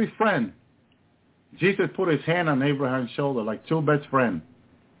were very friends. Jesus put his hand on Abraham's shoulder like two best friends.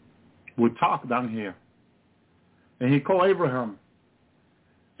 We talk down here. And he called Abraham.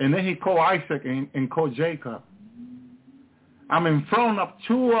 And then he called Isaac and called Jacob. I'm in front of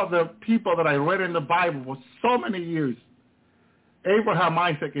two of the people that I read in the Bible for so many years. Abraham,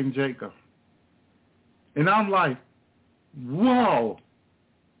 Isaac, and Jacob. And I'm like, whoa.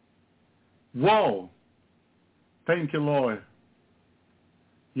 Whoa. Thank you, Lord.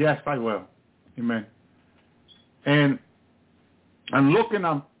 Yes, I will. Amen. And I'm looking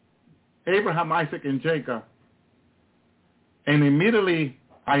at Abraham, Isaac, and Jacob. And immediately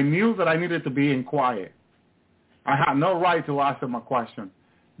I knew that I needed to be in quiet. I had no right to ask them a question.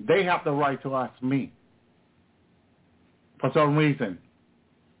 They have the right to ask me for some reason.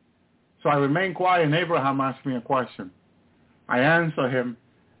 So I remained quiet, and Abraham asked me a question. I answer him.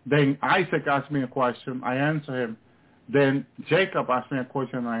 Then Isaac asked me a question. I answer him. Then Jacob asked me a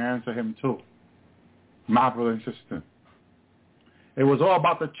question, and I answer him too. My brother and sister. It was all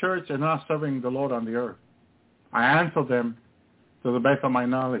about the church and us serving the Lord on the earth. I answered them to the best of my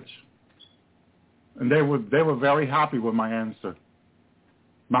knowledge. And they were very happy with my answer.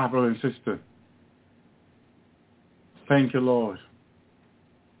 My brother and sister. Thank you, Lord.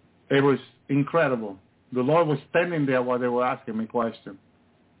 It was incredible. The Lord was standing there while they were asking me questions.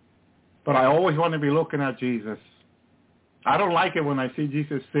 But I always want to be looking at Jesus. I don't like it when I see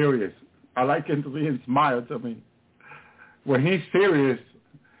Jesus serious. I like him to see him smile to me. When he's serious,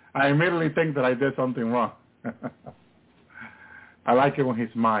 I immediately think that I did something wrong. I like it when he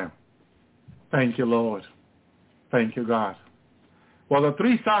smiles. Thank you, Lord. Thank you, God. Well, the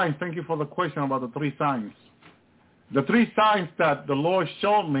three signs, thank you for the question about the three signs. The three signs that the Lord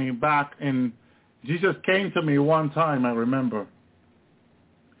showed me back in, Jesus came to me one time, I remember.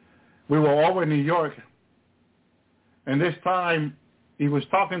 We were over in New York, and this time he was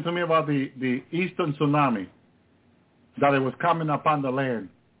talking to me about the Eastern tsunami, that it was coming upon the land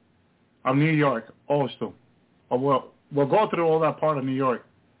of New York also. We'll go through all that part of New York.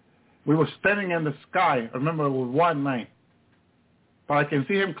 We were standing in the sky. I remember it was one night. But I can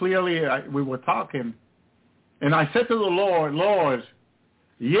see him clearly. We were talking. And I said to the Lord, Lord,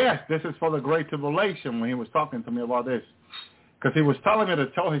 yes, this is for the Great Tribulation, when he was talking to me about this. Because he was telling me to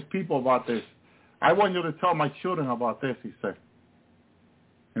tell his people about this. I want you to tell my children about this, he said.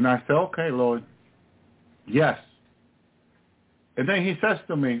 And I said, okay, Lord, yes. And then he says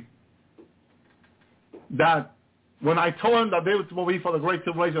to me that when I told him that this will be for the Great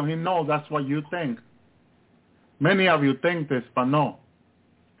Tribulation, he knows that's what you think. Many of you think this, but no.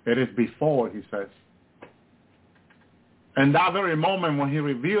 It is before, he says. And that very moment when he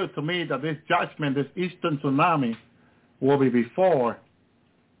revealed to me that this judgment, this Eastern tsunami, will be before,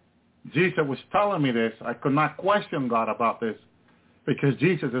 Jesus was telling me this. I could not question God about this because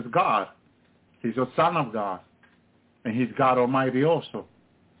Jesus is God. He's the Son of God. And he's God Almighty also.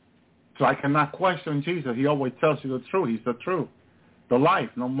 So I cannot question Jesus. He always tells you the truth. He's the truth, the life.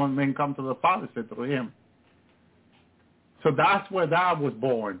 No one may come to the Father except through him. So that's where that was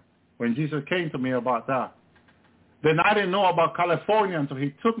born, when Jesus came to me about that. Then I didn't know about California until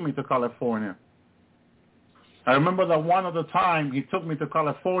he took me to California. I remember that one of the time he took me to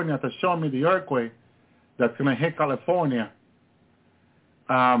California to show me the earthquake that's going to hit California.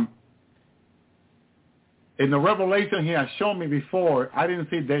 In the revelation he had shown me before, I didn't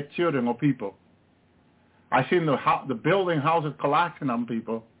see dead children or people. I seen the building houses collapsing on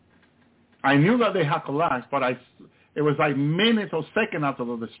people. I knew that they had collapsed, but it was like minutes or seconds after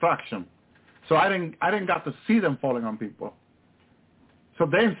the destruction. So I didn't get to see them falling on people. So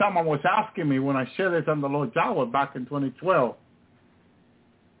then someone was asking me when I shared this on the Lord Yahweh back in 2012.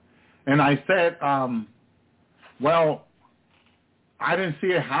 And I said, well, I didn't see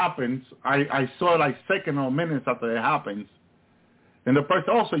it happen. I saw it like seconds or minutes after it happens. And the person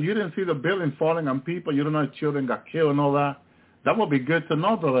also, you didn't see the building falling on people. You don't know if children got killed and all that. That would be good to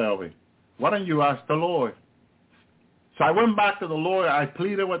know, Brother Elvie. Why don't you ask the Lord? So I went back to the Lord. I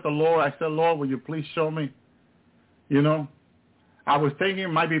pleaded with the Lord. I said, Lord, will you please show me? You know, I was thinking it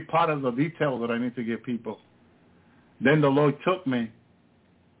might be part of the details that I need to give people. Then the Lord took me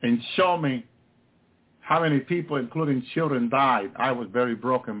and showed me how many people, including children, died. I was very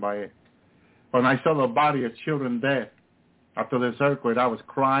broken by it. When I saw the body of children dead after this earthquake, I was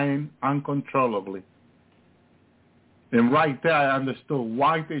crying uncontrollably. And right there I understood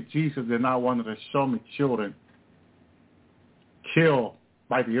why did Jesus did not want to show me children killed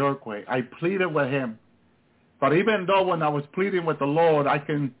by the earthquake. I pleaded with him. But even though when I was pleading with the Lord, I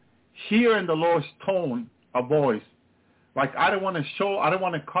can hear in the Lord's tone a voice. Like, I don't want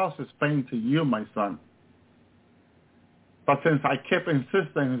to cause this pain to you, my son. But since I kept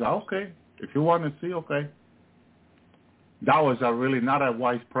insisting, he's like, okay, if you want to see, okay. That was really not a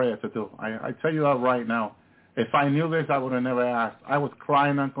wise prayer to do. I tell you that right now. If I knew this, I would have never asked. I was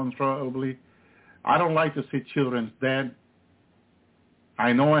crying uncontrollably. I don't like to see children dead.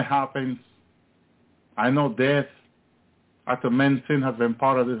 I know it happens. I know death after men's sin has been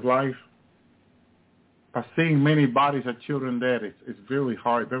part of this life. But seeing many bodies of children dead, it's very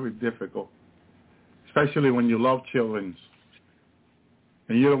hard, very difficult, especially when you love children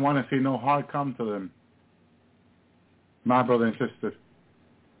and you don't want to see no harm come to them, my brother and sister.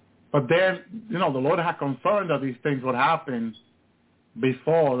 But then, the Lord had confirmed that these things would happen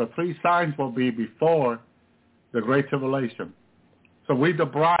before. The 3 signs will be before the Great Tribulation. So we, the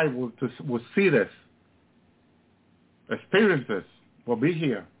bride, will see this. Experience this. Will be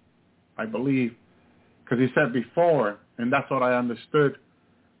here, I believe. Because he said before, and that's what I understood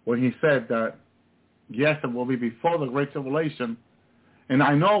when he said that, yes, it will be before the Great Tribulation. And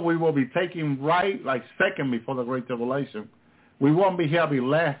I know we will be taking right like second before the Great Tribulation. We won't be here, be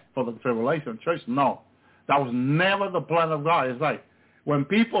left for the tribulation. Church, no. That was never the plan of God. It's like when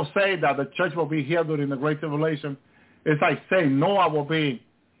people say that the church will be here during the Great Tribulation, it's like saying Noah will be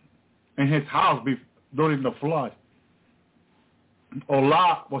in his house during the flood. Or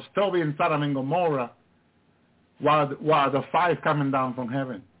Lot will still be in Sodom and Gomorrah while the fire is coming down from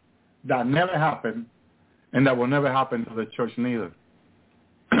heaven. That never happened, and that will never happen to the church neither.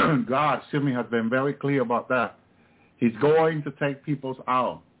 God, excuse me, has been very clear about that. He's going to take people's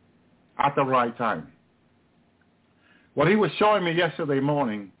out at the right time. What he was showing me yesterday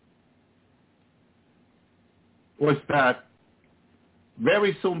morning was that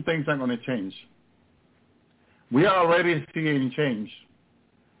very soon things are going to change. We are already seeing change.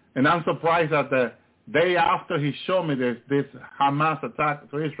 And I'm surprised that the day after he showed me this Hamas attack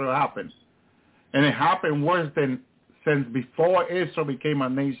to Israel happened. And it happened worse than since before Israel became a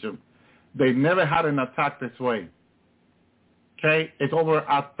nation. They never had an attack this way. Okay? It's over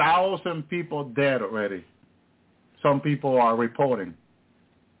 1,000 people dead already. Some people are reporting.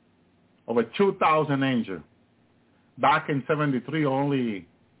 Over 2,000 injured. Back in 73, only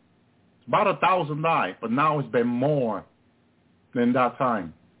about 1,000 died, but now it's been more than that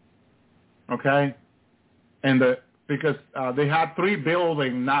time. Okay? And because they had 3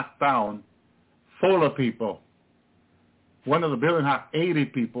 buildings knocked down full of people. One of the buildings had 80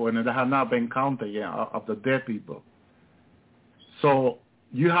 people in it that had not been counted yet of the dead people. So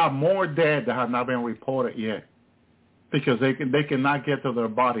you have more dead that have not been reported yet because they cannot get to their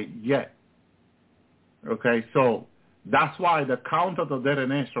body yet. Okay, so that's why the count of the dead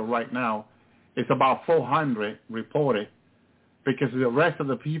in Israel right now is about 400 reported because the rest of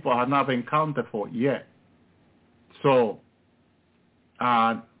the people have not been counted for yet. So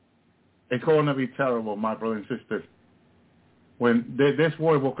it's going to be terrible, my brothers and sisters. When this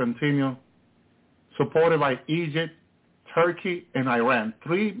war will continue, supported by Egypt, Turkey, and Iran,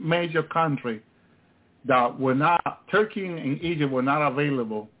 3 major countries that were not, Turkey and Egypt were not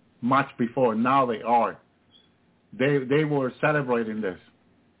available much before. Now they are. They were celebrating this,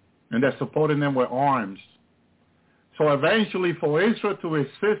 and they're supporting them with arms. So eventually for Israel to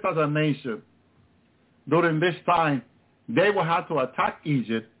exist as a nation during this time, they will have to attack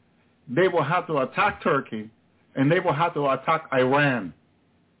Egypt, they will have to attack Turkey, and they will have to attack Iran.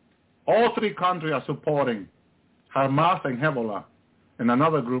 All three countries are supporting Hamas and Hezbollah and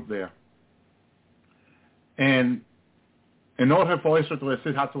another group there. And in order for Israel to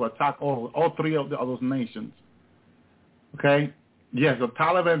exist, have to attack all three of those nations. Okay? Yes, the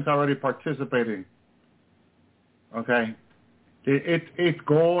Taliban's already participating. Okay? It's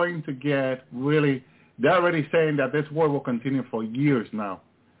going to get really, they're already saying that this war will continue for years now.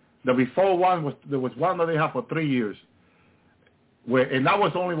 The before one there was one that they had for 3 years. And that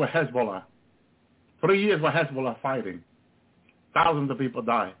was only with Hezbollah. 3 years with Hezbollah fighting. Thousands of people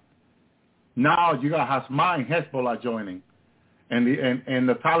died. Now you got Hamas and Hezbollah joining, and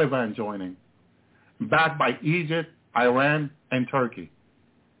the Taliban joining, backed by Egypt, Iran, and Turkey.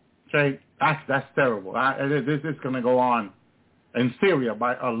 Okay, that's terrible. This is going to go on in Syria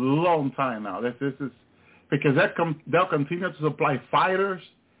by a long time now. This is because they'll continue to supply fighters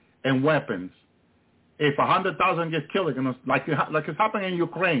and weapons. If 100,000 get killed, like it's happening in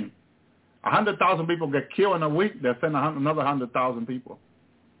Ukraine, 100,000 people get killed in a week, they'll send another 100,000 people.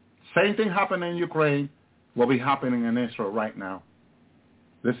 Same thing happening in Ukraine will be happening in Israel right now.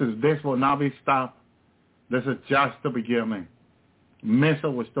 This will not be stopped. This is just the beginning.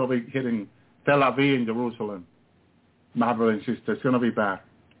 Missile will still be hitting Tel Aviv and Jerusalem. My brother and sister, it's going to be bad.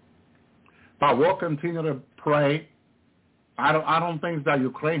 But we'll continue to pray. I don't think that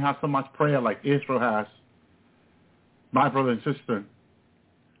Ukraine has so much prayer like Israel has. My brother and sister.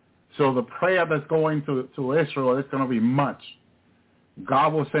 So the prayer that's going to Israel is going to be much.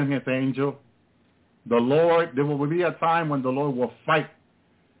 God will send his angel. The Lord, there will be a time when the Lord will fight.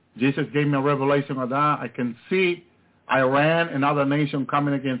 Jesus gave me a revelation of that. I can see Iran and other nations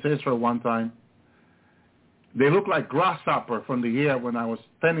coming against Israel one time. They looked like grasshopper from the air when I was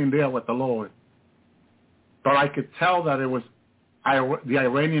standing there with the Lord. But I could tell that it was the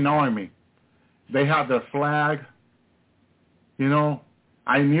Iranian army. They had their flag. You know,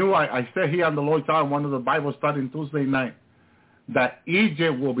 I knew, I said here on the Lord's Hour, one of the Bible studies Tuesday night, that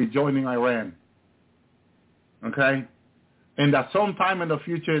Egypt will be joining Iran. Okay? And that sometime in the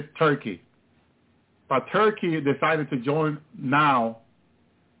future, Turkey. But Turkey decided to join now,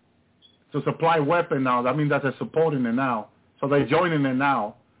 to supply weapons now. That means that they're supporting it now. So they're joining it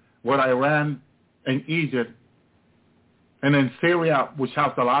now with Iran and Egypt. And then Syria, which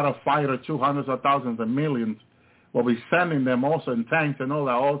has a lot of fighters, 200s of thousands and millions, will be sending them also in tanks and all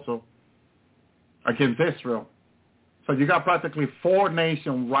that also against Israel. So you got practically 4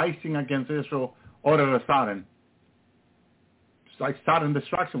 nations rising against Israel all of a sudden. It's like sudden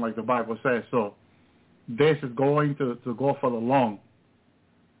destruction, like the Bible says. So this is going to go for the long.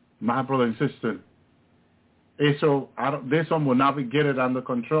 My brother and sister, Israel, this one will not be get it under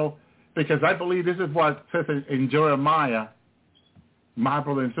control, because I believe this is what it says in Jeremiah, my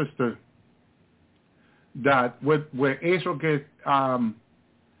brother and sister, that where Israel gets,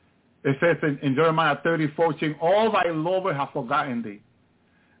 it says in Jeremiah 30:14, all thy lovers have forgotten thee.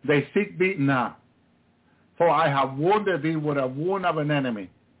 They seek thee not. For I have wounded thee with a wound of an enemy,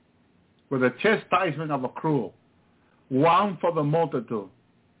 with the chastisement of a cruel, one for the multitude.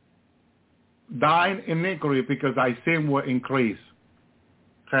 Thine iniquity, because thy sin will increase.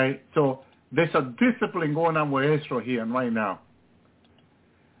 Okay? So there's a discipline going on with Israel here and right now.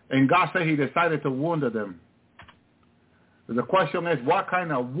 And God said he decided to wound them. The question is, what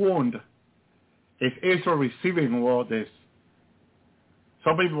kind of wound is Israel receiving all this?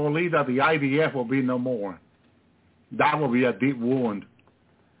 Some people believe that the IDF will be no more. That will be a deep wound.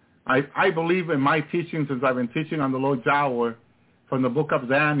 I believe in my teaching, since I've been teaching on the Lord's Hour from the book of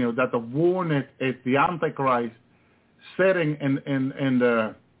Daniel, that the wound is the Antichrist sitting in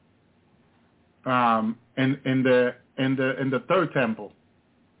the third temple.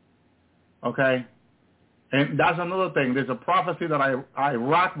 Okay? And that's another thing. There's a prophecy that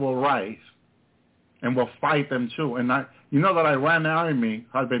Iraq will rise and will fight them too. And you know that Iran army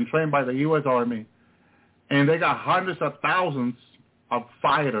has been trained by the U.S. Army, and they got hundreds of thousands of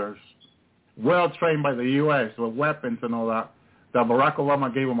fighters, well trained by the U.S. with weapons and all that. That Barack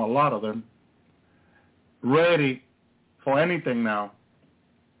Obama gave them a lot of them, ready for anything now.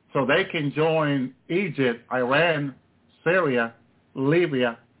 So they can join Egypt, Iran, Syria,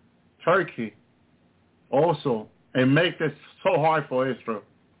 Libya, Turkey also, and make this so hard for Israel.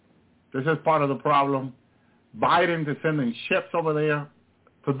 This is part of the problem. Biden is sending ships over there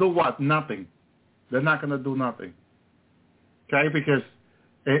to do what? Nothing. They're not going to do nothing. Okay? Because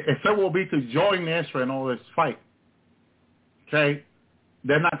if it will be to join Israel in all this fight, okay,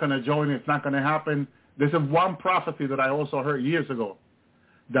 they're not going to join. It's not going to happen. This is one prophecy that I also heard years ago,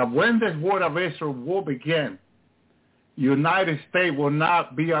 that when this war of Israel will begin, United States will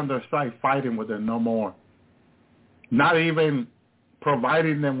not be on their side fighting with them no more. Not even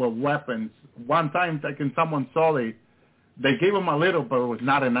providing them with weapons. One time, taking someone saw they gave them a little, but it was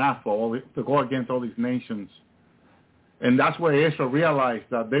not enough to go against all these nations. And that's where Israel realized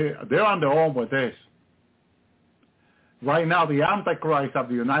that they're on their own with this. Right now, the Antichrist of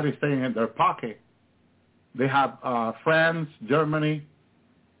the United States in their pocket. They have France, Germany,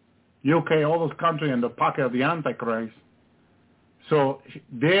 UK, all those countries in the pocket of the Antichrist. So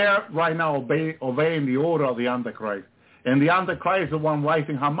they're right now obeying the order of the Antichrist. And the Antichrist is the one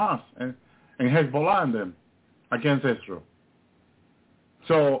rising Hamas and Hezbollah and them against Israel.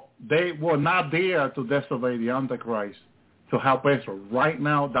 So they will not dare to disobey the Antichrist to help Israel. Right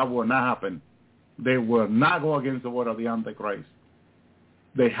now, that will not happen. They will not go against the word of the Antichrist.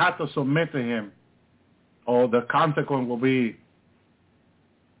 They have to submit to him, or the consequence will be,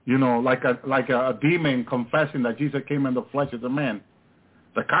 like a demon confessing that Jesus came in the flesh as a man.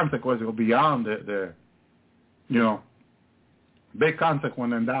 The consequence will be beyond the big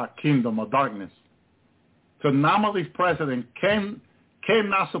consequence in that kingdom of darkness. So Namal's president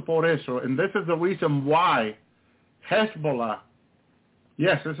cannot support Israel, and this is the reason why Hezbollah,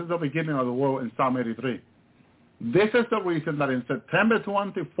 yes, this is the beginning of the war in Psalm 83. This is the reason that in September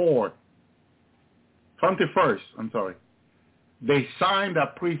 21st, they signed a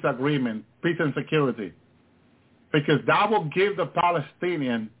peace agreement, peace and security, because that will give the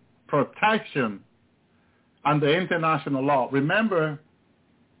Palestinian protection under international law. Remember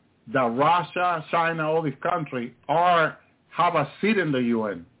that Russia, China, all these countries have a seat in the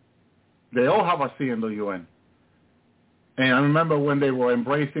UN. They all have a seat in the UN. And I remember when they were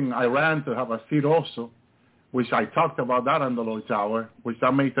embracing Iran to have a seat also, which I talked about that on the Lord's Hour, which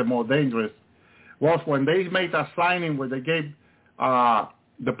that makes it more dangerous, was when they made a signing where they gave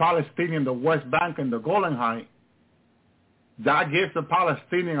the Palestinian the West Bank and the Golan Heights. That gives the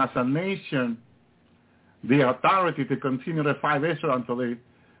Palestinian as a nation the authority to continue to fight Israel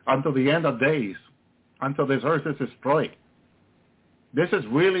until the end of days, until this earth is destroyed. This is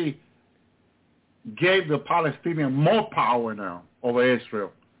really gave the Palestinians more power now over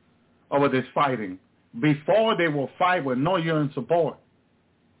Israel, over this fighting. Before they will fight with no UN support.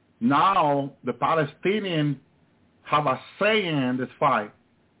 Now the Palestinians have a say in this fight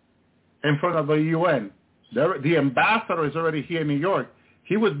in front of the UN. The ambassador is already here in New York.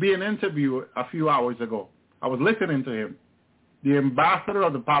 He was being interviewed a few hours ago. I was listening to him. The ambassador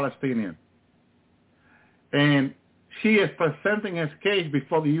of the Palestinians. And he is presenting his case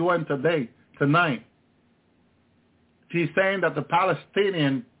before the UN tonight. He's saying that the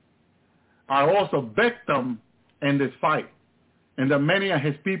Palestinians are also victims in this fight, and that many of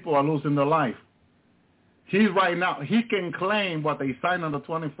his people are losing their life. He can claim what they signed on the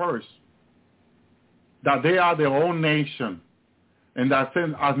 21st, that they are their own nation, and that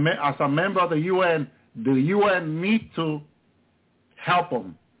as a member of the UN needs to help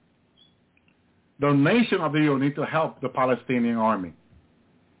them. The nation of the UN needs to help the Palestinian army.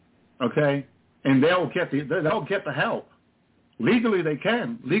 Okay? And they'll get the help. Legally they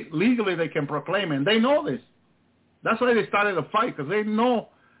can. Legally they can proclaim it. And they know this. That's why they started the fight, because they know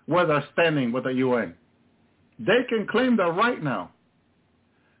where they're standing with the UN. They can claim that right now.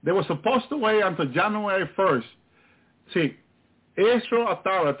 They were supposed to wait until January 1st. See, Israel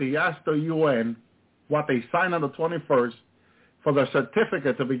authority asked the UN what they signed on the 21st for the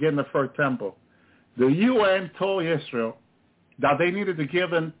certificate to begin the first temple. The UN told Israel that they needed to give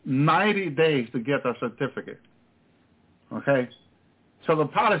them 90 days to get their certificate. Okay? So the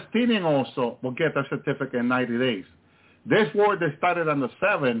Palestinians also will get their certificate in 90 days. This war, they started on the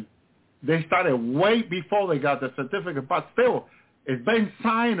 7th. They started way before they got the certificate, but still, it's been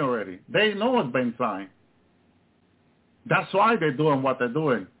signed already. They know it's been signed. That's why they're doing what they're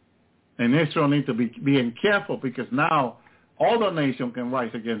doing. And Israel needs to be being careful, because now all the nations can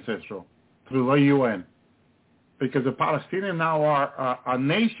rise against Israel through the UN. Because the Palestinians now are a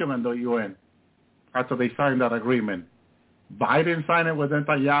nation in the UN after they signed that agreement. Biden signed it with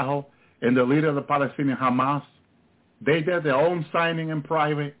Netanyahu and the leader of the Palestinian Hamas. They did their own signing in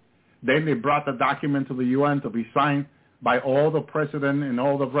private. Then they brought the document to the UN to be signed by all the presidents and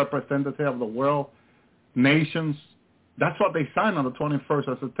all the representatives of the world, nations. That's what they signed on the 21st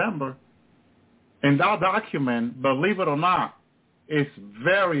of September. And that document, believe it or not, is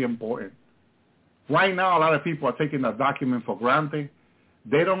very important. Right now, a lot of people are taking that document for granted.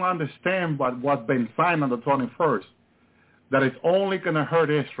 They don't understand what's been signed on the 21st, that it's only going to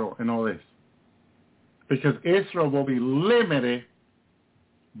hurt Israel in all this. Because Israel will be limited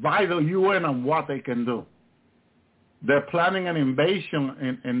by the UN on what they can do. They're planning an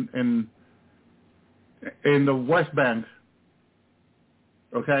invasion in the West Bank,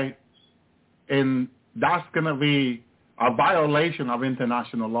 okay? And that's going to be a violation of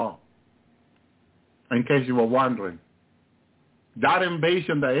international law, in case you were wondering. That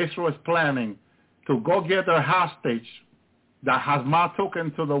invasion that Israel is planning to go get their hostage that Hamas took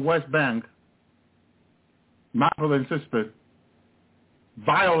into the West Bank, my brother and sister,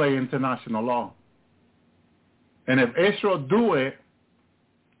 violate international law. And if Israel do it,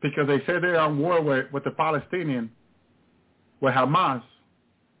 because they say they're on war with the Palestinians, with Hamas,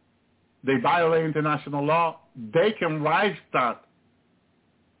 they violate international law, they can rise that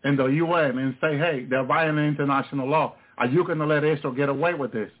in the UN and say, hey, they're violating international law. Are you going to let Israel get away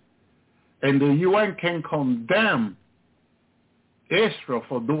with this? And the UN can condemn Israel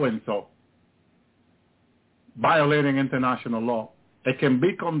for doing so, violating international law. It can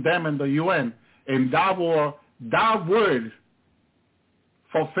be condemned in the UN, and that would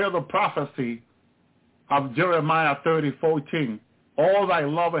fulfill the prophecy of Jeremiah 30:14. All thy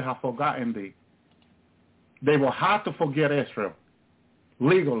lovers have forgotten thee. They will have to forget Israel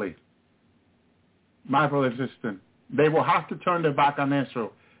legally, my brother and sister. They will have to turn their back on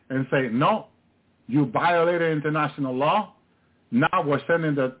Israel and say, no, you violated international law. Now we're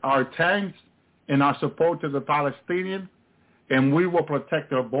sending our tanks and our support to the Palestinians, and we will protect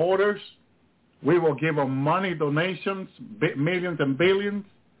their borders. We will give them money, donations, millions and billions,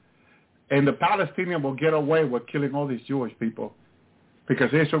 and the Palestinians will get away with killing all these Jewish people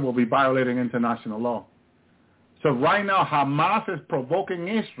because Israel will be violating international law. So right now, Hamas is provoking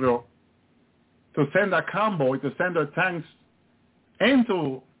Israel to send a convoy, to send their tanks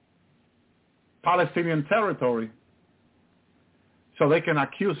into Palestinian territory so they can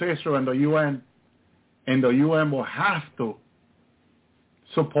accuse Israel and the UN, and the UN will have to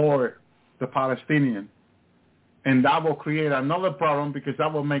support the Palestinians. And that will create another problem because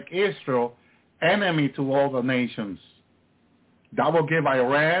that will make Israel enemy to all the nations. That will give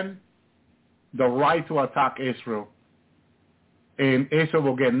Iran the right to attack Israel. And Israel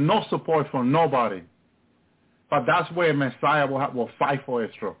will get no support from nobody. But that's where Messiah will fight for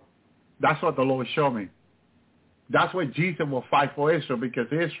Israel. That's what the Lord showed me. That's where Jesus will fight for Israel, because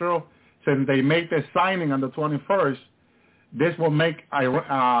Israel, since they make the signing on the 21st, this will make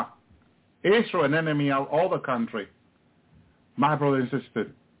Israel an enemy of all the country, my brother and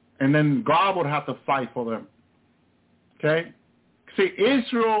sister. And then God would have to fight for them. Okay? See,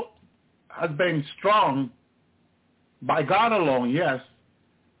 Israel has been strong by God alone, yes,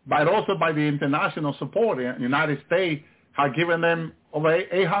 but also by the international support. The United States has given them over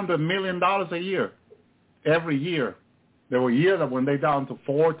 $800 million a year, every year. There were years that went down to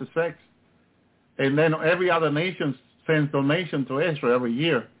 4 to 6. And then every other nation sends donation to Israel every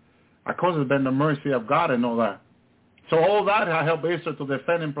year. Of course, it's been the mercy of God and all that. So all that has helped Israel to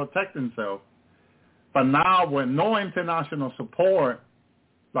defend and protect himself. But now with no international support,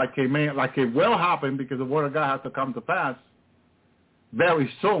 like it will happen, because the word of God has to come to pass very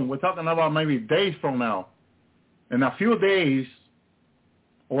soon. We're talking about maybe days from now. In a few days,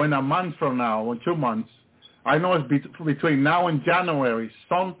 or in a month from now, or 2 months, I know it's between now and January,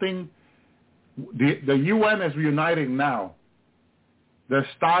 something, the UN is uniting now. They're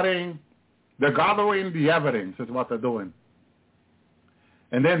gathering the evidence is what they're doing.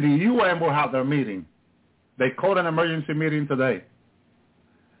 And then the UN will have their meeting. They called an emergency meeting today.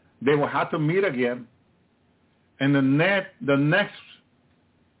 They will have to meet again. And the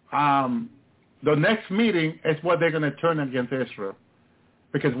next meeting is what they're going to turn against Israel.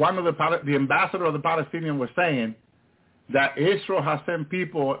 Because one of the ambassador of the Palestinians was saying that Israel has sent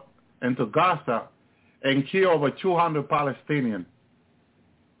people into Gaza and killed over 200 Palestinians.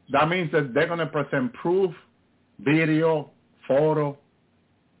 That means that they're going to present proof, video, photo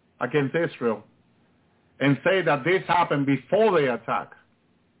against Israel and say that this happened before they attack,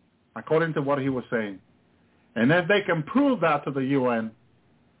 according to what he was saying. And if they can prove that to the UN,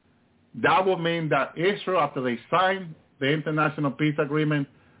 that will mean that Israel, after they sign the international peace agreement,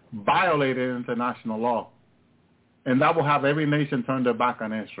 violated international law. And that will have every nation turn their back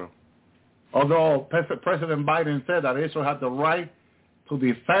on Israel. Although President Biden said that Israel had the right to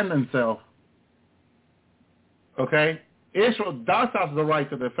defend itself, okay? Israel does have the right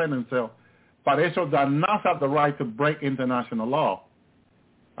to defend itself, but Israel does not have the right to break international law,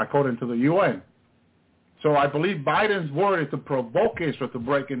 according to the UN. So I believe Biden's word is to provoke Israel to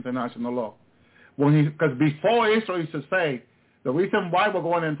break international law. Because before Israel used to say, the reason why we're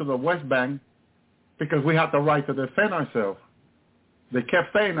going into the West Bank, because we have the right to defend ourselves. They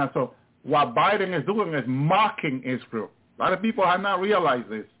kept saying that. So what Biden is doing is mocking Israel. A lot of people have not realized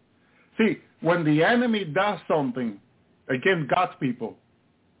this. See, when the enemy does something against God's people,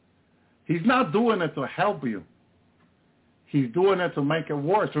 he's not doing it to help you. He's doing it to make it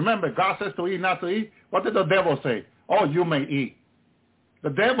worse. Remember, God says to eat, not to eat. What did the devil say? Oh, you may eat.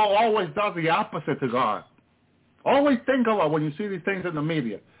 The devil always does the opposite to God. Always think about when you see these things in the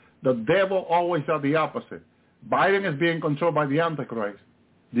media. The devil always does the opposite. Biden is being controlled by the Antichrist.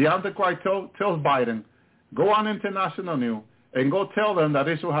 The Antichrist tells Biden, go on international news and go tell them that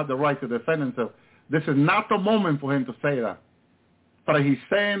Israel has the right to defend himself. This is not the moment for him to say that. But he's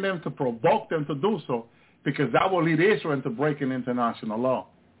saying them to provoke them to do so, because that will lead Israel into breaking international law.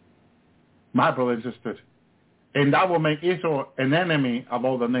 My brothers and sisters. And that will make Israel an enemy of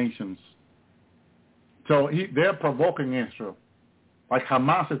all the nations. So they're provoking Israel. Like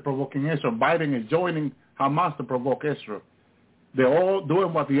Hamas is provoking Israel. Biden is joining Hamas to provoke Israel. They're all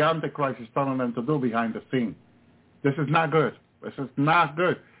doing what the Antichrist is telling them to do behind the scene. This is not good. This is not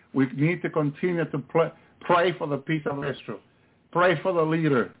good. We need to continue to pray for the peace of Israel. Pray for the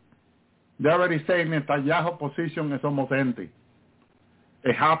leader. They're already saying Netanyahu's position is almost empty.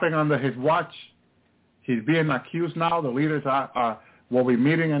 It happened under his watch. He's being accused now. The leaders will be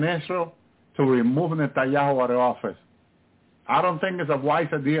meeting in Israel to remove Netanyahu out of office. I don't think it's a wise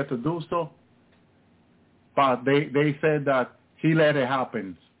idea to do so, but they said that he let it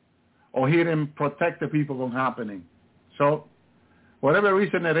happen, or he didn't protect the people from happening. So whatever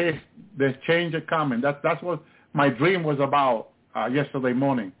reason it is, there's change is coming. That's what my dream was about yesterday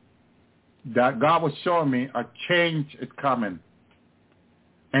morning. That God was showing me a change is coming.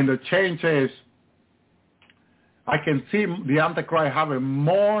 And the change is, I can see the Antichrist having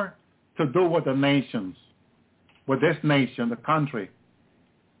more to do with the nations, with this nation, the country,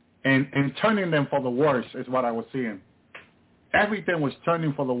 and turning them for the worse is what I was seeing. Everything was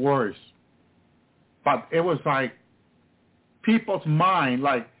turning for the worse. But it was like people's mind,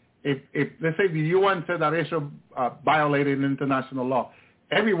 like if let's say the UN said that Israel violated international law,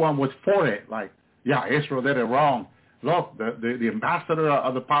 everyone was for it. Like, yeah, Israel did it wrong. Look, the ambassador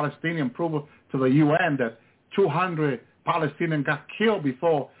of the Palestinian proved to the UN that 200 Palestinians got killed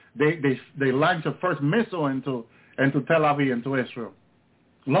before they launched the first missile into Tel Aviv, into Israel.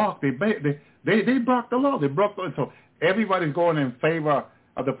 Look, they broke the law. They broke the law. So everybody's going in favor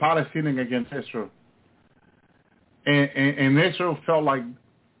of the Palestinians against Israel. And Israel felt like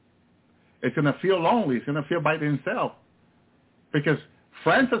it's going to feel lonely. It's going to feel by itself. Because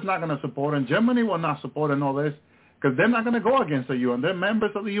France is not going to support it, and Germany will not support it and all this, because they're not going to go against the UN. They're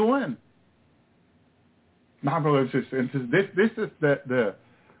members of the UN. Now, brothers and sisters, this is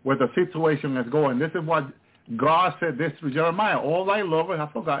where the situation is going. This is what God said this to Jeremiah. All thy lovers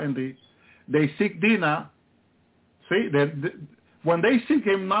have forgotten thee. They seek thee not. See, when they seek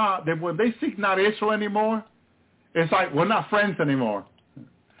him not, when they seek not Israel anymore, it's like we're not friends anymore.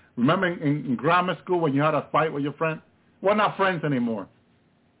 Remember in grammar school when you had a fight with your friend? We're not friends anymore.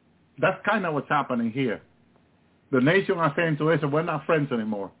 That's kind of what's happening here. The nation are saying to Israel, we're not friends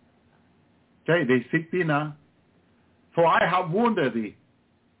anymore. Okay, they seek thee not, for I have wounded thee.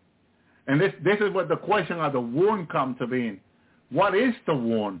 And this is what the question of the wound comes to being. What is the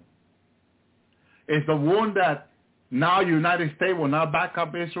wound? Is the wound that now United States will not back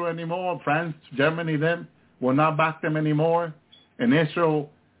up Israel anymore? France, Germany, them will not back them anymore? And Israel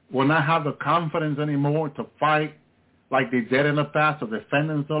will not have the confidence anymore to fight like they did in the past, to defend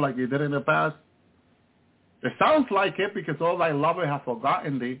themselves like they did in the past? It sounds like it, because all thy lovers have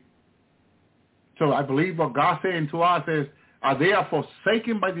forgotten thee. So I believe what God's saying to us is, they are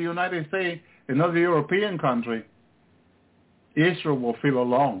forsaken by the United States and other European country, Israel will feel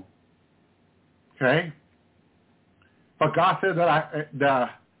alone. Okay? But God said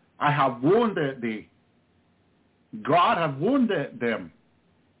that I have wounded thee. God have wounded them.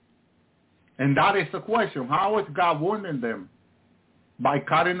 And that is the question. How is God wounding them? By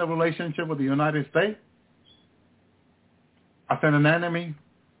cutting the relationship with the United States as an enemy?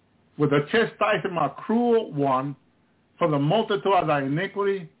 With a chastisement, a cruel one, for the multitude of thy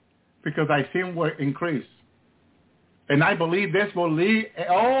iniquity, because thy sin will increase. And I believe this will lead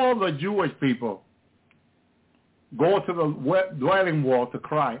all the Jewish people go to the dwelling wall to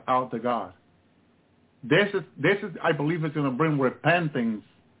cry out to God. This is I believe it's going to bring repentance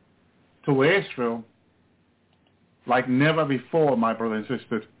to Israel like never before, my brothers and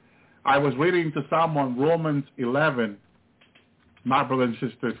sisters. I was reading to someone Romans 11, my brothers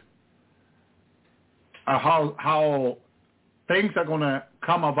and sisters, how things are going to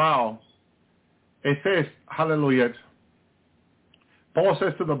come about. It says, hallelujah, Paul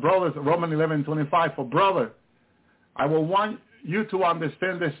says to the brothers, Romans 11:25, for brother, I will want you to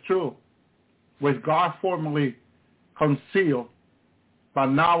understand this truth, which God formerly concealed, but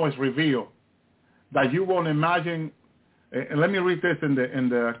now it's revealed. That you won't imagine. And let me read this in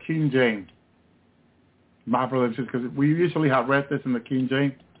the King James. My brothers, because we usually have read this in the King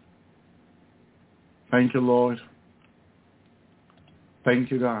James. Thank you, Lord.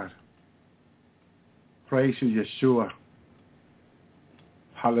 Thank you, God. Praise you, Yeshua.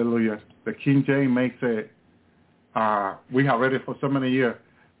 Hallelujah. The King James makes it, we have read it for so many years.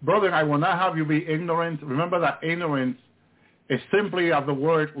 Brother, I will not have you be ignorant. Remember that ignorance is simply of the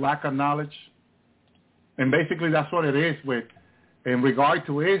word lack of knowledge. And basically that's what it is with, in regard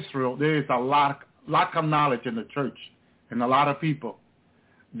to Israel, there is a lack of knowledge in the church and a lot of people.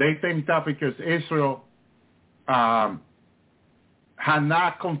 They think that because Israel had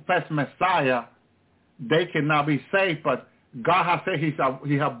not confessed Messiah, they cannot be saved. But God has said he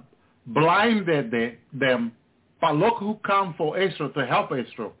has blinded them. But look who come for Israel to help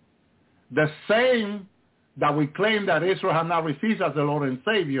Israel. The same that we claim that Israel has not received as the Lord and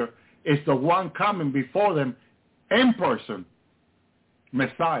Savior is the one coming before them in person.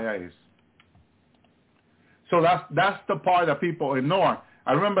 Messiah is. So that's the part that people ignore.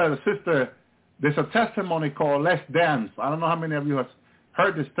 I remember the sister, there's a testimony called Let's Dance. I don't know how many of you have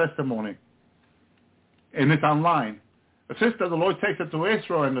heard this testimony. And it's online. The sister, the Lord takes her to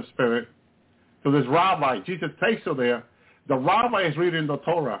Israel in the spirit, to this rabbi. Jesus takes her there. The rabbi is reading the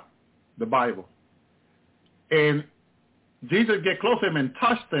Torah, the Bible. And Jesus gets close to him and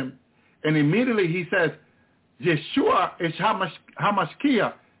touched him. And immediately he says, Yeshua is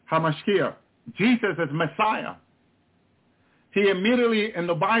Hamashkiach. Jesus is Messiah. He immediately in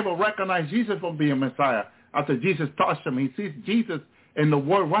the Bible recognized Jesus for being Messiah. After Jesus touched him, he sees Jesus in the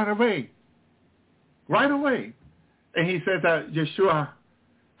word right away. Right away. And he says that Yeshua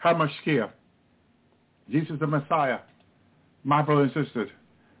HaMashiach. Jesus the Messiah. My brothers and sisters.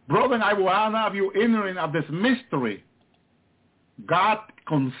 Brethren, I will not have you ignorant of this mystery. God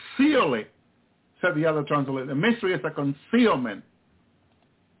concealed it, said the other translator. The mystery is a concealment.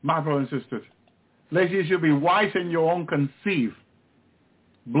 My brothers and sisters. Lest you should be wise in your own conceit.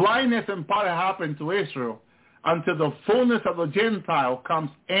 Blindness in part happened to Israel until the fullness of the Gentile comes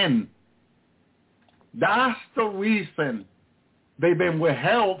in. That's the reason they've been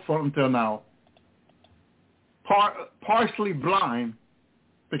withheld from until now. Partially blind,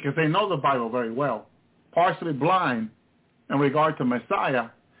 because they know the Bible very well. Partially blind in regard to Messiah,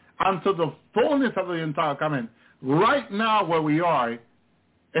 until the fullness of the Gentile come in. Right now where we are,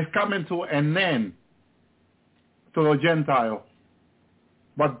 it's coming to an end to the Gentile.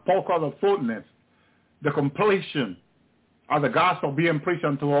 But Paul called the fullness, the completion of the gospel being preached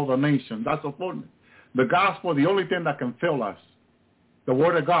unto all the nations. That's the fullness. The gospel, the only thing that can fill us. The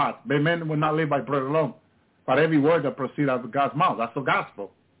word of God. Men will not live by bread alone, but every word that proceeds out of God's mouth. That's the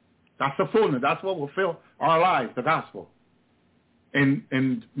gospel. That's the fullness. That's what will fill our lives, the gospel. And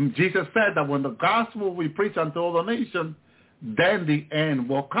Jesus said that when the gospel we preach unto all the nations, then the end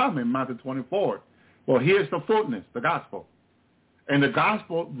will come in Matthew 24. Well, here's the fullness, the gospel. And the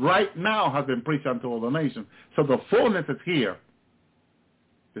gospel right now has been preached unto all the nations. So the fullness is here.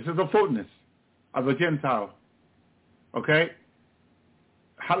 This is the fullness of the Gentile. Okay?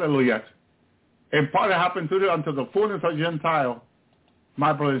 Hallelujah. And part happened to them unto the fullness of the Gentile,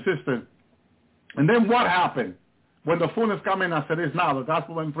 my brother and sister. And then what happened? When the fullness come in as it is now, the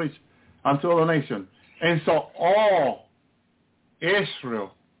gospel been preached unto all the nations. And so all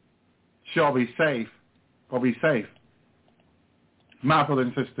Israel shall be safe, or be safe. My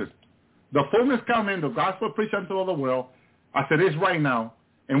brothers and sisters. The fullness come in, the gospel preached unto all the world, as it is right now.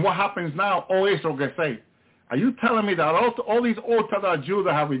 And what happens now? All Israel gets saved. Are you telling me that all these Orthodox Jews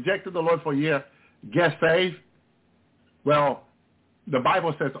that have rejected the Lord for years get saved? Well, the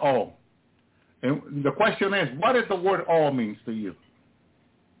Bible says all. And the question is, what does the word all means to you?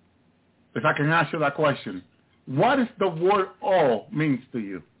 If I can ask you that question. What does the word all means to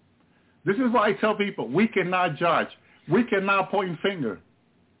you? This is why I tell people, we cannot judge. We cannot point finger.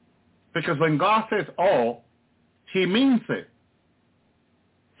 Because when God says all, he means it.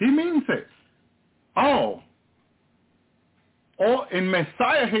 He means it. All. And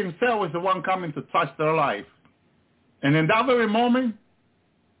Messiah himself is the one coming to touch their life. And in that very moment,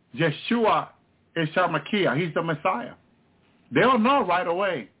 Yeshua is Shamakia. He's the Messiah. They'll know right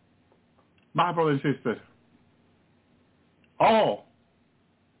away. My brothers and sisters. All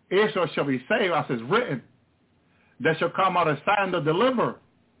Israel shall be saved, as is written. There shall come out a sign to deliver,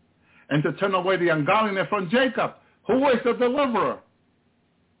 and to turn away the ungodliness from Jacob. Who is the deliverer?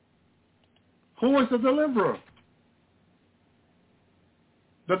 Who is the deliverer?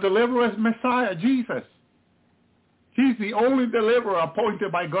 The deliverer is Messiah, Jesus. He's the only deliverer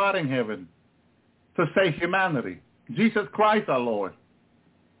appointed by God in heaven to save humanity. Jesus Christ our Lord.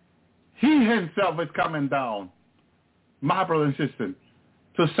 He himself is coming down, my brother and sister,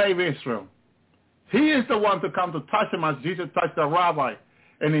 to save Israel. He is the one to come to touch him as Jesus touched the rabbi,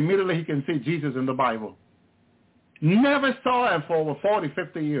 and immediately he can see Jesus in the Bible. Never saw him for over 40,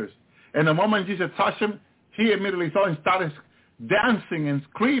 50 years. And the moment Jesus touched him, he immediately saw him, started dancing and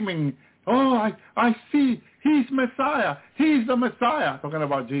screaming, oh, I see, he's Messiah. He's the Messiah. Talking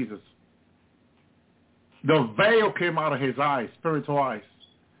about Jesus. The veil came out of his eyes, spiritual eyes,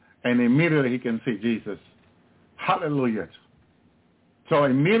 and immediately he can see Jesus. Hallelujah. So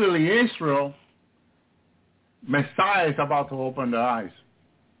immediately Israel, Messiah is about to open their eyes.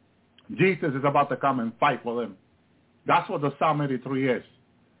 Jesus is about to come and fight for them. That's what the Psalm 83 is.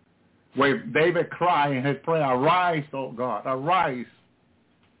 Where David cried in his prayer, arise, oh God, arise.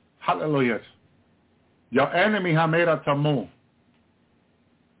 Hallelujah. Your enemy have made a tumult.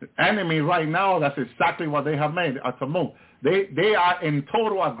 The enemy right now, that's exactly what they have made, a tumult. They are in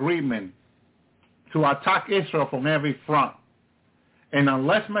total agreement to attack Israel from every front. And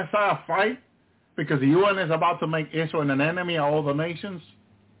unless Messiah fight, because the UN is about to make Israel an enemy of all the nations,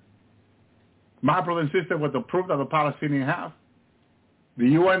 my brother and sister, with the proof that the Palestinians have, the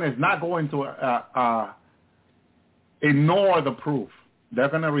UN is not going to ignore the proof. They're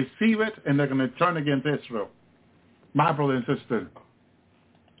going to receive it, and they're going to turn against Israel. My brother and sister,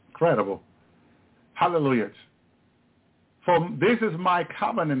 incredible. Hallelujah. For this is my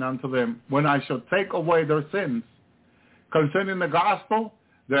covenant unto them, when I shall take away their sins. Concerning the gospel,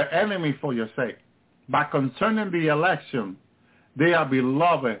 they're enemy for your sake. But concerning the election, they are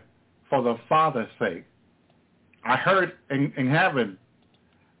beloved for the Father's sake. I heard in heaven,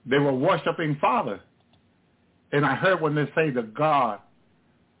 they were worshiping Father. And I heard when they say the God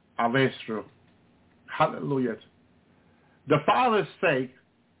of Israel. Hallelujah. The Father's sake,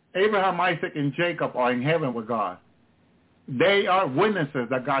 Abraham, Isaac, and Jacob are in heaven with God. They are witnesses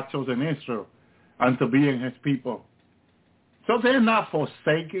that God chose in Israel unto being his people. So they're not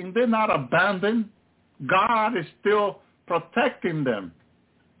forsaken. They're not abandoned. God is still protecting them.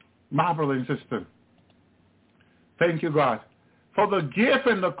 My brother and sister. Thank you, God. For the gift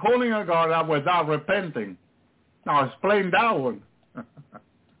and the calling of God are without repenting. Now explain that one.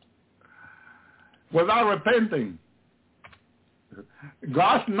 Without repenting.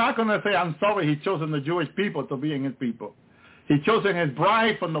 God's not going to say, I'm sorry, he's chosen the Jewish people to be in his people. He's chosen his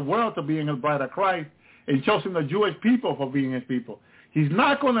bride from the world to be in his bride of Christ. He's chosen the Jewish people for being his people. He's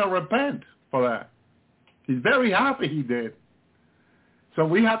not going to repent for that. He's very happy he did. So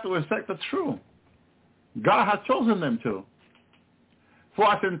we have to accept the truth. God has chosen them to.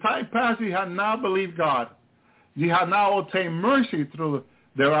 For as in time past ye have not believed God, ye have now obtained mercy through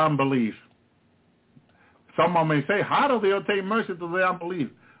their unbelief. Someone may say, how do they obtain mercy through their unbelief?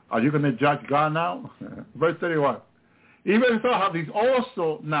 Are you going to judge God now? Verse 31. Even so have these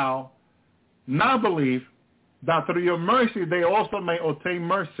also now not believed, that through your mercy they also may obtain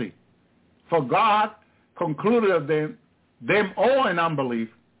mercy. For God concluded them all in unbelief,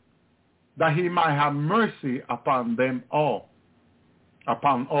 that he might have mercy upon them all.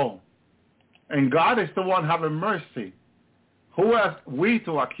 Upon all. And God is the one having mercy. Who are we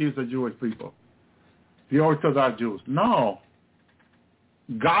to accuse the Jewish people? The Orthodox Jews? No.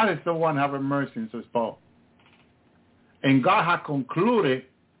 God is the one having mercy, says Paul. And God has concluded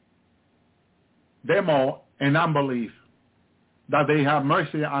them all in unbelief, that they have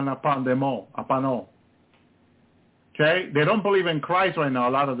mercy upon them all, upon all. Okay? They don't believe in Christ right now,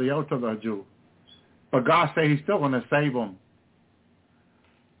 a lot of the Orthodox Jews. But God said he's still going to save them.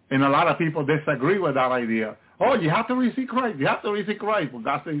 And a lot of people disagree with that idea. Oh, you have to receive Christ. You have to receive Christ. But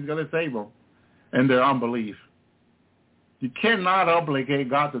God said he's going to save them in their unbelief. You cannot obligate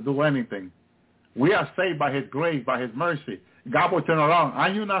God to do anything. We are saved by his grace, by his mercy. God will turn around. Are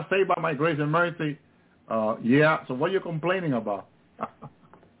you not saved by my grace and mercy? Yeah. So what are you complaining about?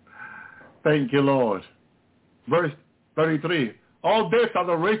 Thank you, Lord. Verse 33. All this are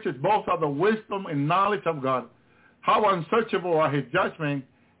the riches, both are the wisdom and knowledge of God. How unsearchable are his judgments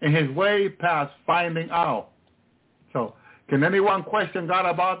and his way past finding out. So can anyone question God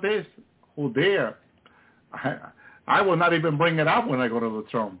about this? Who dare? I will not even bring it up when I go to the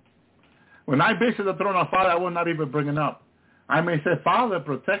throne. When I visit the throne of Father, I will not even bring it up. I may say, Father,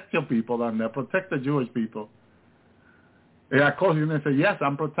 protect your people down there. Protect the Jewish people. And of course, you're going to say, yes,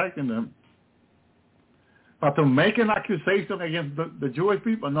 I'm protecting them. But to make an accusation against the Jewish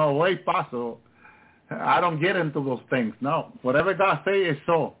people, no way possible. I don't get into those things. No. Whatever God says is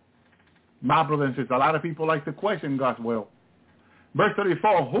so. My brother and sister, a lot of people like to question God's will. Verse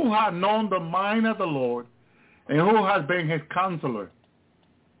 34, who has known the mind of the Lord, and who has been his counselor?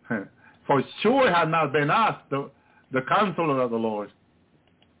 For sure it has not been us, the counselor of the Lord.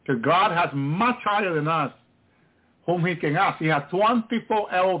 Because God has much higher than us whom he can ask. He has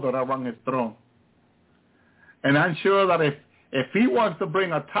 24 elders around his throne. And I'm sure that if he wants to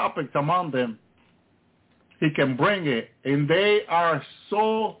bring a topic among them, he can bring it. And they are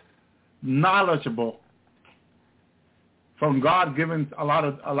so knowledgeable from God, giving a lot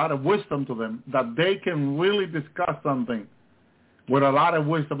of wisdom to them, that they can really discuss something with a lot of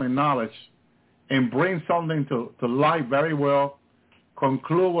wisdom and knowledge and bring something to life very well,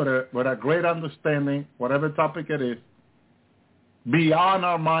 conclude with a great understanding, whatever topic it is, beyond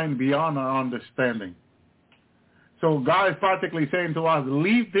our mind, beyond our understanding. So God is practically saying to us,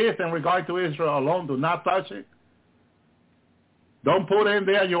 leave this in regard to Israel alone. Do not touch it. Don't put in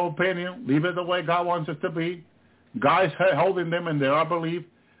there your opinion. Leave it the way God wants it to be. God is holding them in their belief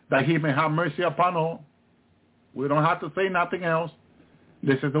that he may have mercy upon all. We don't have to say nothing else.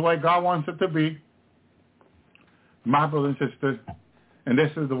 This is the way God wants it to be. My brothers and sisters, and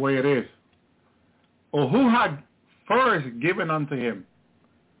this is the way it is. Or who had first given unto him,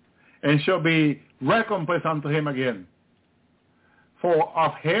 and shall be recompensed unto him again. For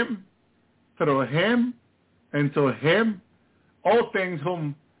of him, through him, and to him, all things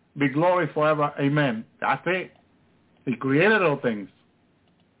whom be glory forever. Amen. That's it. He created all things.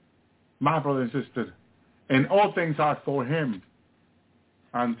 My brothers and sisters. And all things are for him,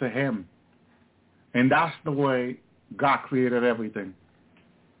 unto him. And that's the way God created everything.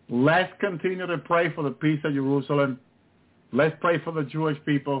 Let's continue to pray for the peace of Jerusalem. Let's pray for the Jewish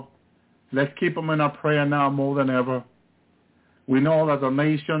people. Let's keep them in our prayer now more than ever. We know that the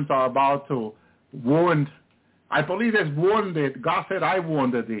nations are about to wound. I believe it's wounded. God said, I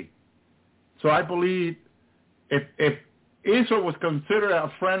wounded thee. So I believe if Israel was considered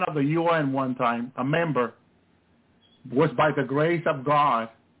a friend of the UN one time, a member, was by the grace of God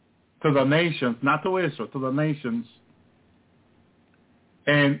to the nations, not to Israel, to the nations.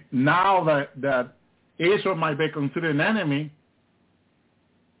 And now that Israel might be considered an enemy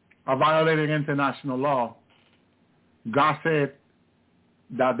of violating international law, God said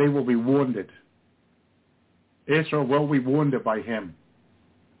that they will be wounded. Israel will be wounded by him.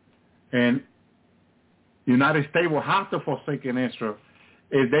 And the United States will have to forsake Israel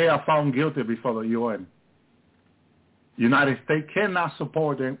if they are found guilty before the UN. The United States cannot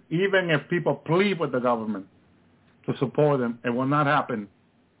support them, even if people plead with the government to support them. It will not happen.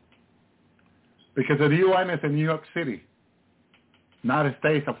 Because the UN is in New York City. The United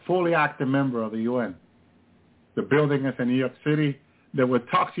States is a fully active member of the UN. The building is in New York City. There were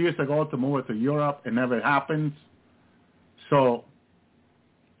talks years ago to move it to Europe. It never happens. So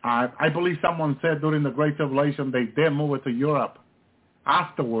I believe someone said during the Great Tribulation they did move it to Europe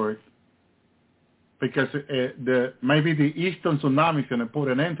afterwards, because maybe the Eastern tsunami is going to put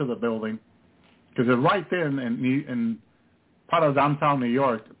an end to the building, because it's right there in part of downtown New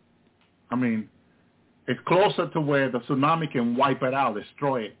York. I mean, it's closer to where the tsunami can wipe it out,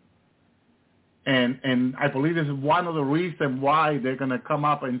 destroy it. And I believe this is one of the reasons why they're going to come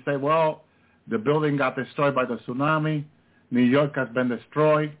up and say, well, the building got destroyed by the tsunami. New York has been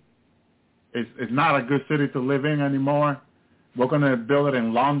destroyed. It's not a good city to live in anymore. We're going to build it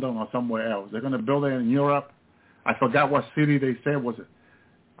in London or somewhere else. They're going to build it in Europe. I forgot what city they said was it.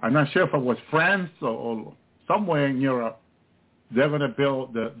 I'm not sure if it was France or somewhere in Europe. They're going to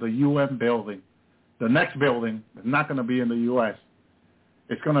build the UN building. The next building is not going to be in the U.S.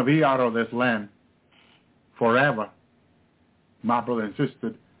 It's going to be out of this land forever, my brother and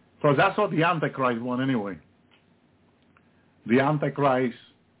sister. Because that's what the Antichrist wants anyway. The Antichrist,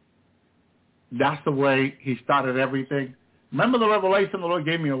 that's the way he started everything. Remember the revelation the Lord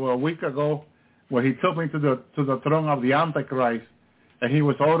gave me over a week ago, where he took me to the throne of the Antichrist, and he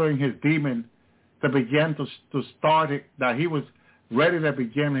was ordering his demon to begin to start it, that he was ready to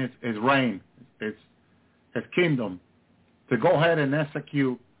begin his reign, his kingdom, to go ahead and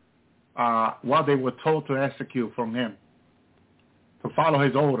execute what they were told to execute from him, to follow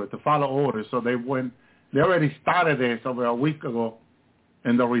his order, to follow orders. So they already started this over a week ago,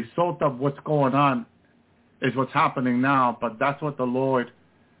 and the result of what's going on is what's happening now. But that's what the Lord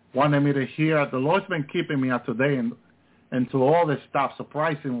wanted me to hear. The Lord's been keeping me up today and to all this stuff.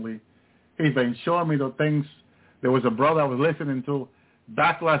 Surprisingly, he's been showing me the things. There was a brother I was listening to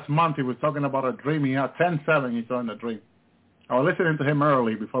back last month. He was talking about a dream he had. 10-7 he saw in the dream. I was listening to him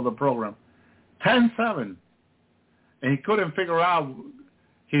early before the program. 10-7. And he couldn't figure out.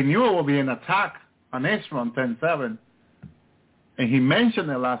 He knew it would be an attack on Israel on 10-7. And he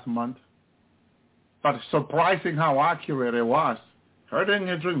mentioned it last month. But it's surprising how accurate it was. Heard in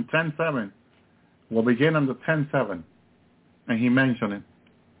his dream, 10-7 will begin on the 10-7. And he mentioned it.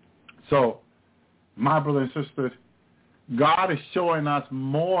 So, my brothers and sisters, God is showing us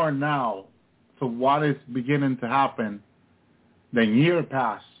more now to what is beginning to happen than years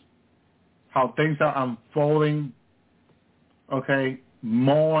past. How things are unfolding, okay,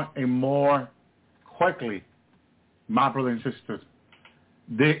 more and more quickly, my brothers and sisters.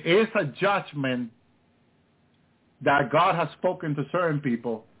 There is a judgment that God has spoken to certain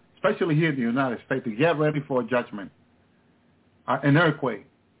people, especially here in the United States, to get ready for a judgment, an earthquake,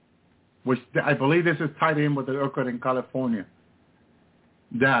 which I believe this is tied in with the earthquake in California,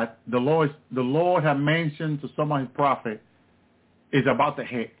 that the Lord had mentioned to some of his prophets is about to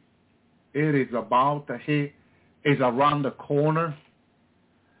hit. It is about to hit. It's around the corner.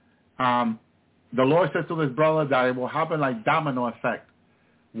 The Lord says to his brother that it will happen like domino effect.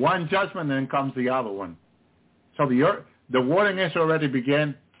 One judgment, then comes the other one. So the warring has already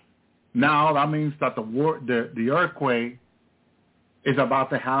began. Now that means that the earthquake is about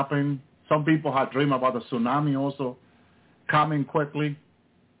to happen. Some people have dreamed about the tsunami also coming quickly.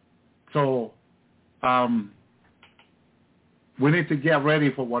 So we need to get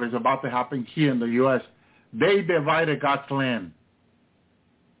ready for what is about to happen here in the U.S. They divided God's land.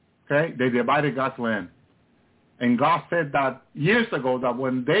 Okay? They divided God's land. And God said that years ago that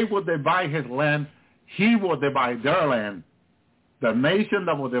when they would divide his land, he will divide their land. The nation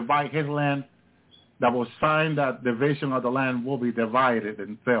that will divide his land, that will sign that division of the land, will be divided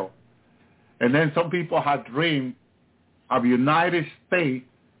and fell. And then some people had dreamed of United States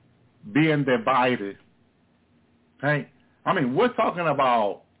being divided. Okay? I mean, we're talking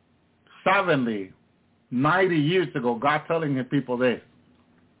about 70, 90 years ago, God telling his people this.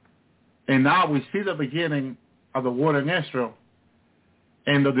 And now we see the beginning of the war in Israel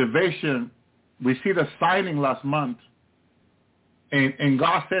and the division. We see the signing last month. And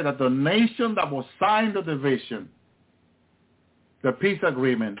God said that the nation that will sign the division, the peace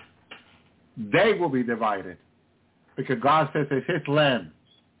agreement, they will be divided. Because God says it's his land.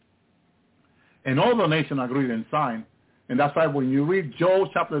 And all the nations agreed and signed. And that's why when you read Joel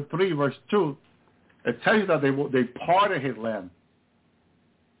chapter 3, verse 2, it tells you that they parted his land.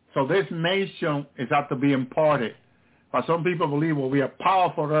 So this nation is out to be imparted. But some people believe will be a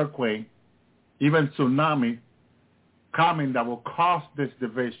powerful earthquake, even tsunami, coming that will cause this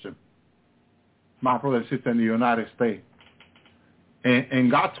division. My brother and sister in the United States. And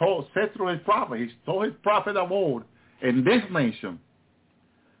God said through his prophet, he told his prophet of old, in this nation,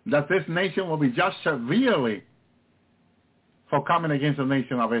 that this nation will be judged severely for coming against the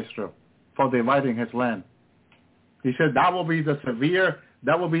nation of Israel, for dividing his land. He said that will be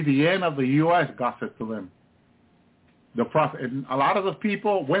that will be the end of the U.S., God said to them. The prophet, and a lot of the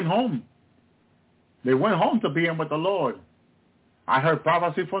people went home. They went home to be in with the Lord. I heard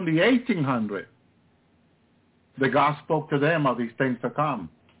prophecy from the 1800s. The God spoke to them of these things to come.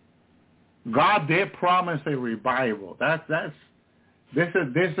 God did promise a revival. This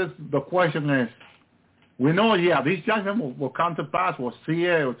is the question is, we know, these judgments will come to pass. We'll see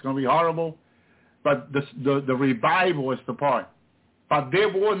it. It's going to be horrible. But the revival is the part. But there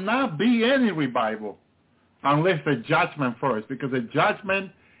will not be any revival unless the judgment first, because the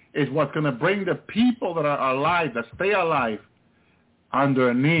judgment is what's going to bring the people that are alive, that stay alive, on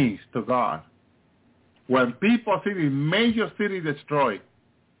their knees to God. When people see the major city destroyed,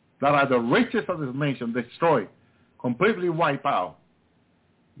 that are the richest of this nation destroyed, completely wiped out,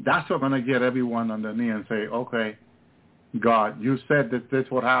 that's what's going to get everyone on their knee and say, okay, God, you said that this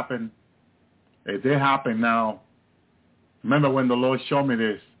would happen. It did happen now. Remember when the Lord showed me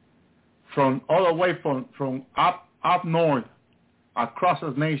this? From all the way from up north, across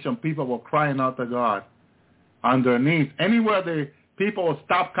this nation, people were crying out to God on their knees. Anywhere the people would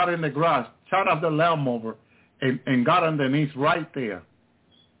stop cutting the grass, shut off the lawnmower, and got on their knees right there,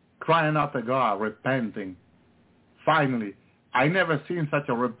 crying out to God, repenting. Finally, I never seen such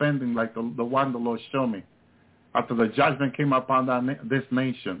a repenting like the one the Lord showed me. After the judgment came upon this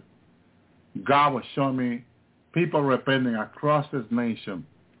nation, God was showing me people repenting across this nation.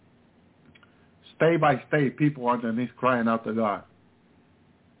 State by state, people on their knees crying out to God.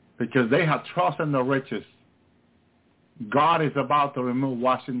 Because they have trust in the riches. God is about to remove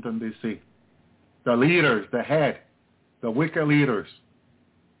Washington, D.C. The leaders, the head, the wicked leaders.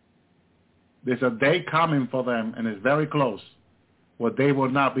 There's a day coming for them, and it's very close, where they will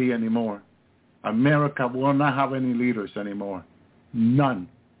not be anymore. America will not have any leaders anymore. None.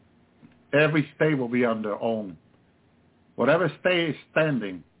 Every state will be on their own. Whatever state is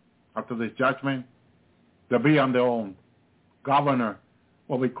standing after this judgment, they'll be on their own. Governor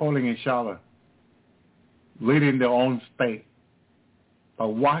will be calling each other, leading their own state. But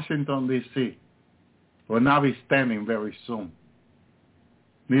Washington, D.C. will not be standing very soon.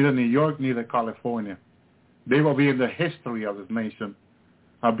 Neither New York, neither California. They will be in the history of this nation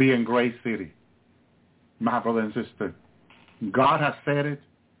of being great city. My brother and sister, God has said it,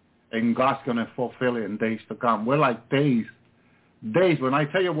 and God's going to fulfill it in days to come. We're like days. When I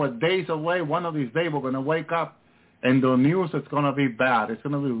tell you what days away, one of these days we're going to wake up, and the news is going to be bad. It's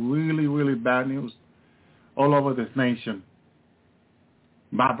going to be really, really bad news all over this nation.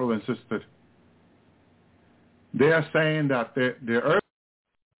 My brother and sister, they are saying that the earth